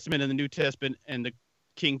Old Testament and the New Testament and the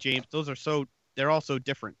King James, they're all so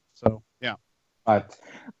different. So, yeah. Right.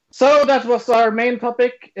 So that was our main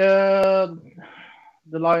topic. The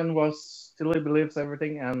line was Tilly believes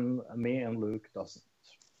everything and me and Luke doesn't.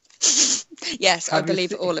 Yes, I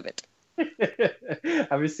believe all of it.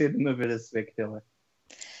 Have you seen the movie this week, Tilly?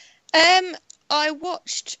 I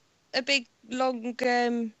watched a big, long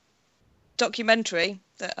documentary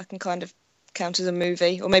that I can kind of count as a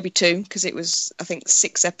movie, or maybe 2, because it was, I think,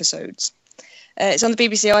 6 episodes. It's on the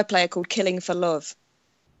BBC iPlayer called Killing for Love,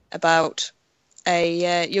 about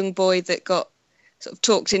a young boy that got sort of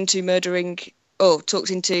talked into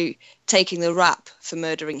taking the rap for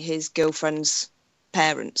murdering his girlfriend's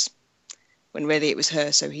parents, when really it was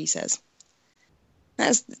her, so he says.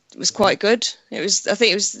 It was quite good.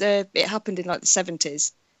 It happened in like the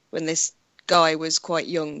 70s when this guy was quite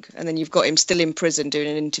young, and then you've got him still in prison doing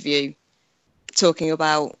an interview talking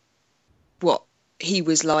about what he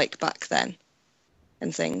was like back then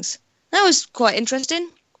and things. That was quite interesting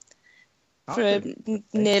for a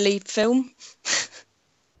nearly film.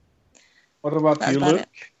 What about you, Luke?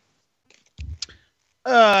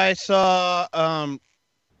 I saw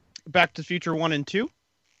Back to the Future 1 and 2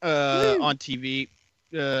 on TV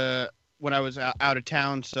when I was out of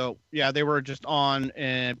town. So, yeah, they were just on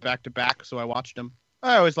and back to back, so I watched them.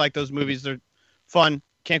 I always like those movies. They're fun.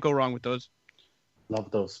 Can't go wrong with those. Love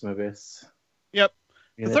those movies. Yep.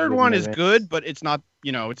 The third one is good, but it's not,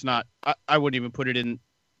 it's not, I wouldn't even put it in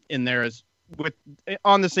there as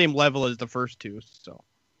on the same level as the first 2. So,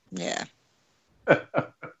 yeah.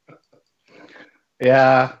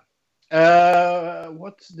 Yeah.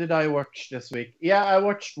 What did I watch this week? Yeah, I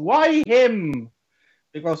watched Why Him?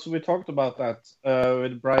 Because we talked about that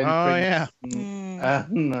with Brian Prince.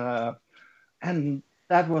 Yeah. And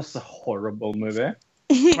that was a horrible movie.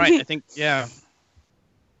 Right, I think, yeah.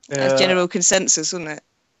 That's general consensus, wasn't it?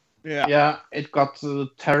 Yeah. Yeah, it got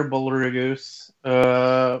terrible reviews.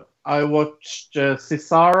 I watched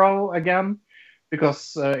Cesaro again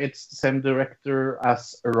because it's the same director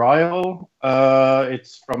as Arrival.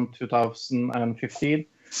 It's from 2015.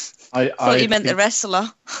 I thought you meant the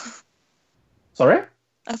wrestler. Sorry?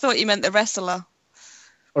 I thought you meant the wrestler.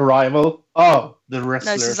 Arrival? Oh, the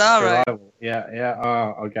wrestler. No, Cesaro. Arrival. Yeah.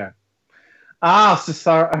 Oh, okay.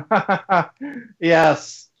 Cesaro.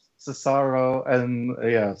 Yes, Cesaro, and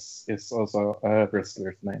yes, it's also a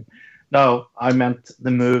wrestler's name. No, I meant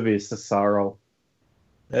the movie Cesaro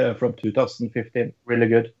from 2015. Really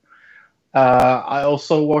good. I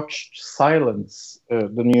also watched Silence,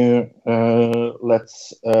 the new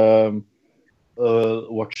Let's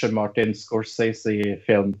watch a Martin Scorsese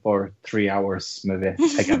film for 3 hours movie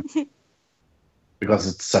again. Because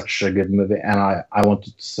it's such a good movie, and I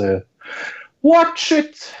wanted to watch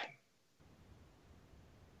it.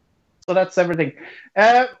 So that's everything.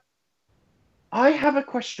 I have a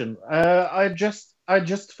question. I just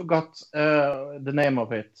forgot the name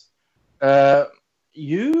of it.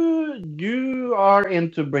 You are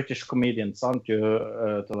into British comedians, aren't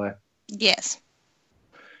you, Tale? Yes.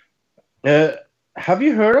 Have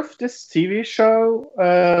you heard of this TV show?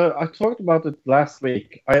 I talked about it last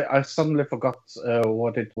week. I suddenly forgot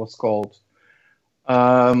what it was called.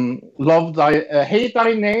 Hate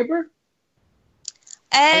Thy Neighbor?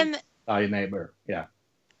 Thy Neighbor, yeah.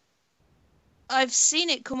 I've seen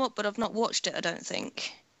it come up, but I've not watched it, I don't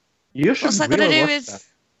think. You should. What's that really got to do watch with... that.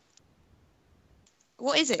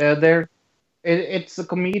 What is it? It's a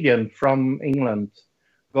comedian from England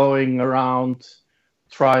going around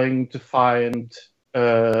trying to find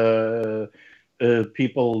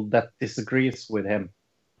people that disagrees with him.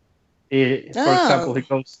 For example, he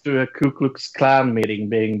goes to a Ku Klux Klan meeting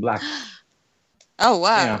being black. Oh,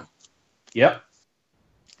 wow. Yeah. Yep.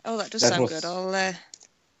 Oh, that does sound good.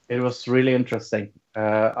 It was really interesting.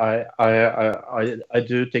 I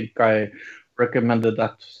do think I recommended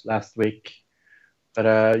that last week,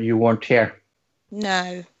 but you weren't here.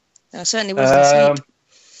 No, I certainly wasn't asleep.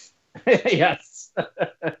 Yes.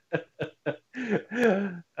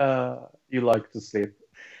 You like to sleep.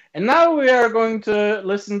 And now we are going to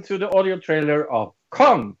listen to the audio trailer of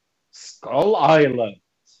Kong, Skull Island.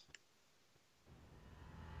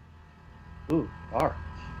 Ooh, dark.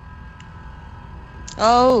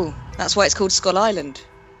 Oh, that's why it's called Skull Island.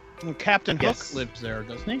 Well, Captain Hook lives there,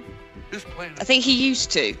 doesn't he? I think he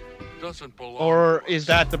used to. Or is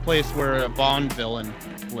that the place where a Bond villain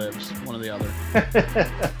lives? One or the other.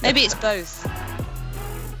 Maybe it's both.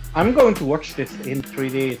 I'm going to watch this in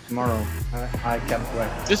 3D tomorrow. I can't wait.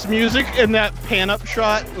 This music in that pan-up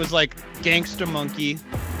shot was like Gangsta Monkey.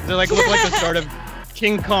 They like look like the start of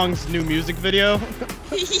King Kong's new music video.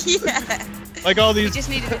 Yeah. Like all We these, just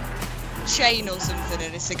needed a chain or something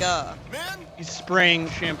and a cigar. he's spraying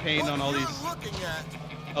champagne on all these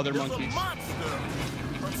other monkeys.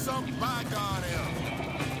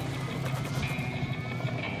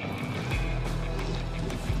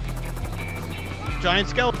 Giant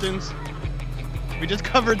skeletons. We just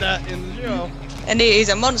covered that in the show. And he is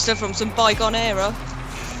a monster from some bygone era.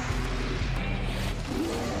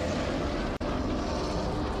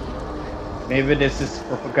 Maybe this is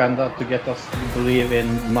propaganda to get us to believe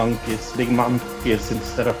in monkeys, big monkeys,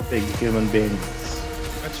 instead of big human beings.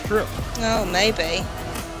 That's true. Oh, maybe.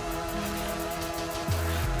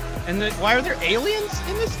 And then, why are there aliens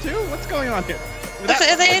in this too? What's going on here?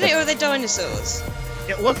 Are they in it or are they dinosaurs?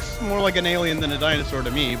 It looks more like an alien than a dinosaur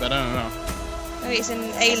to me, but I don't know. Maybe it's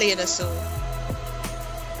an alienosaur.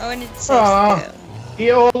 Oh, and it's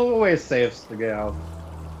He always saves the girl.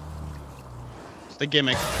 It's the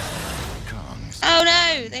gimmick. Oh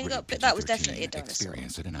no! Then got that was definitely a dinosaur.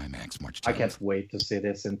 I can't wait to see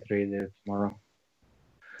this in 3D tomorrow.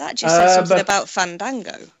 That just says something about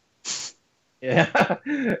Fandango. Yeah,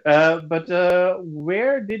 but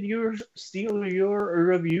where did you steal your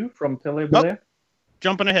review from, Tilly Billy?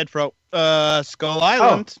 Jumping ahead, Fro. Skull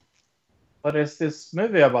Island. What is this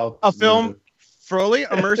movie about? A film Froley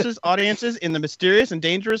immerses audiences in the mysterious and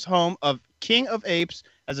dangerous home of King of Apes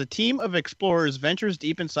as a team of explorers ventures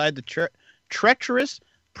deep inside the treacherous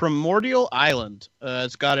primordial island.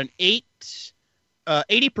 It's got an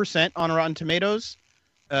 80% on Rotten Tomatoes,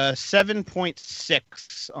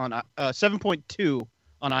 7.6 on 7.2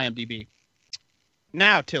 on IMDb.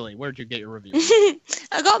 Now, Tilly, where'd you get your review?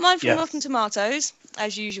 I got mine from Rotten Tomatoes,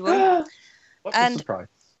 as usual. What a surprise.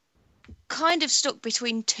 Kind of stuck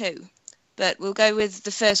between two, but we'll go with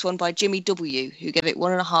the first one by Jimmy W, who gave it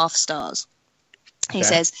 1.5 stars. He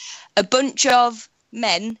says, a bunch of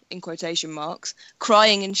men, in quotation marks,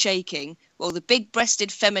 crying and shaking, while the big-breasted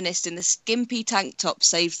feminist in the skimpy tank top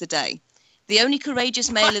saves the day. The only courageous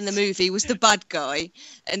male in the movie was the bad guy,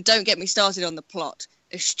 and don't get me started on the plot.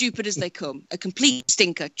 As stupid as they come, a complete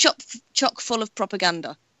stinker, chock full of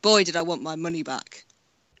propaganda. Boy, did I want my money back.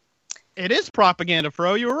 It is propaganda,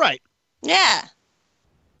 Fro. You were right. Yeah.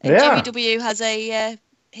 And Jimmy W has a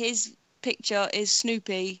his picture is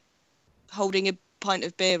Snoopy holding a pint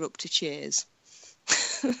of beer up to cheers.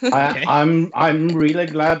 I'm really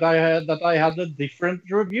glad I had a different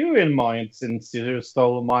review in mind since you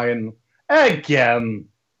stole mine again.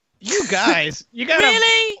 You guys, you gotta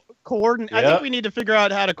really coordinate. I think we need to figure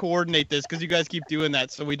out how to coordinate this because you guys keep doing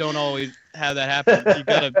that, so we don't always have that happen. You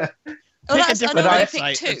gotta pick a different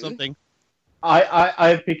website or something.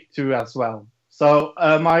 I picked 2 as well. So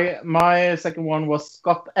my second one was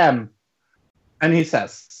Scott M, and he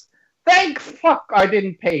says, "Thank fuck I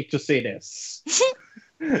didn't pay to see this.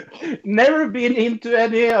 Never been into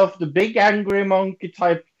any of the big angry monkey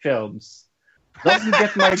type films. Doesn't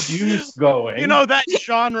get my juice going. You know that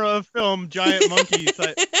genre of film, giant monkey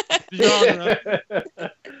type genre.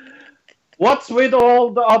 What's with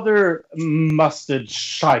all the other mustard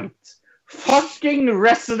shite? Fucking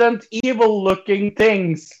Resident Evil looking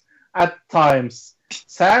things at times.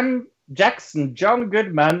 Sam Jackson, John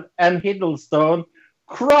Goodman, and Hiddleston.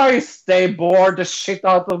 Christ, they bore the shit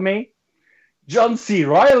out of me. John C.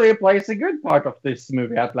 Reilly plays a good part of this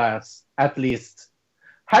movie at least.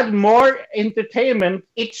 Had more entertainment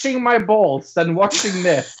itching my balls than watching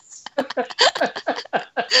this."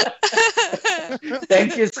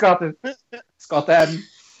 Thank you, Scott M.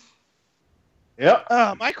 Yep.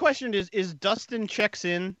 My question is Dustin Checks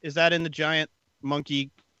In? Is that in the giant monkey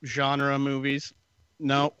genre movies?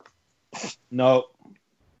 No. No.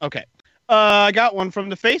 Okay. I got one from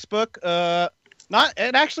the Facebook.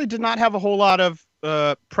 It actually did not have a whole lot of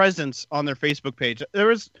presence on their Facebook page. There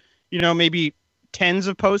was, maybe tens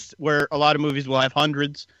of posts where a lot of movies will have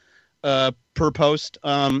hundreds per post.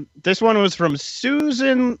 This one was from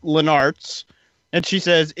Susan Lenartz, and she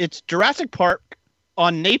says it's Jurassic Park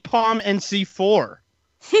on Napalm NC4,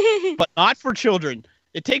 but not for children.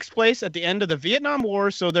 It takes place at the end of the Vietnam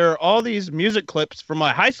War, so there are all these music clips from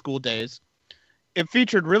my high school days. It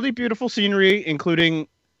featured really beautiful scenery, including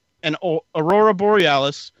an aurora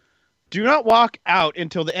borealis. Do not walk out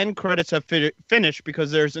until the end credits have finished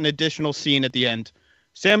because there's an additional scene at the end.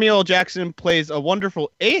 Samuel L. Jackson plays a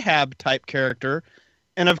wonderful Ahab-type character,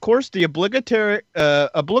 and of course the obligatory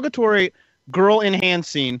girl in hand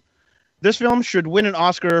scene. This film should win an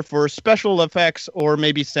Oscar for special effects or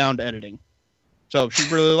maybe sound editing. So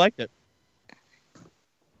she really liked it.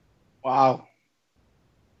 Wow.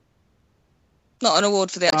 Not an award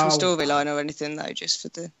for the actual storyline or anything, though, just for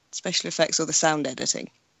the special effects or the sound editing.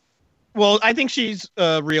 Well, I think she's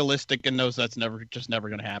realistic and knows that's never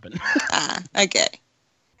going to happen. Okay.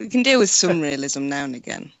 We can deal with some realism now and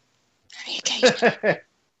again.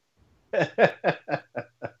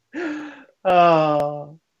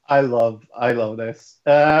 I love this.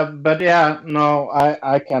 But yeah, no,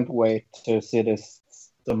 I can't wait to see this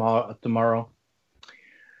tomorrow.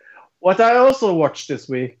 What I also watched this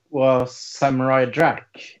week was Samurai Jack.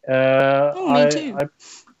 Me too.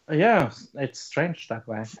 Yeah, it's strange that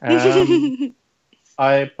way.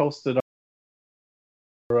 I posted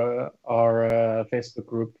our Facebook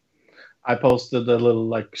group. I posted a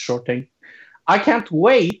little short thing. I can't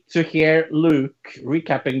wait to hear Luke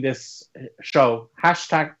recapping this show.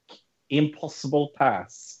 #Impossible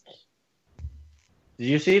Task. Did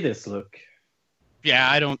you see this, Luke? Yeah,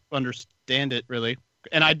 I don't understand it really,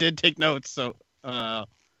 and I did take notes. So, why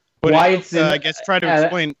it's in, I guess try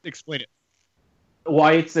to explain it.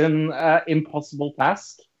 Why it's an impossible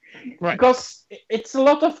task? Right. Because it's a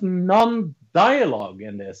lot of non-dialogue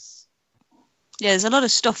in this. Yeah, there's a lot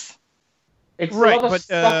of stuff. It's a lot of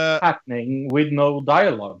stuff happening with no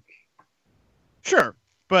dialogue. Sure,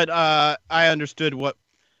 but I understood what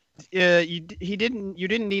you didn't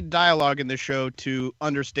need dialogue in the show to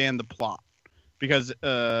understand the plot because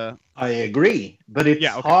I agree, but it's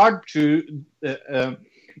hard to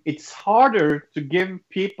it's harder to give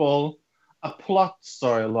people a plot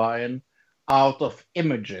storyline out of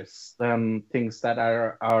images than things that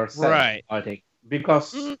are said, right. I think.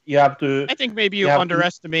 Because you have to... I think maybe you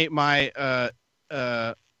underestimate my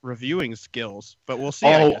reviewing skills, but we'll see.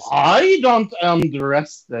 Oh, I don't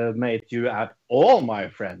underestimate you at all, my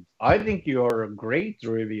friend. I think you're a great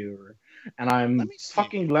reviewer, and I'm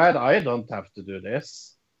fucking glad I don't have to do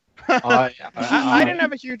this. I didn't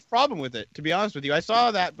have a huge problem with it, to be honest with you. I saw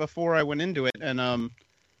that before I went into it, and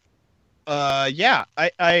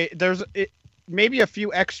there's maybe a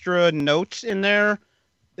few extra notes in there.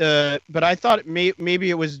 But I thought maybe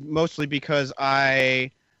it was mostly because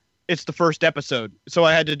it's the first episode, so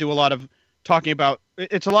I had to do a lot of talking about.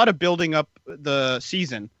 It's a lot of building up the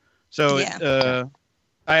season, so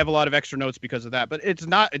I have a lot of extra notes because of that. But it's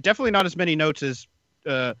definitely not as many notes as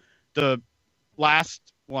the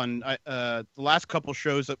last one, the last couple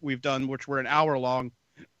shows that we've done, which were an hour long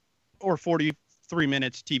or 43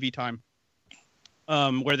 minutes TV time,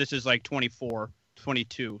 where this is like 24,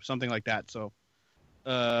 22, something like that. So.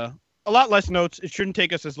 A lot less notes. It shouldn't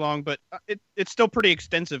take us as long, but it's still pretty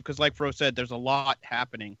extensive because, like Fro said, there's a lot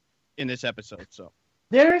happening in this episode. So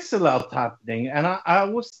there is a lot happening, and I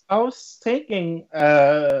was taking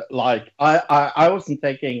I wasn't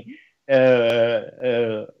taking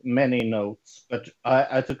many notes, but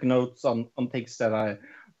I took notes on things that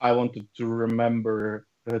I wanted to remember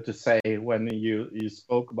to say when you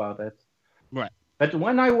spoke about it. Right. But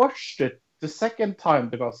when I watched it the second time,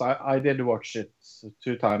 because I did watch it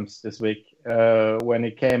 2 times this week, when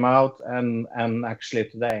it came out and actually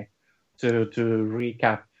today, to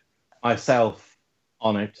recap myself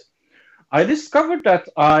on it, I discovered that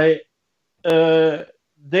I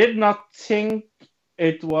did not think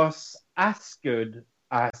it was as good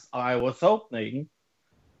as I was hoping,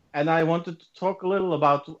 and I wanted to talk a little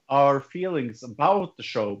about our feelings about the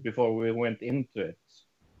show before we went into it.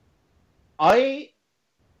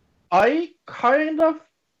 I kind of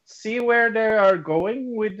see where they are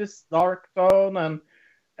going with this dark tone,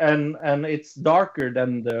 and it's darker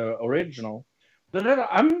than the original. But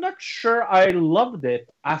I'm not sure I loved it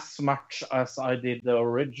as much as I did the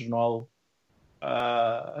original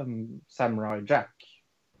Samurai Jack.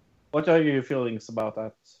 What are your feelings about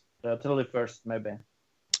that? Tilly first, maybe.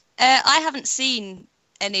 I haven't seen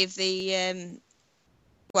any of the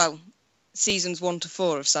seasons 1 to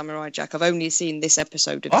 4 of Samurai Jack. I've only seen this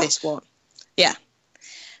episode of this one. Yeah.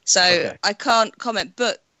 So I can't comment,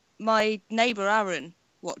 but my neighbour Aaron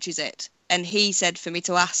watches it, and he said for me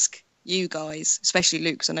to ask you guys, especially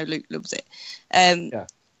Luke, because I know Luke loves it,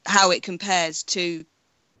 how it compares to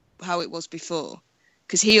how it was before.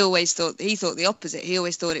 Because he thought the opposite. He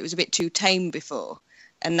always thought it was a bit too tame before,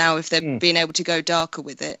 and now if they're being able to go darker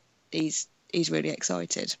with it, he's really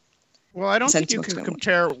excited. Well, I don't think you can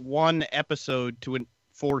compare one episode to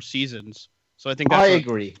 4 seasons. So I think that's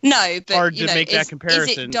agree. No, but hard to make that comparison.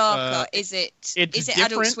 Is it darker? Is it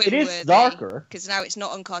Adult Swim? It is darker because now it's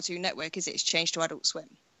not on Cartoon Network. It's changed to Adult Swim?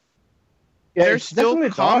 Yeah, there's still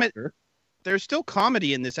darker. There's still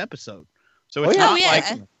comedy in this episode, so it's not like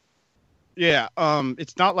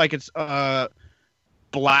it's not like it's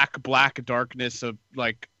black darkness of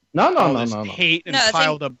like No. hate and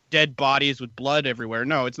piled up dead bodies with blood everywhere.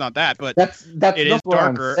 No, it's not that. But that's it is not what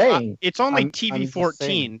darker. I'm saying. It's only I'm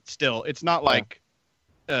TV-14 still. It's not like,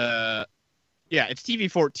 it's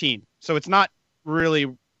TV-14. So it's not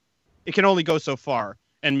really. It can only go so far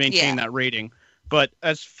and maintain that rating. But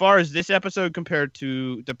as far as this episode compared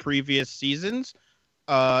to the previous seasons,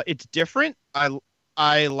 it's different.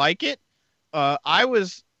 I like it. I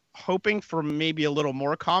was hoping for maybe a little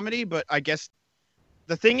more comedy, but I guess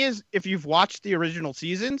the thing is, if you've watched the original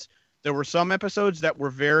seasons, there were some episodes that were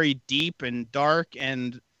very deep and dark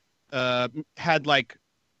and had like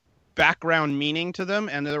background meaning to them,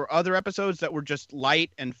 and there were other episodes that were just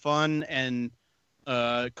light and fun and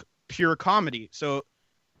pure comedy. So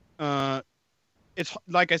it's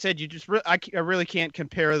like I said, you just I really can't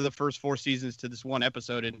compare the first 4 seasons to this one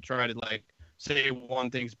episode and try to like say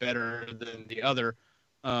one thing's better than the other.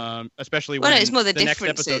 Especially when it's more the next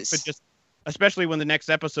episode could just, especially when the next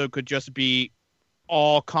episode could just be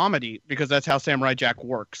all comedy, because that's how Samurai Jack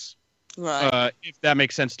works. Right. If that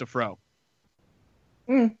makes sense to Fro.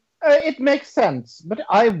 It makes sense, but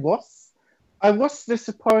I was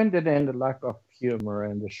disappointed in the lack of humor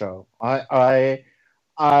in the show. I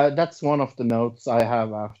that's one of the notes I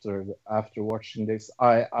have after watching this.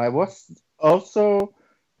 I was also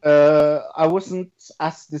I wasn't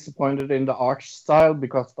as disappointed in the art style,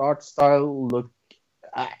 because the art style looked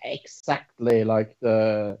exactly like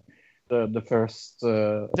the first.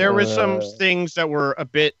 There were some things that were a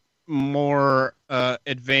bit more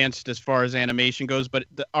advanced as far as animation goes, but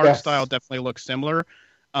the art style definitely looks similar.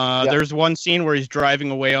 There's one scene where he's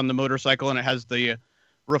driving away on the motorcycle, and it has the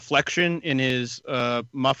reflection in his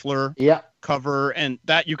muffler cover, and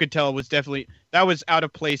that you could tell was definitely that was out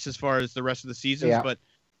of place as far as the rest of the seasons. But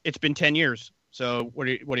it's been 10 years, so what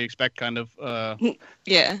do you expect? Kind of. I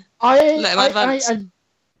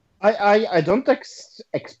don't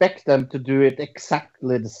expect them to do it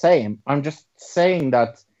exactly the same. I'm just saying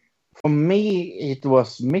that for me it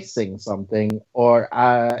was missing something, or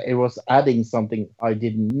it was adding something I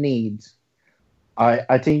didn't need.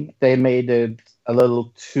 I think they made it a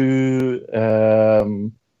little too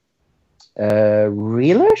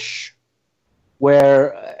realish,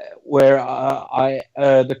 where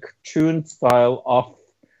the cartoon style of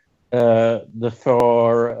the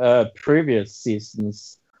 4 previous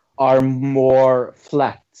seasons are more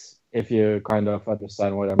flat, if you kind of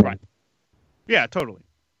understand what I mean. Right. Yeah, totally.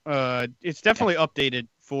 It's definitely updated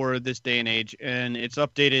for this day and age, and it's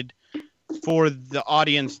updated for the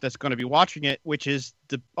audience that's going to be watching it, which is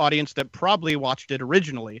the audience that probably watched it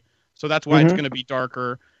originally. So that's why it's going to be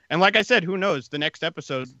darker. And like I said, who knows? The next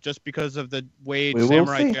episode, just because of the way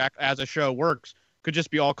Samurai Jack as a show works, could just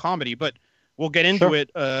be all comedy. But we'll get into it.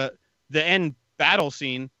 The end battle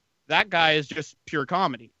scene, that guy is just pure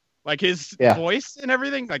comedy. Like his voice and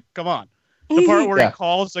everything. Like, come on. The part where he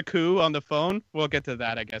calls Zaku on the phone, we'll get to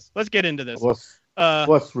that, I guess. Let's get into this. Was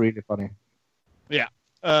really funny. Yeah.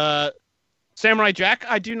 Samurai Jack,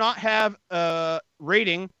 I do not have a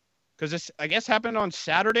rating, because this, I guess, happened on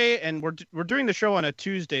Saturday, and we're doing the show on a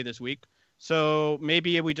Tuesday this week. So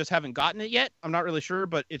maybe we just haven't gotten it yet. I'm not really sure,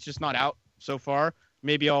 but it's just not out so far.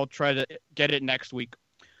 Maybe I'll try to get it next week.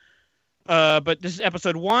 But this is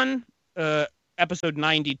episode 1, episode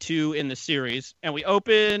 92 in the series, and we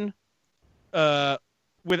open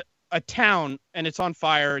with a town, and it's on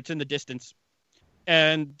fire. It's in the distance,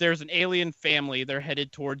 and there's an alien family. They're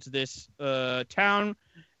headed towards this town,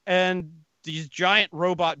 and these giant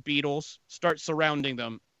robot beetles start surrounding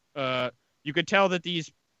them. You could tell that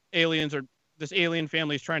this alien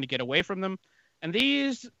family is trying to get away from them. And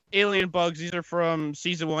these alien bugs, these are from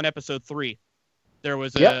season 1, episode 3. There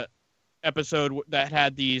was a episode that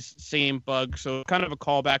had these same bugs, so kind of a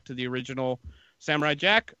callback to the original Samurai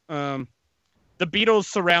Jack. The beetles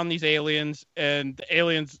surround these aliens, and the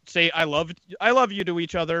aliens say "I love you" to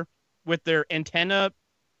each other with their antenna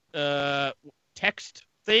text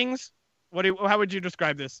things. How would you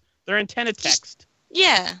describe this? Their antenna text.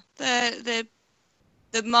 Yeah, the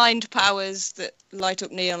mind powers that light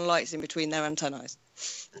up neon lights in between their antennae.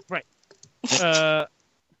 Right.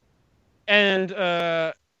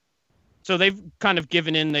 So they've kind of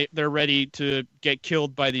given in. They're ready to get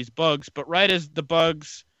killed by these bugs. But right as the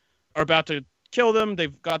bugs are about to kill them,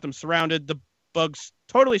 they've got them surrounded. The bugs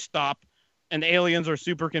totally stop, and the aliens are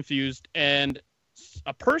super confused. And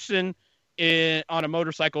a person on a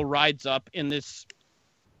motorcycle rides up in this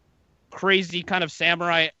crazy kind of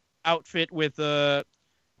samurai outfit with I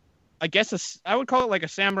would call it like a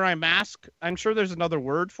samurai mask. I'm sure there's another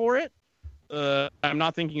word for it. I'm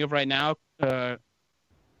not thinking of right now.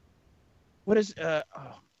 What is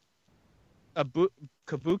a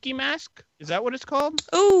kabuki mask. Is that what it's called?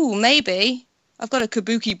 Oh, maybe. I've got a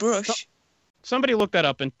kabuki brush. Somebody look that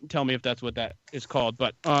up and tell me if that's what that is called.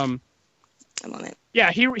 But I'm on it.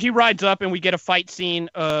 Yeah, he rides up and we get a fight scene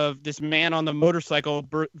of this man on the motorcycle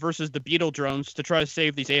versus the beetle drones to try to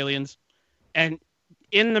save these aliens. And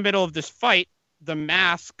in the middle of this fight, the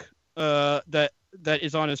mask that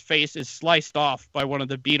is on his face is sliced off by one of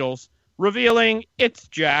the beetles, revealing it's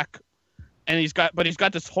Jack. And he's got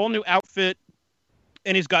this whole new outfit,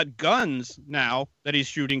 and he's got guns now that he's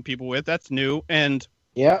shooting people with. That's new, and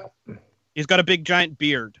yeah, he's got a big giant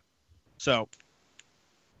beard. So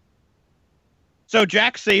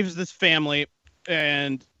Jack saves this family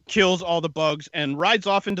and kills all the bugs and rides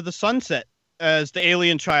off into the sunset as the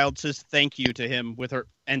alien child says thank you to him with her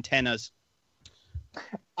antennas.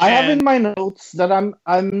 I have in my notes that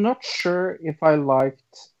I'm not sure if I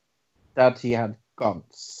liked that he had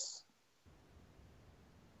guns.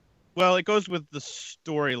 Well, it goes with the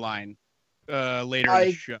storyline later in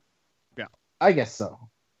the show. Yeah, I guess so.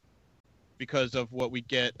 Because of what we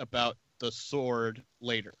get about the sword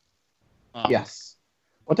later. Yes.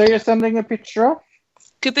 What are you sending a picture of?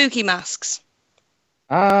 Kabuki masks.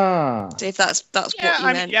 Ah. So if that's what you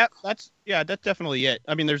meant. Yeah, that's definitely it.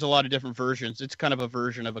 I mean, there's a lot of different versions. It's kind of a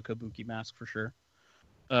version of a kabuki mask for sure.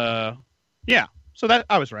 Yeah. So that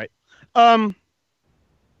I was right.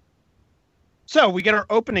 So we get our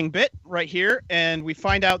opening bit right here, and we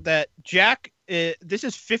find out that Jack. This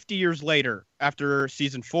is 50 years later after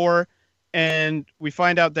season 4. And we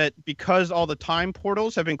find out that because all the time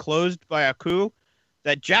portals have been closed by Aku,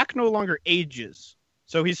 that Jack no longer ages.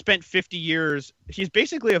 So he's spent 50 years. He's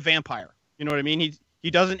basically a vampire. You know what I mean?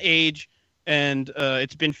 He doesn't age, and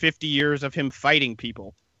it's been 50 years of him fighting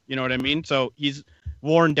people. You know what I mean? So he's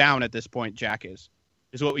worn down at this point, Jack is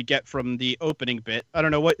what we get from the opening bit. I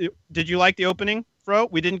don't know. What did you like the opening, Fro?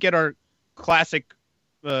 We didn't get our classic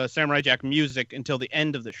Samurai Jack music until the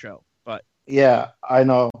end of the show. But yeah, I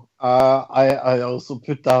know. I also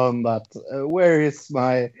put down that where is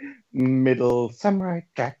my middle Samurai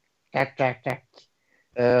Jack title?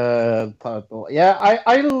 Yeah,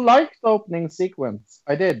 I liked the opening sequence.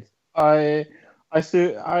 I did. I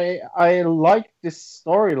liked this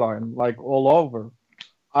storyline like all over.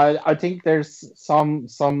 I think there's some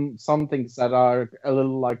things that are a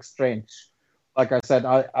little like strange. Like I said,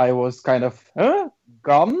 I was kind of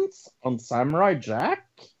guns on Samurai Jack.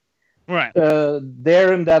 Right.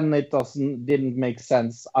 There and then it didn't make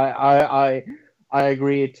sense. I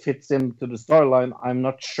agree it fits into the storyline. I'm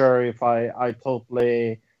not sure if I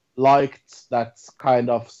totally liked that kind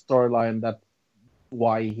of storyline, that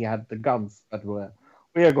why he had the guns, but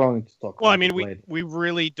we are going to talk about it later. We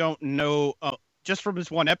really don't know just from this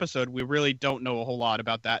one episode, we really don't know a whole lot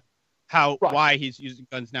about that. Why he's using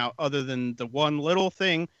guns now, other than the one little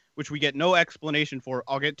thing which we get no explanation for.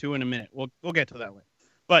 I'll get to in a minute. We'll get to that later.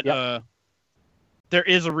 But there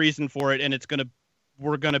is a reason for it, and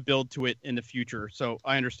we're gonna build to it in the future. So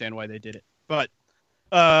I understand why they did it. But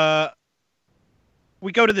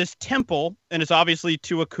we go to this temple, and it's obviously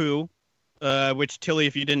to Aku, which Tilly,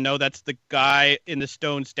 if you didn't know, that's the guy in the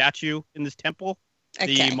stone statue in this temple,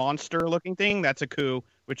 the monster-looking thing. That's Aku,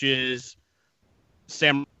 which is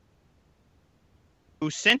Sam, who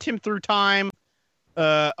sent him through time,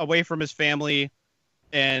 away from his family.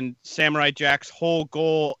 And Samurai Jack's whole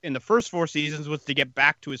goal in the first 4 seasons was to get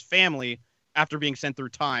back to his family after being sent through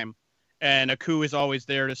time. And Aku is always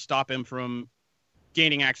there to stop him from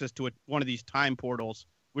gaining access to one of these time portals,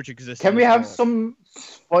 which exists. Can we have some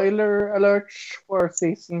spoiler alerts for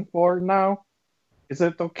season 4 now? Is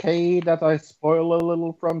it okay that I spoil a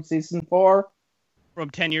little from season 4? From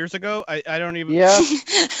 10 years ago? I don't even... Yeah.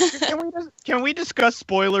 Can we discuss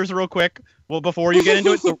spoilers real quick? Well, before you get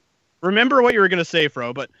into it... So remember what you were going to say,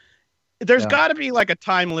 Fro, but there's got to be like a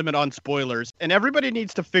time limit on spoilers, and everybody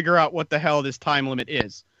needs to figure out what the hell this time limit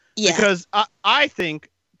is. Yeah. Because I think,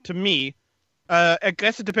 to me, I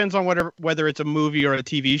guess it depends on whether it's a movie or a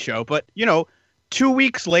TV show, but, 2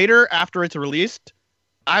 weeks later after it's released,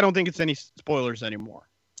 I don't think it's any spoilers anymore.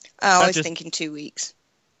 Oh, I was thinking 2 weeks.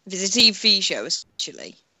 If it's a TV show,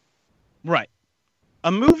 essentially. Right.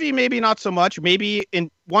 A movie, maybe not so much. Maybe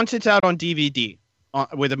once it's out on DVD.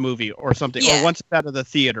 With a movie or something, or once it's out of the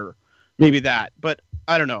theater, maybe that. But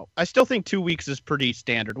I don't know. I still think 2 weeks is pretty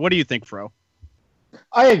standard. What do you think, Fro?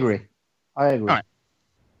 I agree. All right.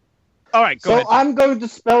 Go ahead. I'm going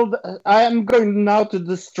to I am going now to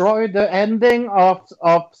destroy the ending of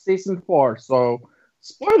season 4. So,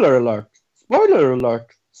 spoiler alert! Spoiler alert!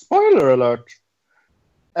 Spoiler alert!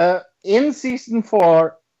 In season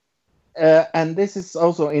 4, and this is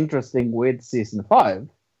also interesting with season 5.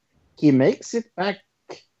 He makes it back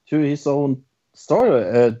to his own story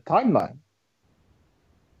timeline.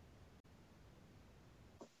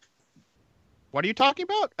 What are you talking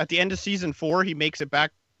about? At the end of season 4, he makes it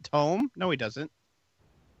back home? No, he doesn't.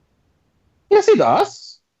 Yes, he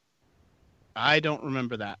does. I don't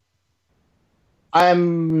remember that.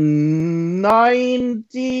 I'm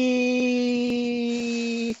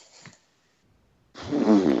 96%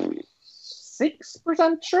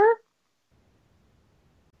 sure.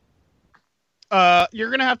 You're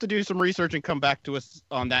gonna have to do some research and come back to us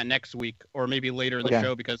on that next week, or maybe later in the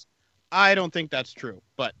show, because I don't think that's true.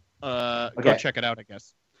 But go check it out, I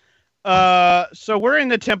guess. So we're in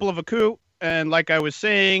the Temple of Aku, and like I was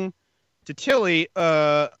saying to Tilly,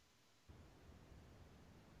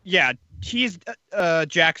 he's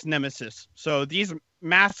Jack's nemesis. So these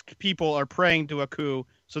masked people are praying to Aku.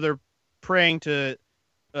 So they're praying to,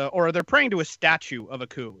 or they're praying to a statue of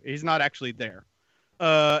Aku. He's not actually there.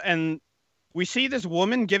 And we see this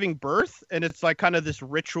woman giving birth, and it's like kind of this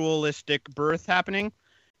ritualistic birth happening.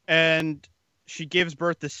 And she gives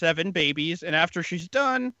birth to 7 babies. And after she's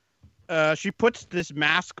done, she puts this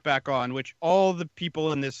mask back on, which all the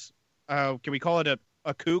people in this, can we call it a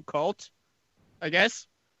Aku cult? I guess.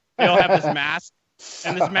 They all have this mask.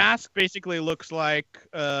 And this mask basically looks like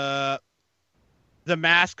the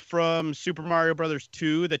mask from Super Mario Brothers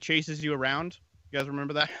 2 that chases you around. You guys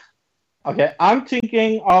remember that? Okay, I'm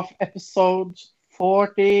thinking of episode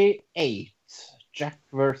 48, Jack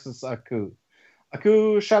versus Aku.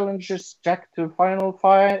 Aku challenges Jack to a final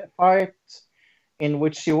fight in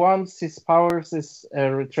which he wants his powers is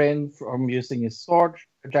retrained from using his sword.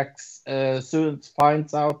 Jack soon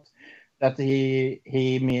finds out that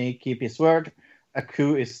he may keep his word.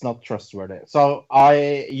 Aku is not trustworthy. So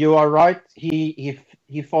you are right. He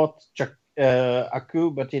fought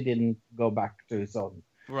Aku, but he didn't go back to his own.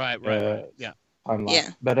 Right. Yeah. Timeline.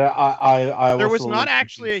 Yeah. But I there was not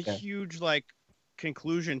actually a huge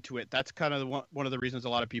conclusion to it. That's kind of one of the reasons a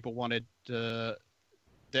lot of people wanted the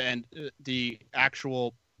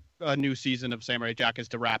actual new season of Samurai Jack is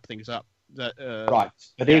to wrap things up. Right,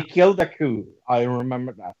 but he killed Aku. I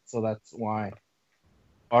remember that, so that's why.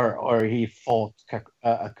 Or he fought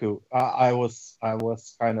Aku. I was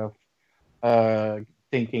kind of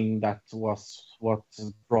thinking that was what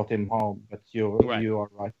brought him home, but you are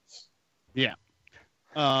right. Yeah.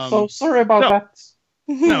 So sorry about that.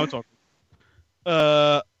 No, it's all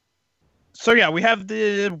good. So yeah, we have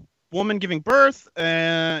the woman giving birth,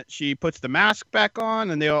 and she puts the mask back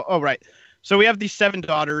on, and they all. Oh right. So we have these 7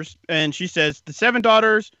 daughters, and she says the 7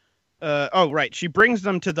 daughters. She brings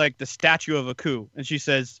them to the statue of Aku, and she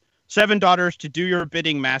says, 7 daughters, to do your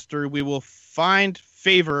bidding, master. We will find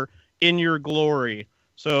favor in your glory.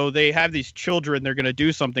 So they have these children they're going to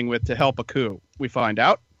do something with to help Aku, we find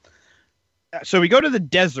out. So we go to the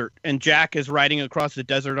desert, and Jack is riding across the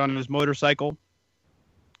desert on his motorcycle.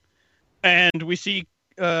 And we see,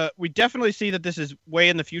 we definitely see that this is way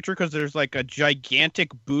in the future, because there's a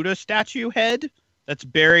gigantic Buddha statue head that's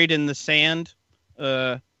buried in the sand.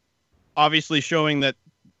 Obviously showing that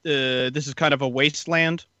this is kind of a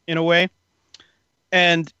wasteland in a way.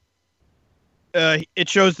 And it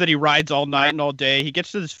shows that he rides all night and all day. He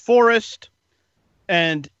gets to this forest,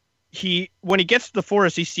 and when he gets to the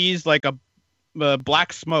forest, he sees a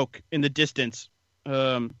black smoke in the distance,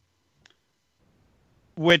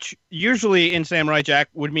 which usually in Samurai Jack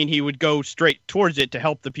would mean he would go straight towards it to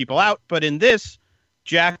help the people out. But in this,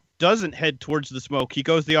 Jack doesn't head towards the smoke. He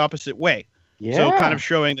goes the opposite way. Yeah. So kind of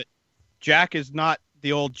showing that Jack is not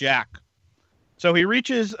the old Jack. So he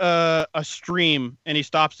reaches a stream, and he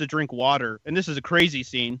stops to drink water. And this is a crazy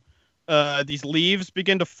scene. These leaves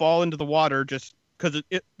begin to fall into the water just because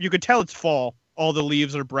you could tell it's fall. All the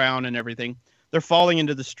leaves are brown and everything. They're falling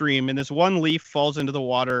into the stream, and this one leaf falls into the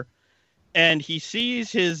water. And he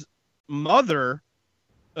sees his mother,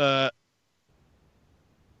 I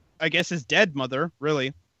guess his dead mother,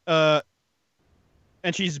 really. And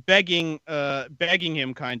she's begging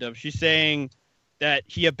him, kind of. She's saying that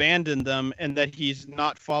he abandoned them and that he's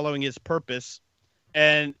not following his purpose.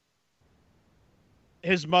 And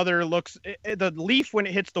his mother the leaf, when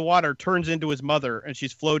it hits the water, turns into his mother, and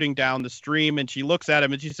she's floating down the stream, and she looks at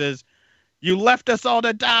him and she says, "You left us all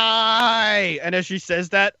to die." And as she says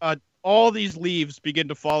that, all these leaves begin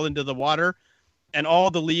to fall into the water, and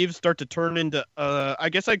all the leaves start to turn into, I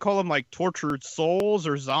guess I'd call them tortured souls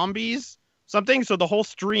or zombies, something. So the whole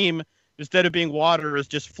stream, instead of being water, is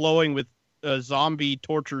just flowing with zombie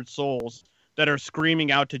tortured souls that are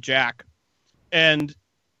screaming out to Jack. And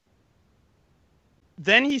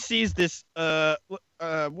then he sees this, what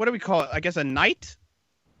do we call it? I guess a knight?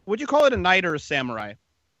 Would you call it a knight or a samurai?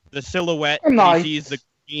 The silhouette. A knight. He sees the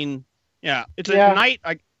green. Yeah, it's a knight.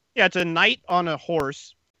 Yeah, it's a knight on a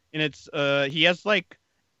horse, and it's he has like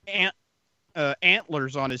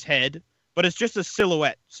antlers on his head, but it's just a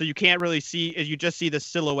silhouette, so you can't really see. You just see the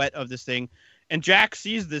silhouette of this thing, and Jack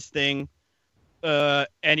sees this thing,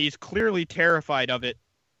 and he's clearly terrified of it,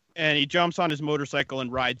 and he jumps on his motorcycle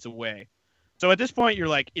and rides away. So at this point, you're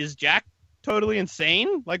like, is Jack totally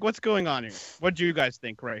insane? Like, what's going on here? What do you guys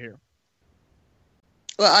think right here?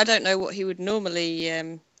 Well, I don't know what he would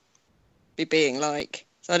normally be being like.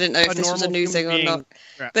 So I didn't know if this was a new thing or not.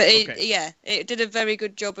 But it did a very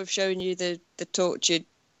good job of showing you the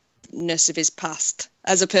torturedness of his past.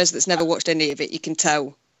 As a person that's never watched any of it, you can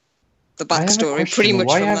tell the backstory pretty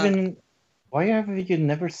much from that. Why have you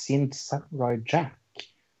never seen Samurai Jack?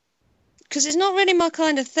 Because it's not really my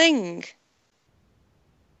kind of thing.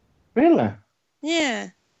 Really? Yeah.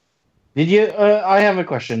 Did you? I have a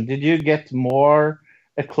question. Did you get more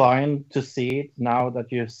inclined to see it now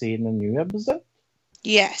that you've seen the new episode?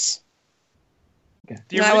 Yes. Okay.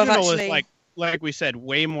 The original is like we said,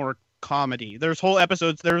 way more comedy. There's whole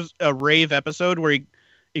episodes. There's a rave episode where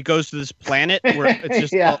he goes to this planet where it's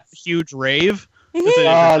just a huge rave.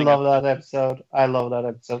 I love that episode.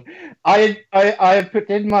 I put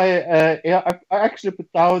in my I actually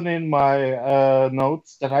put down in my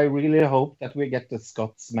notes that I really hope that we get the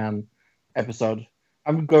Scotsman episode.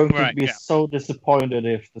 I'm going to be so disappointed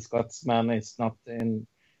if the Scotsman is not in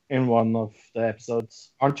one of the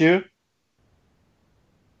episodes. Aren't you?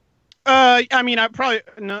 I mean, I probably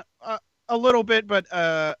a little bit, but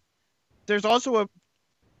there's also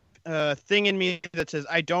a thing in me that says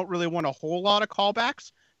I don't really want a whole lot of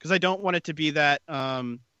callbacks because I don't want it to be that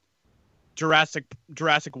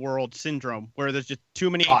Jurassic World syndrome where there's just too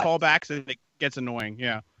many callbacks and it gets annoying.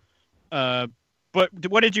 Yeah. But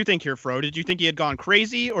what did you think here, Fro? Did you think he had gone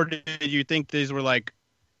crazy, or did you think these were like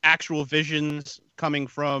actual visions coming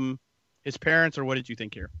from his parents, or what did you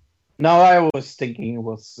think here? No, I was thinking it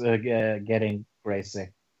was getting crazy.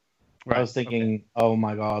 Right. I was thinking, oh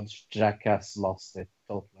my God, Jack has lost it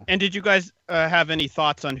totally. And did you guys have any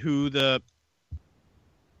thoughts on who the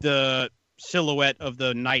silhouette of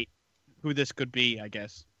the knight, who this could be, I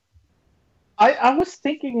guess? I was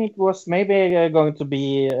thinking it was maybe going to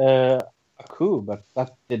be Aku, but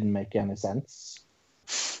that didn't make any sense.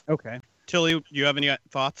 Okay. Tilly, do you have any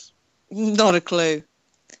thoughts? Not a clue.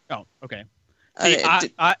 Oh, okay. See,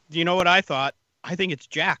 I you know what I thought? I think it's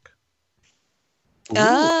Jack. Ooh.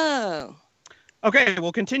 Oh. Okay,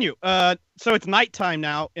 we'll continue. So it's nighttime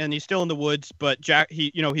now, and he's still in the woods, but Jack,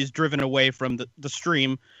 he's driven away from the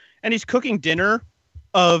stream, and he's cooking dinner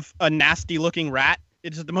of a nasty-looking rat.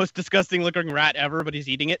 It's the most disgusting-looking rat ever, but he's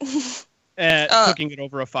eating it, cooking it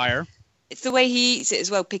over a fire. It's the way he eats it as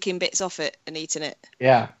well, picking bits off it and eating it.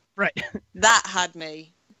 Yeah. Right. That had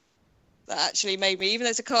me. That actually made me, even though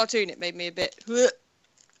it's a cartoon, it made me a bit...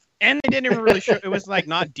 And they didn't even really show, it was like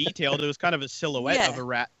not detailed, it was kind of a silhouette of a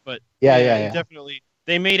rat, but definitely,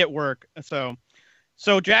 they made it work. So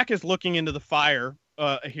Jack is looking into the fire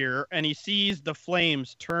here, and he sees the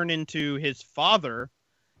flames turn into his father,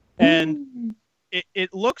 and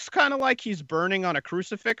it looks kind of like he's burning on a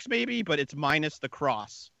crucifix maybe, but it's minus the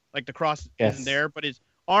cross. Like the cross isn't there, but his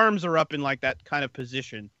arms are up in like that kind of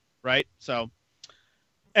position, right? So,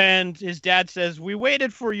 and his dad says, "We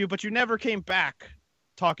waited for you, but you never came back,"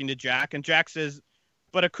 talking to Jack. And Jack says,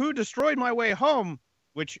 "But Aku destroyed my way home,"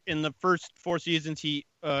 which in the first 4 seasons,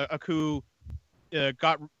 Aku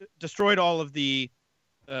destroyed all of the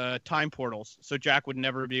time portals. So Jack would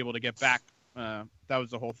never be able to get back. That was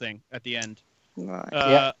the whole thing at the end.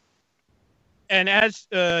 Right. And as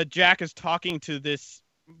Jack is talking to this,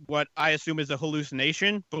 what I assume is a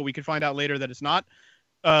hallucination, but we could find out later that it's not.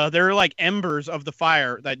 There are like embers of the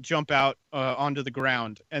fire that jump out onto the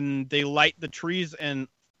ground, and they light the trees and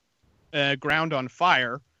ground on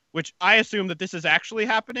fire, which I assume that this is actually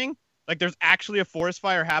happening. Like there's actually a forest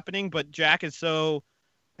fire happening, but Jack has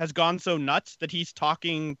gone so nuts that he's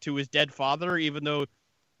talking to his dead father, even though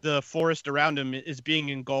the forest around him is being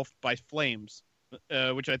engulfed by flames,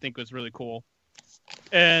 which I think was really cool.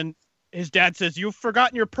 And his dad says, "You've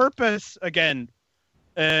forgotten your purpose again."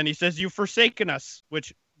 And he says, "You've forsaken us,"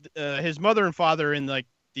 which his mother and father in like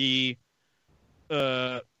his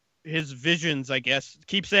visions, I guess,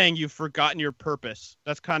 keep saying, "You've forgotten your purpose."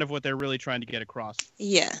 That's kind of what they're really trying to get across.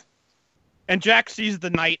 Yeah. And Jack sees the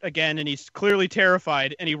knight again, and he's clearly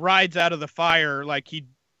terrified, and he rides out of the fire like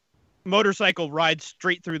motorcycle rides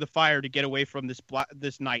straight through the fire to get away from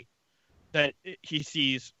this knight that he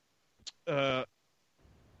sees.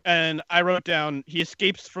 And I wrote down, he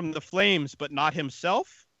escapes from the flames, but not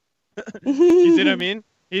himself. You see what I mean?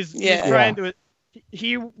 He's trying to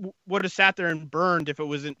he would have sat there and burned if it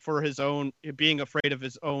wasn't for his own being afraid of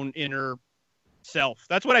his own inner self.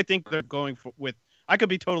 That's what I think they're going for with. I could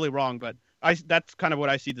be totally wrong, but that's kind of what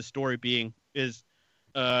I see the story being is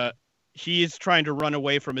he is trying to run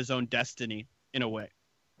away from his own destiny in a way.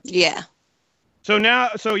 Yeah. So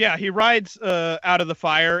he rides out of the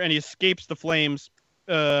fire and he escapes the flames.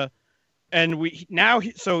 After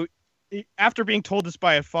being told this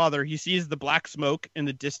by a father, he sees the black smoke in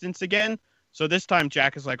the distance again. So this time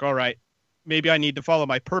Jack is like, all right, maybe I need to follow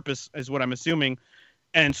my purpose, is what I'm assuming.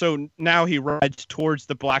 And so now he rides towards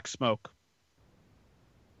the black smoke.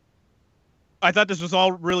 I thought this was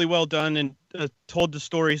all really well done and told the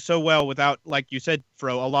story so well without, like you said,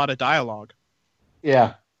 Fro, a lot of dialogue.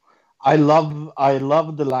 Yeah, I love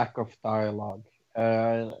the lack of dialogue.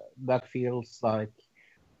 That feels like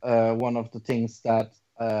one of the things that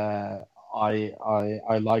I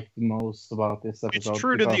like the most about this episode. It's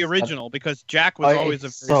true to the original because Jack was always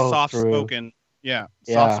a very soft-spoken,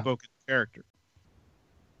 soft-spoken character.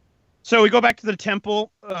 So we go back to the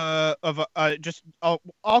temple of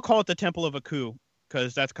I'll call it the Temple of Aku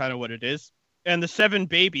because that's kind of what it is. And the 7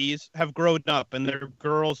 babies have grown up and they're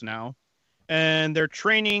girls now, and they're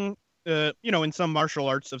training, in some martial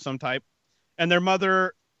arts of some type. And their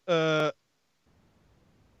mother, their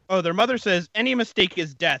mother says any mistake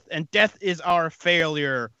is death, and death is our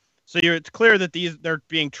failure. So it's clear that they're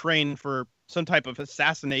being trained for some type of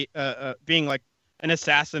being like an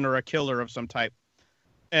assassin or a killer of some type.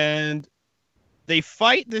 And they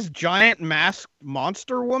fight this giant masked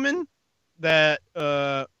monster woman that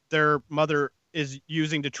their mother is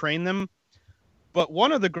using to train them. But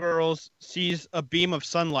one of the girls sees a beam of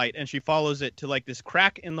sunlight and she follows it to like this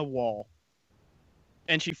crack in the wall.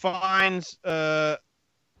 And she finds,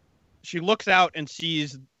 she looks out and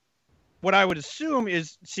sees what I would assume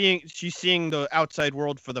is she's seeing the outside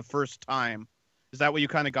world for the first time. Is that what you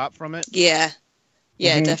kind of got from it? Yeah.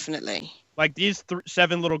 Yeah, definitely. Like these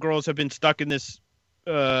 7 little girls have been stuck in this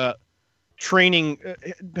training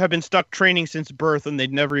since birth, and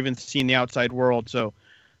they'd never even seen the outside world. So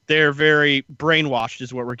they're very brainwashed,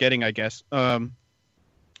 is what we're getting, I guess. And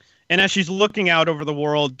as she's looking out over the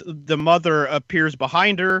world, the mother appears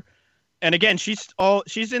behind her, and again,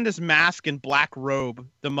 she's in this mask and black robe.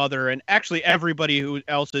 The mother, and actually everybody who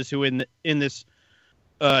in this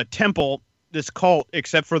temple, this cult,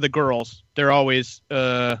 except for the girls, they're always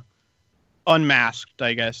unmasked,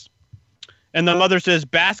 I guess. And the mother says,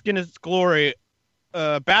 bask in its glory,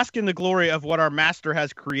 bask in the glory of what our master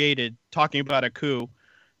has created, talking about Aku.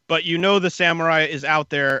 But the samurai is out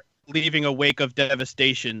there leaving a wake of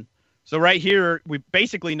devastation. So right here, we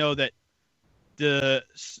basically know that the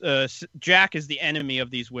Jack is the enemy of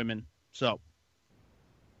these women. So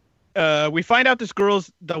we find out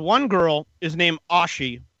the one girl is named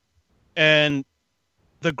Ashi, and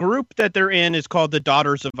the group that they're in is called the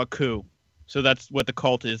Daughters of Aku. So that's what the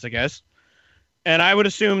cult is, I guess. And I would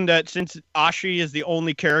assume that since Ashi is the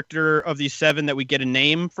only character of these 7 that we get a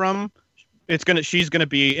name from, she's gonna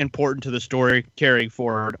be important to the story carrying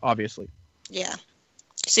forward, obviously. Yeah.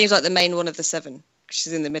 Seems like the main one of the 7.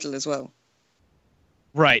 She's in the middle as well.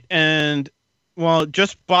 Right. And well,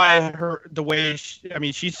 just by the way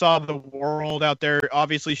she saw the world out there.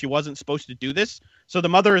 Obviously she wasn't supposed to do this. So the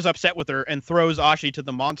mother is upset with her and throws Ashi to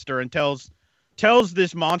the monster and tells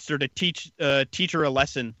this monster to teach her a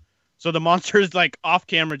lesson. So the monster is like off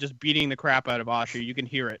camera just beating the crap out of Ashi. You can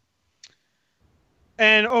hear it.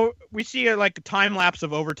 And we see like a time lapse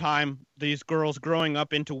of over time, these girls growing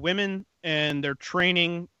up into women, and they're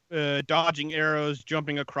training, dodging arrows,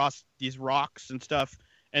 jumping across these rocks and stuff,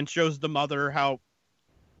 and shows the mother how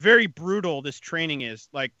very brutal this training is.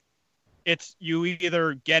 Like, it's you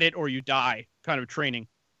either get it or you die kind of training.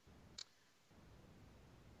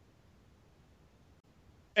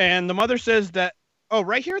 And the mother says that,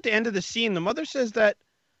 right here at the end of the scene, the mother says that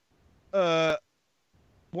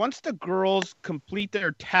once the girls complete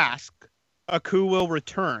their task, Aku will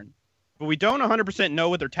return. But we don't 100% know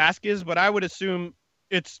what their task is, but I would assume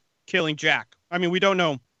it's killing Jack. I mean, we don't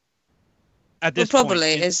know at this point.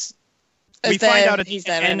 Probably is. We find out at the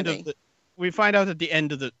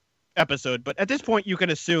end of the episode, but at this point you can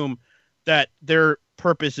assume that their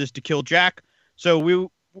purpose is to kill Jack. So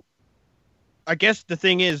I guess the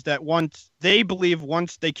thing is that once they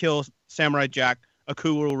kill Samurai Jack,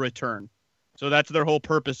 Aku will return. So that's their whole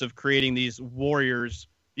purpose of creating these warriors,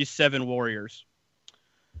 these 7 warriors.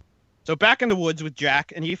 So back in the woods with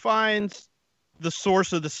Jack, and he finds the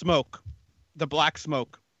source of the smoke, the black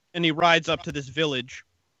smoke, and he rides up to this village,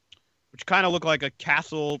 which kind of looked like a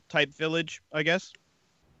castle-type village, I guess.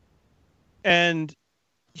 And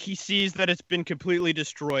he sees that it's been completely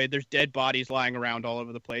destroyed. There's dead bodies lying around all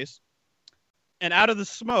over the place. And out of the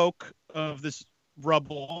smoke of this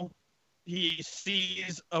rubble, he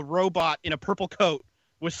sees a robot in a purple coat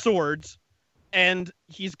with swords. And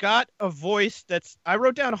he's got a voice that's, I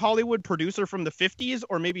wrote down Hollywood producer from the 50s,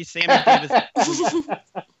 or maybe Sammy Davis.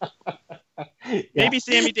 Maybe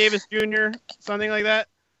Sammy Davis Jr., something like that.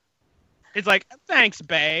 It's like, thanks,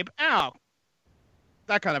 babe. Ow.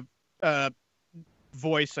 That kind of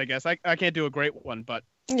voice, I guess. I can't do a great one, but...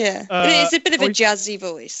 Yeah, it's a bit of a jazzy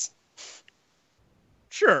voice.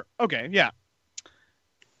 Sure. Okay, yeah.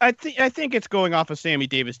 I think it's going off of Sammy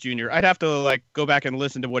Davis Jr. I'd have to go back and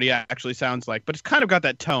listen to what he actually sounds like, but it's kind of got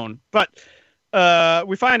that tone. But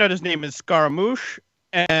we find out his name is Scaramouche,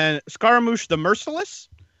 and Scaramouche the Merciless,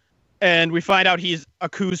 and we find out he's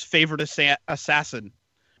Aku's favorite assassin.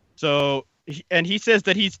 So, he says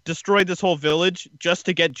that he's destroyed this whole village just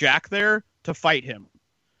to get Jack there to fight him.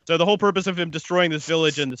 So the whole purpose of him destroying this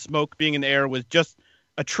village and the smoke being in the air was just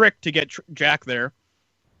a trick to get Jack there.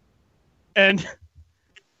 And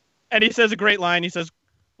he says a great line. He says,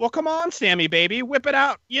 "Well, come on, Sammy, baby, whip it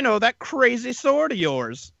out. You know, that crazy sword of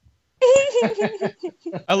yours."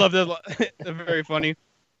 I love that. Very funny.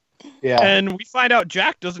 Yeah. And we find out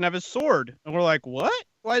Jack doesn't have his sword. And we're like, what?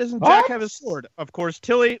 Why doesn't Jack have his sword? Of course,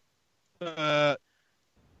 Tilly,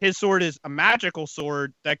 his sword is a magical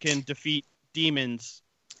sword that can defeat demons.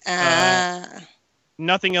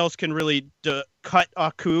 Nothing else can really cut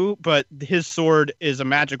Aku, but his sword is a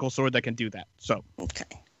magical sword that can do that. So. Okay.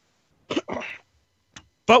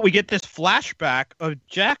 But we get this flashback of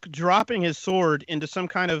Jack dropping his sword into some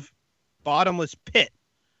kind of bottomless pit.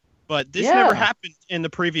 But this never happened in the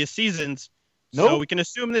previous seasons. Nope. So we can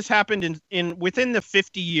assume this happened in within the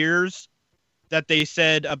 50 years that they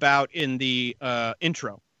said about in the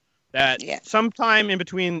intro. That sometime in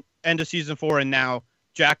between end of season 4 and now,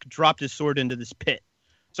 Jack dropped his sword into this pit.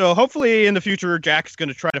 So hopefully in the future, Jack's going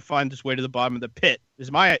to try to find his way to the bottom of the pit.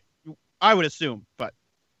 I would assume, but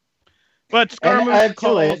Scaramouche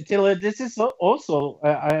Tilly, this is also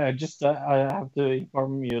I have to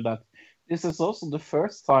inform you that this is also the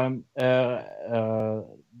first time the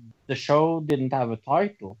show didn't have a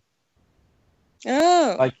title.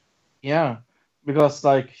 Oh, because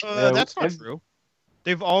that's not true.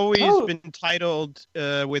 They've always been titled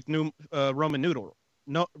with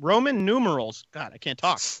Roman numerals. God, I can't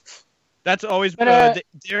talk. That's always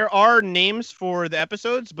there are names for the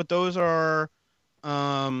episodes, but those are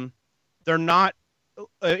they're not.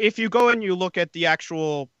 If you go and you look at the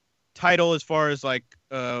actual title as far as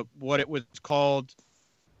what it was called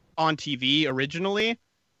on TV originally,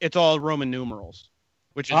 it's all Roman numerals,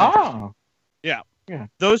 which is interesting. Yeah.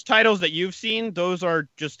 Those titles that you've seen, those are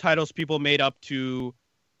just titles people made up to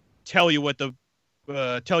tell you what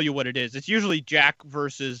it is. It's usually Jack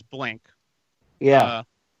versus blank. Yeah.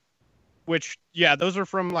 Those are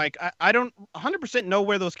from I don't 100% know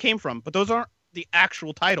where those came from, but those aren't the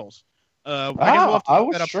actual titles. I guess we'll have to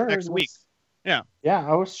look that up next week. Yeah. Yeah,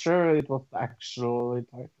 I was sure it was actually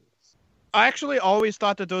titles. I actually always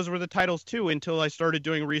thought that those were the titles too until I started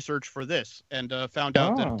doing research for this and found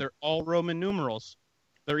out that they're all Roman numerals.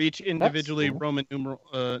 They're each individually Roman numeral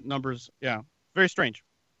numbers. Yeah. Very strange.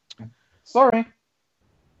 Sorry.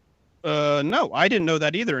 No, I didn't know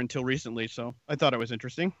that either until recently, so I thought it was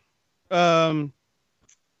interesting. So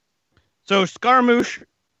Scaramouche,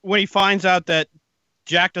 when he finds out that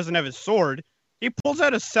Jack doesn't have his sword, he pulls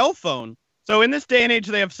out a cell phone. So in this day and age,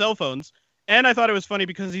 they have cell phones. And I thought it was funny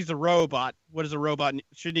because he's a robot. What is a robot?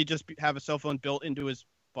 Shouldn't he just have a cell phone built into his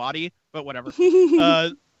body? But whatever.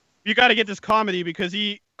 You got to get this comedy because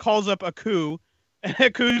he calls up Aku, and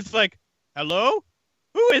Aku's like, "Hello?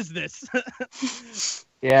 Who is this?"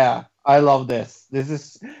 Yeah, I love this. This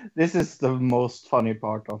is the most funny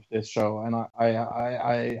part of this show, and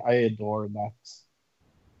I adore that.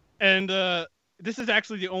 And this is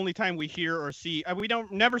actually the only time we hear or see. We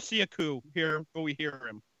don't never see Aku here, but we hear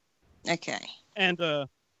him. Okay. And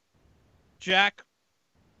Jack,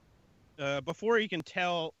 before he can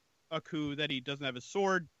tell Aku that he doesn't have his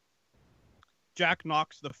sword, Jack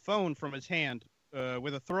knocks the phone from his hand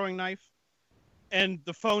with a throwing knife, and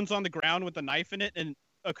the phone's on the ground with the knife in it, and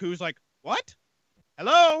Aku's like, "What?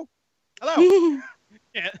 Hello? Hello?"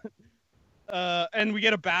 Yeah. And we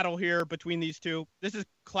get a battle here between these two. This is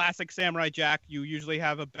classic Samurai Jack. You usually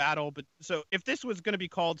have a battle, but so if this was going to be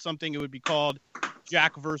called something, it would be called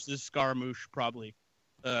Jack versus Scaramouche, probably.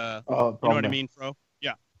 You know what I mean, Fro?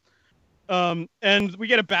 Yeah. And we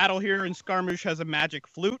get a battle here, and Scaramouche has a magic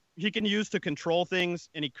flute he can use to control things,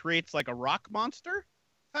 and he creates like a rock monster,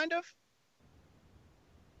 kind of.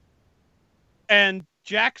 And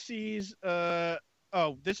Jack sees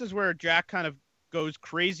this is where Jack kind of goes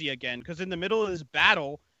crazy again, because in the middle of this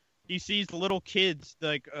battle, he sees the little kids,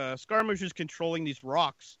 like Scaramouche is controlling these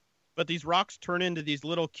rocks, but these rocks turn into these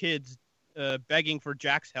little kids begging for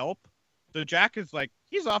Jack's help. So Jack is like,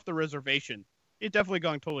 he's off the reservation. He's definitely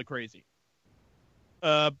going totally crazy.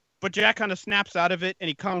 But Jack kind of snaps out of it, and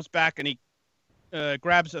he comes back, and he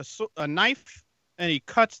grabs a knife, and he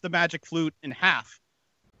cuts the magic flute in half.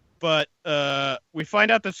 But we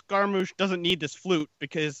find out that Scaramouche doesn't need this flute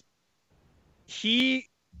because he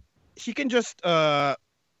can just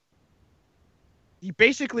he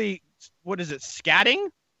basically, what is it, scatting?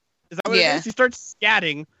 Is that what it is? He starts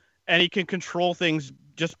scatting, and he can control things.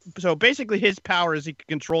 So basically, his power is he can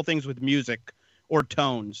control things with music or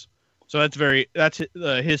tones. So that's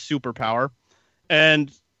his superpower.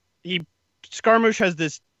 And Scaramouche has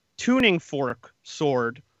this tuning fork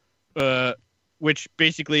sword, which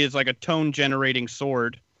basically is like a tone generating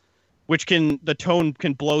sword, which the tone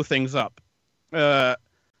can blow things up.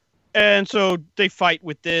 And so they fight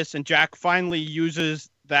with this, and Jack finally uses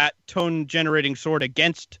that tone generating sword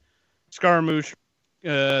against Scaramouche,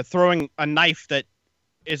 throwing a knife that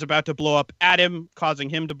is about to blow up at him, causing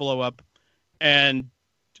him to blow up. And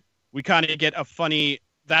we kind of get a funny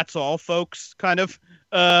 "that's all, folks" kind of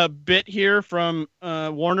bit here from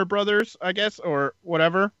Warner Brothers, I guess, or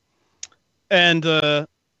whatever. And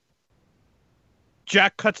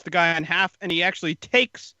Jack cuts the guy in half, and he actually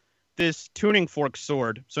takes this tuning fork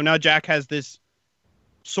sword. So now Jack has this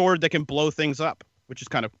sword that can blow things up, which is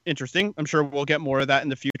kind of interesting. I'm sure we'll get more of that in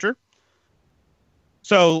the future.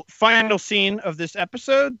 So, final scene of this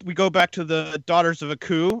episode, we go back to the Daughters of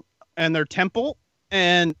Aku and their temple,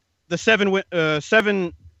 and the seven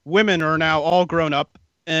women are now all grown up,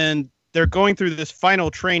 and they're going through this final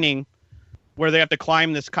training where they have to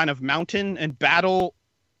climb this kind of mountain and battle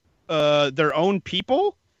their own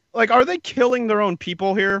people. Like, are they killing their own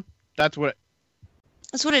people here? That's what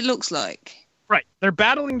it looks like. Right. They're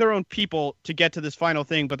battling their own people to get to this final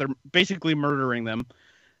thing, but they're basically murdering them.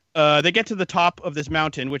 They get to the top of this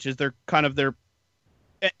mountain, which is the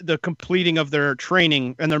completing of their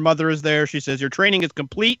training, and their mother is there. She says, "Your training is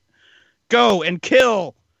complete. Go and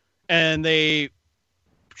kill." And they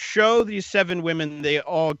show these 7 women. They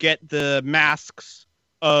all get the masks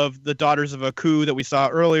of the Daughters of Aku that we saw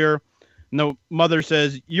earlier. And the mother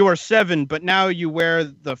says, "You are 7, but now you wear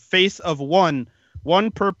the face of one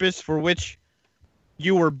purpose for which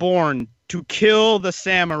you were born, to kill the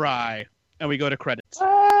samurai." And we go to credits.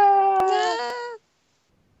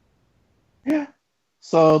 Yeah.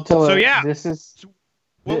 So this is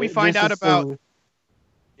what we find out about.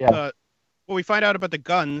 What we find out about the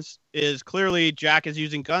guns is clearly Jack is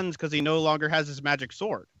using guns because he no longer has his magic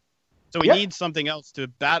sword. So he needs something else to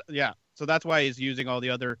battle. Yeah. So that's why he's using all the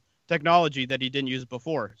other technology that he didn't use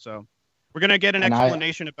before. So we're gonna get an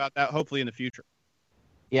explanation about that hopefully in the future.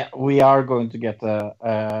 Yeah, we are going to get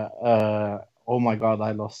oh my god,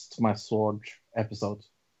 I lost my sword episode.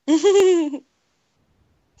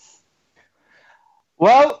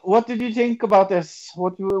 Well, what did you think about this?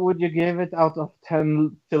 What would you give it out of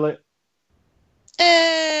 10, Tilly?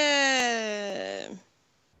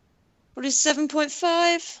 What is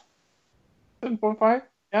 7.5? 7.5?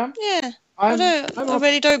 Yeah. Yeah. I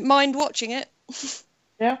really don't mind watching it.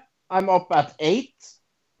 Yeah, I'm up at 8.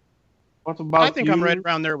 What about I think you? I'm right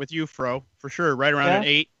around there with you, Fro, for sure. Right around an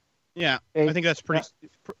 8. Yeah, 8. I think that's pretty. Yeah.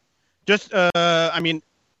 Just, I mean,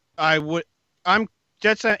 I'm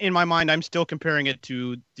just in my mind, I'm still comparing it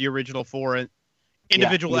to the original 4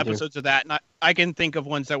 individual episodes of that, and I can think of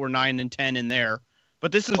ones that were 9 and 10 in there,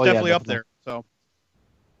 but this is definitely up there. So,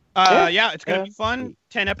 it's gonna be fun.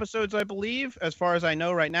 10 episodes, I believe, as far as I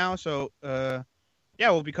know right now. So,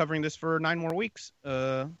 we'll be covering this for 9 more weeks.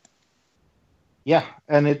 Yeah,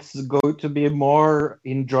 and it's going to be more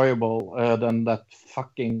enjoyable than that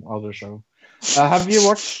fucking other show. Have you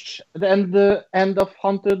watched the end of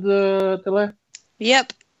Haunted, Tille?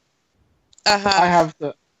 Yep. I have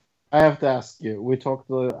to ask you. We talked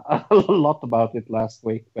a lot about it last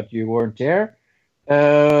week, but you weren't there.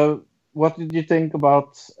 What did you think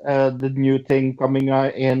about the new thing coming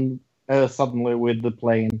in suddenly with the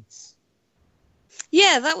planes?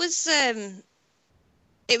 Yeah, that was.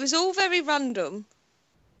 It was all very random.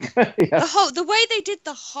 Yeah. The way they did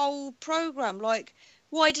the whole program, like,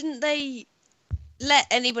 why didn't they let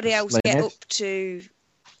anybody else get up to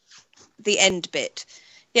the end bit?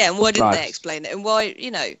 Yeah, and why didn't they explain it? And why,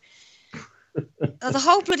 the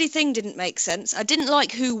whole bloody thing didn't make sense. I didn't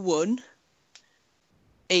like who won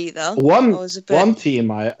either. One team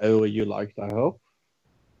you liked, I hope.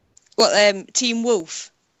 What, Team Wolf?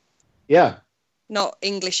 Yeah. Not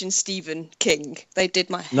English and Stephen King. They did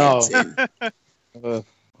my head in. The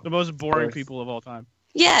most boring people of all time.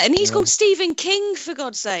 Yeah, and he's called Stephen King, for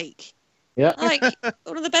God's sake. Yeah. Like,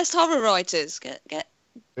 one of the best horror writers. Get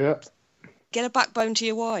a backbone to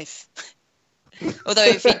your wife. Although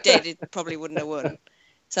if he did, it probably wouldn't have won.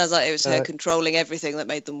 Sounds like it was her controlling everything that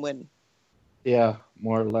made them win. Yeah,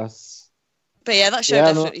 more or less. But yeah, that show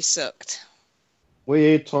definitely sucked.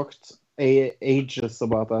 We talked ages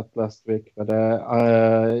about that last week, but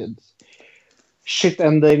shit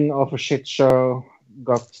ending of a shit show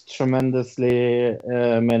got tremendously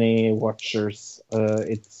many watchers.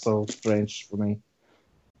 It's so strange for me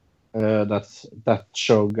that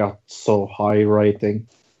show got so high rating.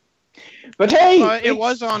 But hey, it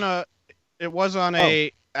was on a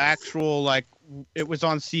actual, like, it was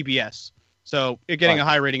on CBS. So it getting a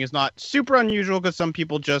high rating is not super unusual because some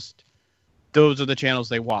people those are the channels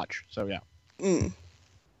they watch. So yeah. Mm.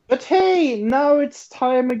 But hey, now it's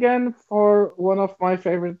time again for one of my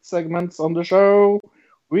favorite segments on the show.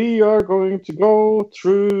 We are going to go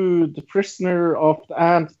through The Prisoner of the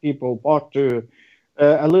Ant People, Part 2.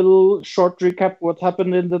 A little short recap what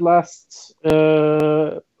happened in the last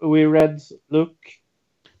we read, Luke.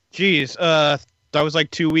 Jeez, that was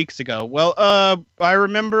like 2 weeks ago. Well, I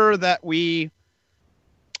remember that we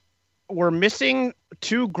were missing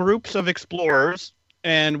 2 groups of explorers,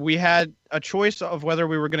 and we had a choice of whether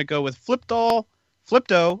we were going to go with Flipto,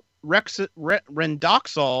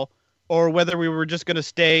 Rendoxol, or whether we were just going to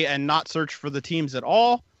stay and not search for the teams at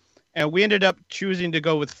all. And we ended up choosing to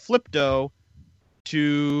go with Flipto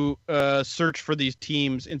to search for these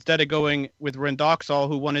teams instead of going with Rendoxol,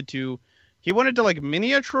 who wanted to like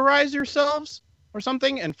miniaturize yourselves or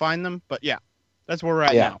something and find them. But yeah, that's where we're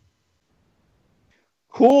at now.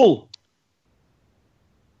 Cool.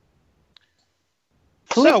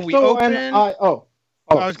 So we open. I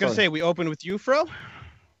was going to say we open with you, Fro.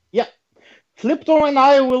 Yeah, Flipto and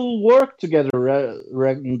I will work together,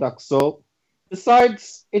 Rendoxol.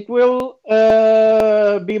 Besides, it will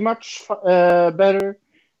be much better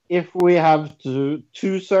if we have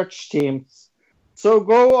two search teams. So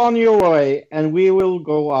go on your way, and we will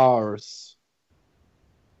go ours.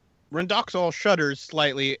 Rendoxol shudders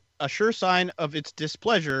slightly, a sure sign of its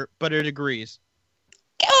displeasure, but it agrees.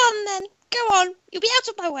 Go on, then. Go on. You'll be out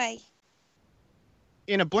of my way.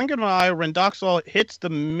 In a blink of an eye, Rendoxol hits the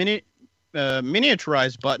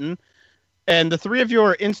miniaturize button, and the 3 of you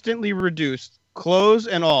are instantly reduced, clothes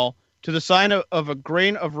and all, to the size of a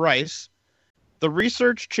grain of rice. The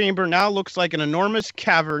research chamber now looks like an enormous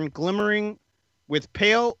cavern glimmering with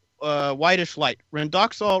pale whitish light.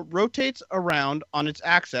 Rendoxol rotates around on its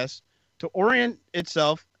axis to orient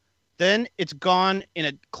itself. Then it's gone in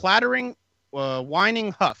a clattering,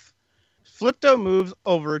 whining huff. Flipto moves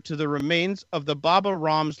over to the remains of the Baba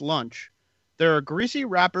Ram's lunch. There are greasy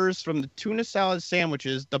wrappers from the tuna salad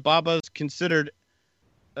sandwiches the Babas consider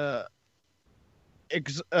an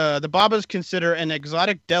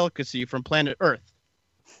exotic delicacy from planet Earth.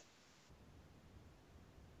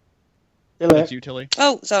 That's you, Tilly.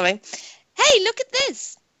 Oh, sorry. Hey, look at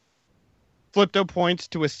this. Flipto points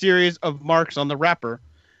to a series of marks on the wrapper.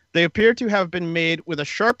 They appear to have been made with a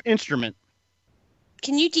sharp instrument.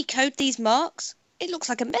 Can you decode these marks? It looks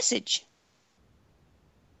like a message.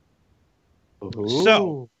 Ooh.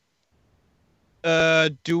 So,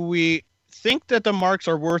 do we think that the marks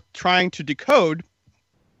are worth trying to decode,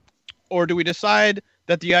 or do we decide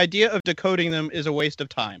that the idea of decoding them is a waste of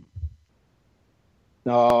time?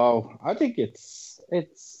 No, I think we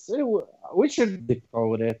should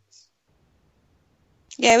decode it.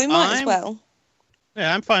 Yeah, we might as well.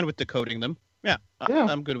 Yeah, I'm fine with decoding them. Yeah.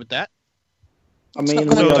 I'm good with that. I mean,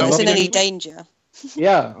 it's not going to in any danger.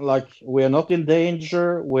 Yeah, like we're not in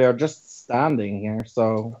danger. We're just standing here,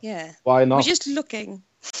 so why not? We're just looking.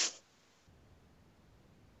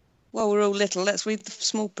 Well, we're all little. Let's read the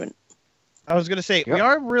small print. I was going to say, we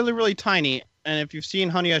are really, really tiny, and if you've seen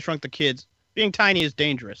Honey, I Shrunk the Kids, being tiny is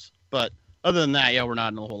dangerous. But other than that, we're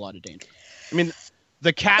not in a whole lot of danger. I mean,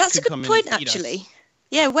 the cat could come in and eat us. That's a good point, actually.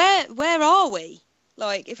 Yeah, where are we?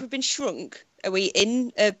 Like, if we've been shrunk, are we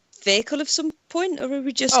in a vehicle of some point, or are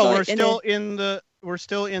we just? We're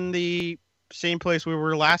still in the same place we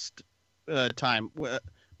were last time.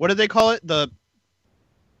 What did they call it? The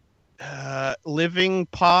living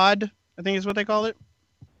pod, I think is what they call it.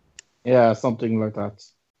 Yeah, something like that.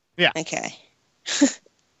 Yeah. Okay.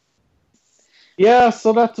 Yeah,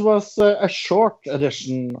 so that was a short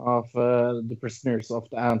edition of The Prisoners of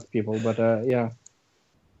the Ant People, but yeah.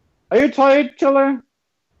 Are you tired, Killer?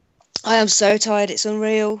 I am so tired, it's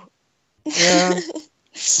unreal. Yeah.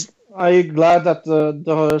 Are you glad that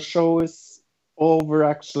the show is over,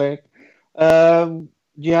 actually? Do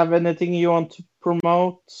you have anything you want to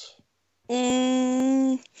promote?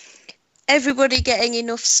 Everybody getting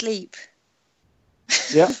enough sleep.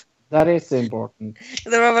 Yeah, that is important.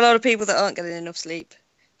 There are a lot of people that aren't getting enough sleep.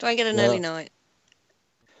 Try and get an early night.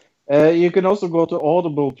 You can also go to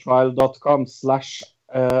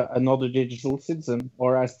audibletrial.com/another digital citizen,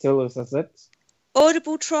 or as Tilly says it,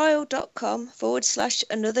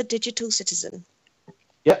 audibletrial.com/another digital citizen.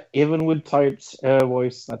 Yeah, even with typed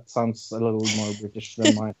voice, that sounds a little more British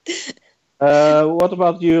than mine. What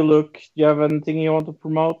about you, Luke? Do you have anything you want to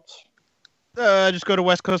promote? Just go to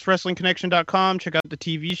westcoastwrestlingconnection.com, check out the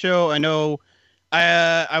TV show. I know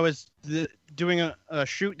I was doing a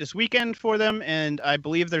shoot this weekend for them, and I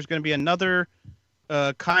believe there's going to be another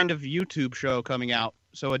kind of YouTube show coming out.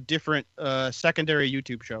 So a different secondary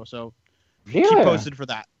YouTube show. So keep posted for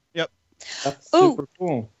that. Yep. That's super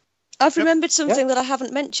cool. I've remembered something that I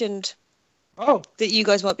haven't mentioned. Oh. That you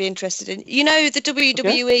guys might be interested in. You know, the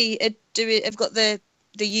WWE have got the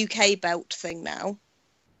UK belt thing now.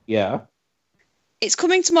 Yeah. It's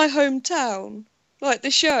coming to my hometown. Like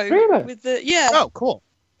the show. Really? With the Oh, cool.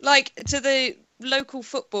 Like to the local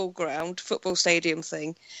football stadium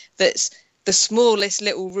thing. That's the smallest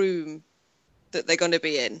little room that they're going to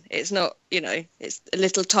be in. It's not, it's a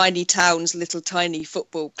little tiny town's little tiny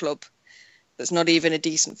football club. That's not even a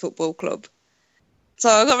decent football club. So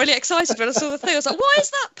I got really excited when I saw the thing. I was like, why is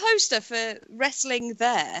that poster for wrestling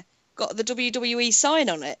there got the WWE sign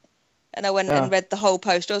on it? And I went and read the whole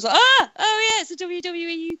poster. I was like, it's the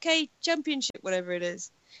WWE UK Championship, whatever it is.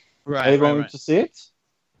 Right. Are you going to see it?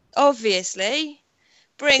 Obviously.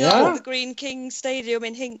 Bring on the Green King Stadium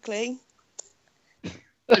in Hinckley.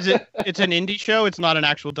 It's an indie show? It's not an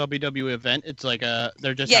actual WWE event? It's like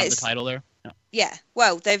they're just have the title there? No. Yeah.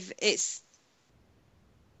 Well, they've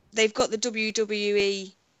got the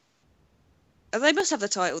WWE. They must have the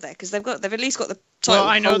title there because they've at least got the title. Well,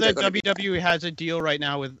 I know that WWE has a deal right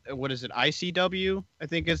now with what is it? ICW, I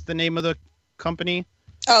think is the name of the company.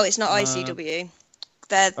 Oh, it's not ICW.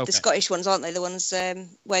 They're the Scottish ones, aren't they? The ones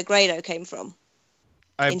where Grado came from.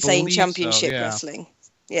 Insane Championship Wrestling.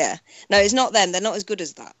 Yeah. No, it's not them. They're not as good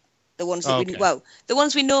as that. The ones that the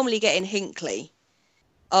ones we normally get in Hinckley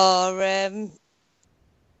are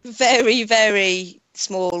very, very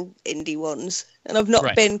small indie ones, and I've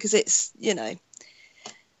not been because it's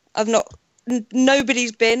I've not.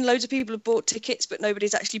 Nobody's been. Loads of people have bought tickets, but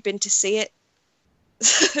nobody's actually been to see it.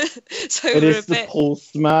 So it is the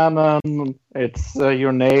Postman, and it's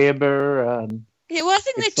your neighbor, and yeah. Well, I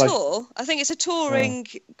think they tour. I think it's a touring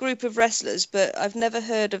group of wrestlers, but I've never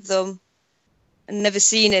heard of them and never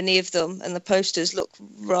seen any of them, and the posters look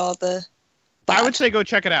rather bad. I would say go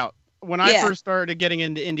check it out. When I first started getting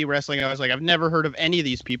into indie wrestling, I was like, I've never heard of any of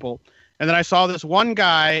these people. And then I saw this one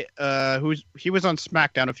guy he was on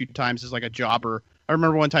SmackDown a few times as like a jobber. I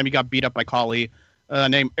remember one time he got beat up by Khali,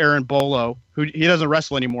 named Aaron Bolo, who he doesn't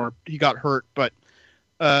wrestle anymore. He got hurt, but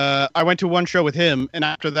I went to one show with him, and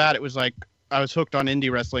after that, it was like I was hooked on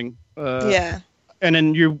indie wrestling. And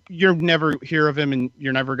then you never hear of him, and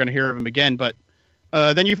you're never going to hear of him again. But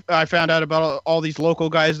then I found out about all these local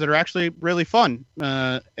guys that are actually really fun,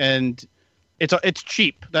 and it's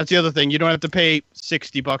cheap. That's the other thing. You don't have to pay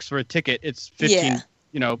 $60 for a ticket. It's 15,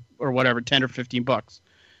 or whatever, 10 or $15.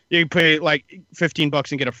 You can pay like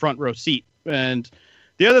 $15 and get a front row seat. And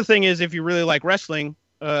the other thing is, if you really like wrestling,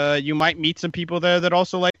 you might meet some people there that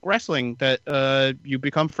also like wrestling that you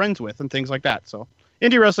become friends with and things like that. So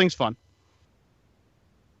indie wrestling's fun.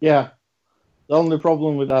 Yeah. The only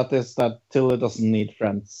problem with that is that Tilly doesn't need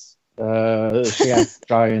friends. She has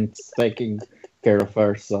giants taking care of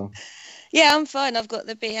her, so. Yeah, I'm fine. I've got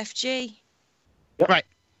the BFG. Yep. Right.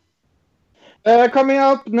 Coming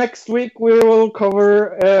up next week, we will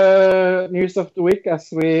cover news of the week as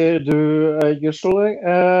we do usually.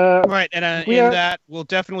 Right, and that we'll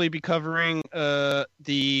definitely be covering the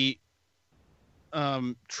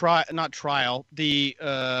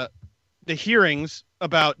hearings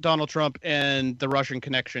about Donald Trump and the Russian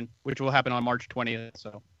connection, which will happen on March 20th.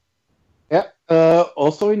 So. Yeah.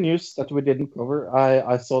 Also in news that we didn't cover,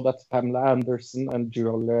 I saw that Pamela Anderson and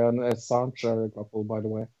Julian Assange are a couple, by the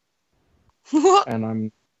way. What? And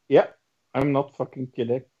I'm not fucking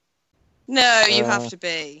kidding. No, you have to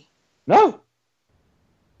be. No.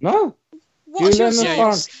 What's Julian your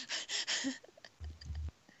Assange.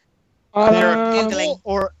 They're a couple,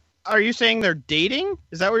 or are you saying they're dating?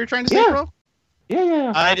 Is that what you're trying to say, bro?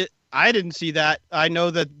 Yeah. I didn't see that. I know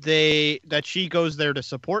that she goes there to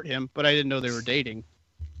support him, but I didn't know they were dating.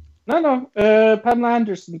 No. Pamela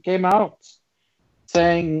Anderson came out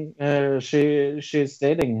saying she's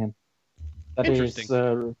dating him. That Interesting.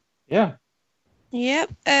 Is, yeah.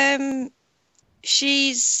 Yep.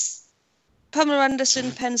 She's Pamela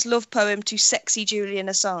Anderson pens love poem to sexy Julian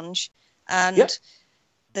Assange, and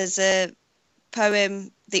there's a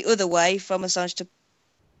poem the other way from Assange to.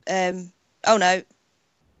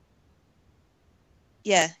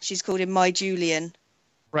 She's called him My Julian.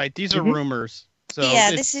 Right, these are rumors. So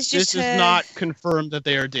this is not confirmed that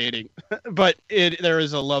they are dating, but there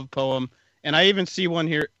is a love poem, and I even see one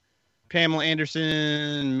here. Pamela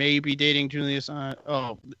Anderson may be dating Julian Assange.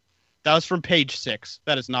 Oh, that was from Page 6.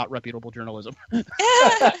 That is not reputable journalism.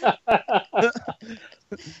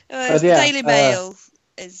 Daily Mail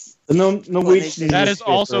is Norwegian. That is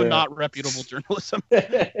also not reputable journalism.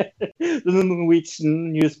 The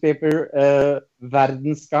Norwegian newspaper,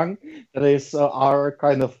 Verdensgang, that is our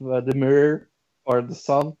kind of the mirror or the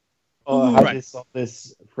sun, has this on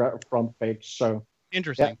this front page. So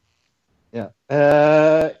interesting. Yeah.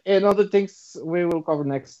 And other things we will cover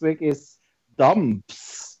next week is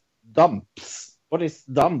dumps. Dumps. What is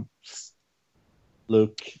dumps?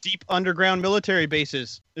 Luke. Deep underground military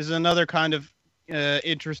bases is another kind of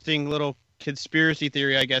interesting little conspiracy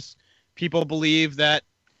theory, I guess. People believe that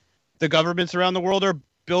the governments around the world are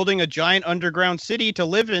building a giant underground city to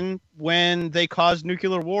live in when they cause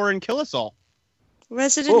nuclear war and kill us all.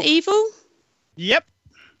 Resident Evil? Yep.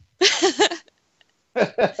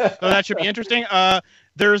 So that should be interesting.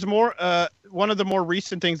 There's more. One of the more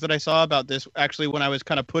recent things that I saw about this, actually, when I was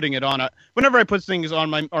kind of putting it on, whenever I put things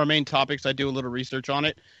on our main topics, I do a little research on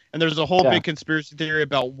it. And there's a whole big conspiracy theory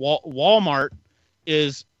about Walmart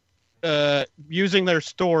is using their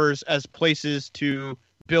stores as places to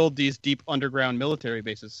build these deep underground military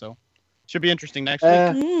bases. So should be interesting next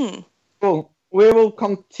week. Cool. We will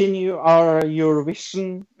continue our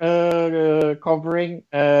Eurovision covering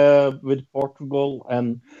with Portugal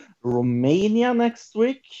and Romania next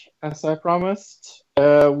week, as I promised.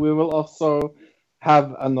 We will also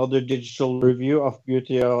have another digital review of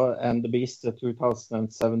Beauty and the Beast, the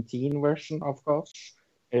 2017 version, of course.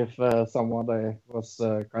 If someone was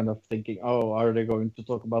kind of thinking, are they going to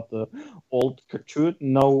talk about the old cartoon?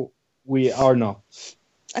 No, we are not.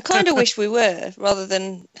 I kind of wish we were, rather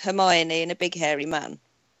than Hermione and a big hairy man.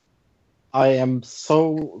 I am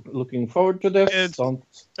so looking forward to this. Don't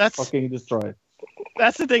fucking destroy it.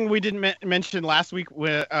 That's the thing we didn't mention last week.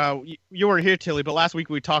 You weren't here, Tilly, but last week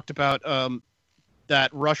we talked about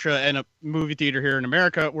that Russia and a movie theater here in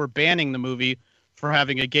America were banning the movie for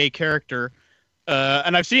having a gay character.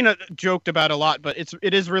 And I've seen it joked about a lot, but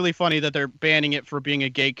it is really funny that they're banning it for being a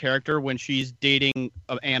gay character when she's dating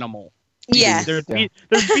an animal. Yeah. There's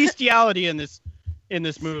bestiality in this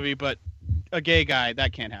movie, but a gay guy,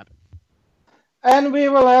 that can't happen. And we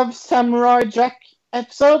will have Samurai Jack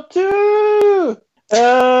episode 2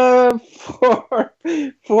 for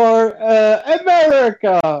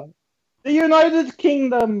America, the United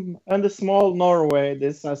Kingdom, and the small Norway.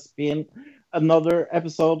 This has been another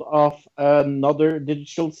episode of Another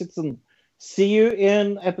Digital Citizen. See you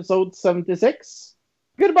in episode 76.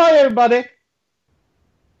 Goodbye, everybody.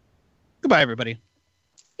 Goodbye, everybody.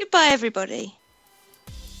 Goodbye, everybody.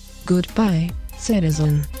 Goodbye,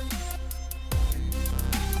 citizen.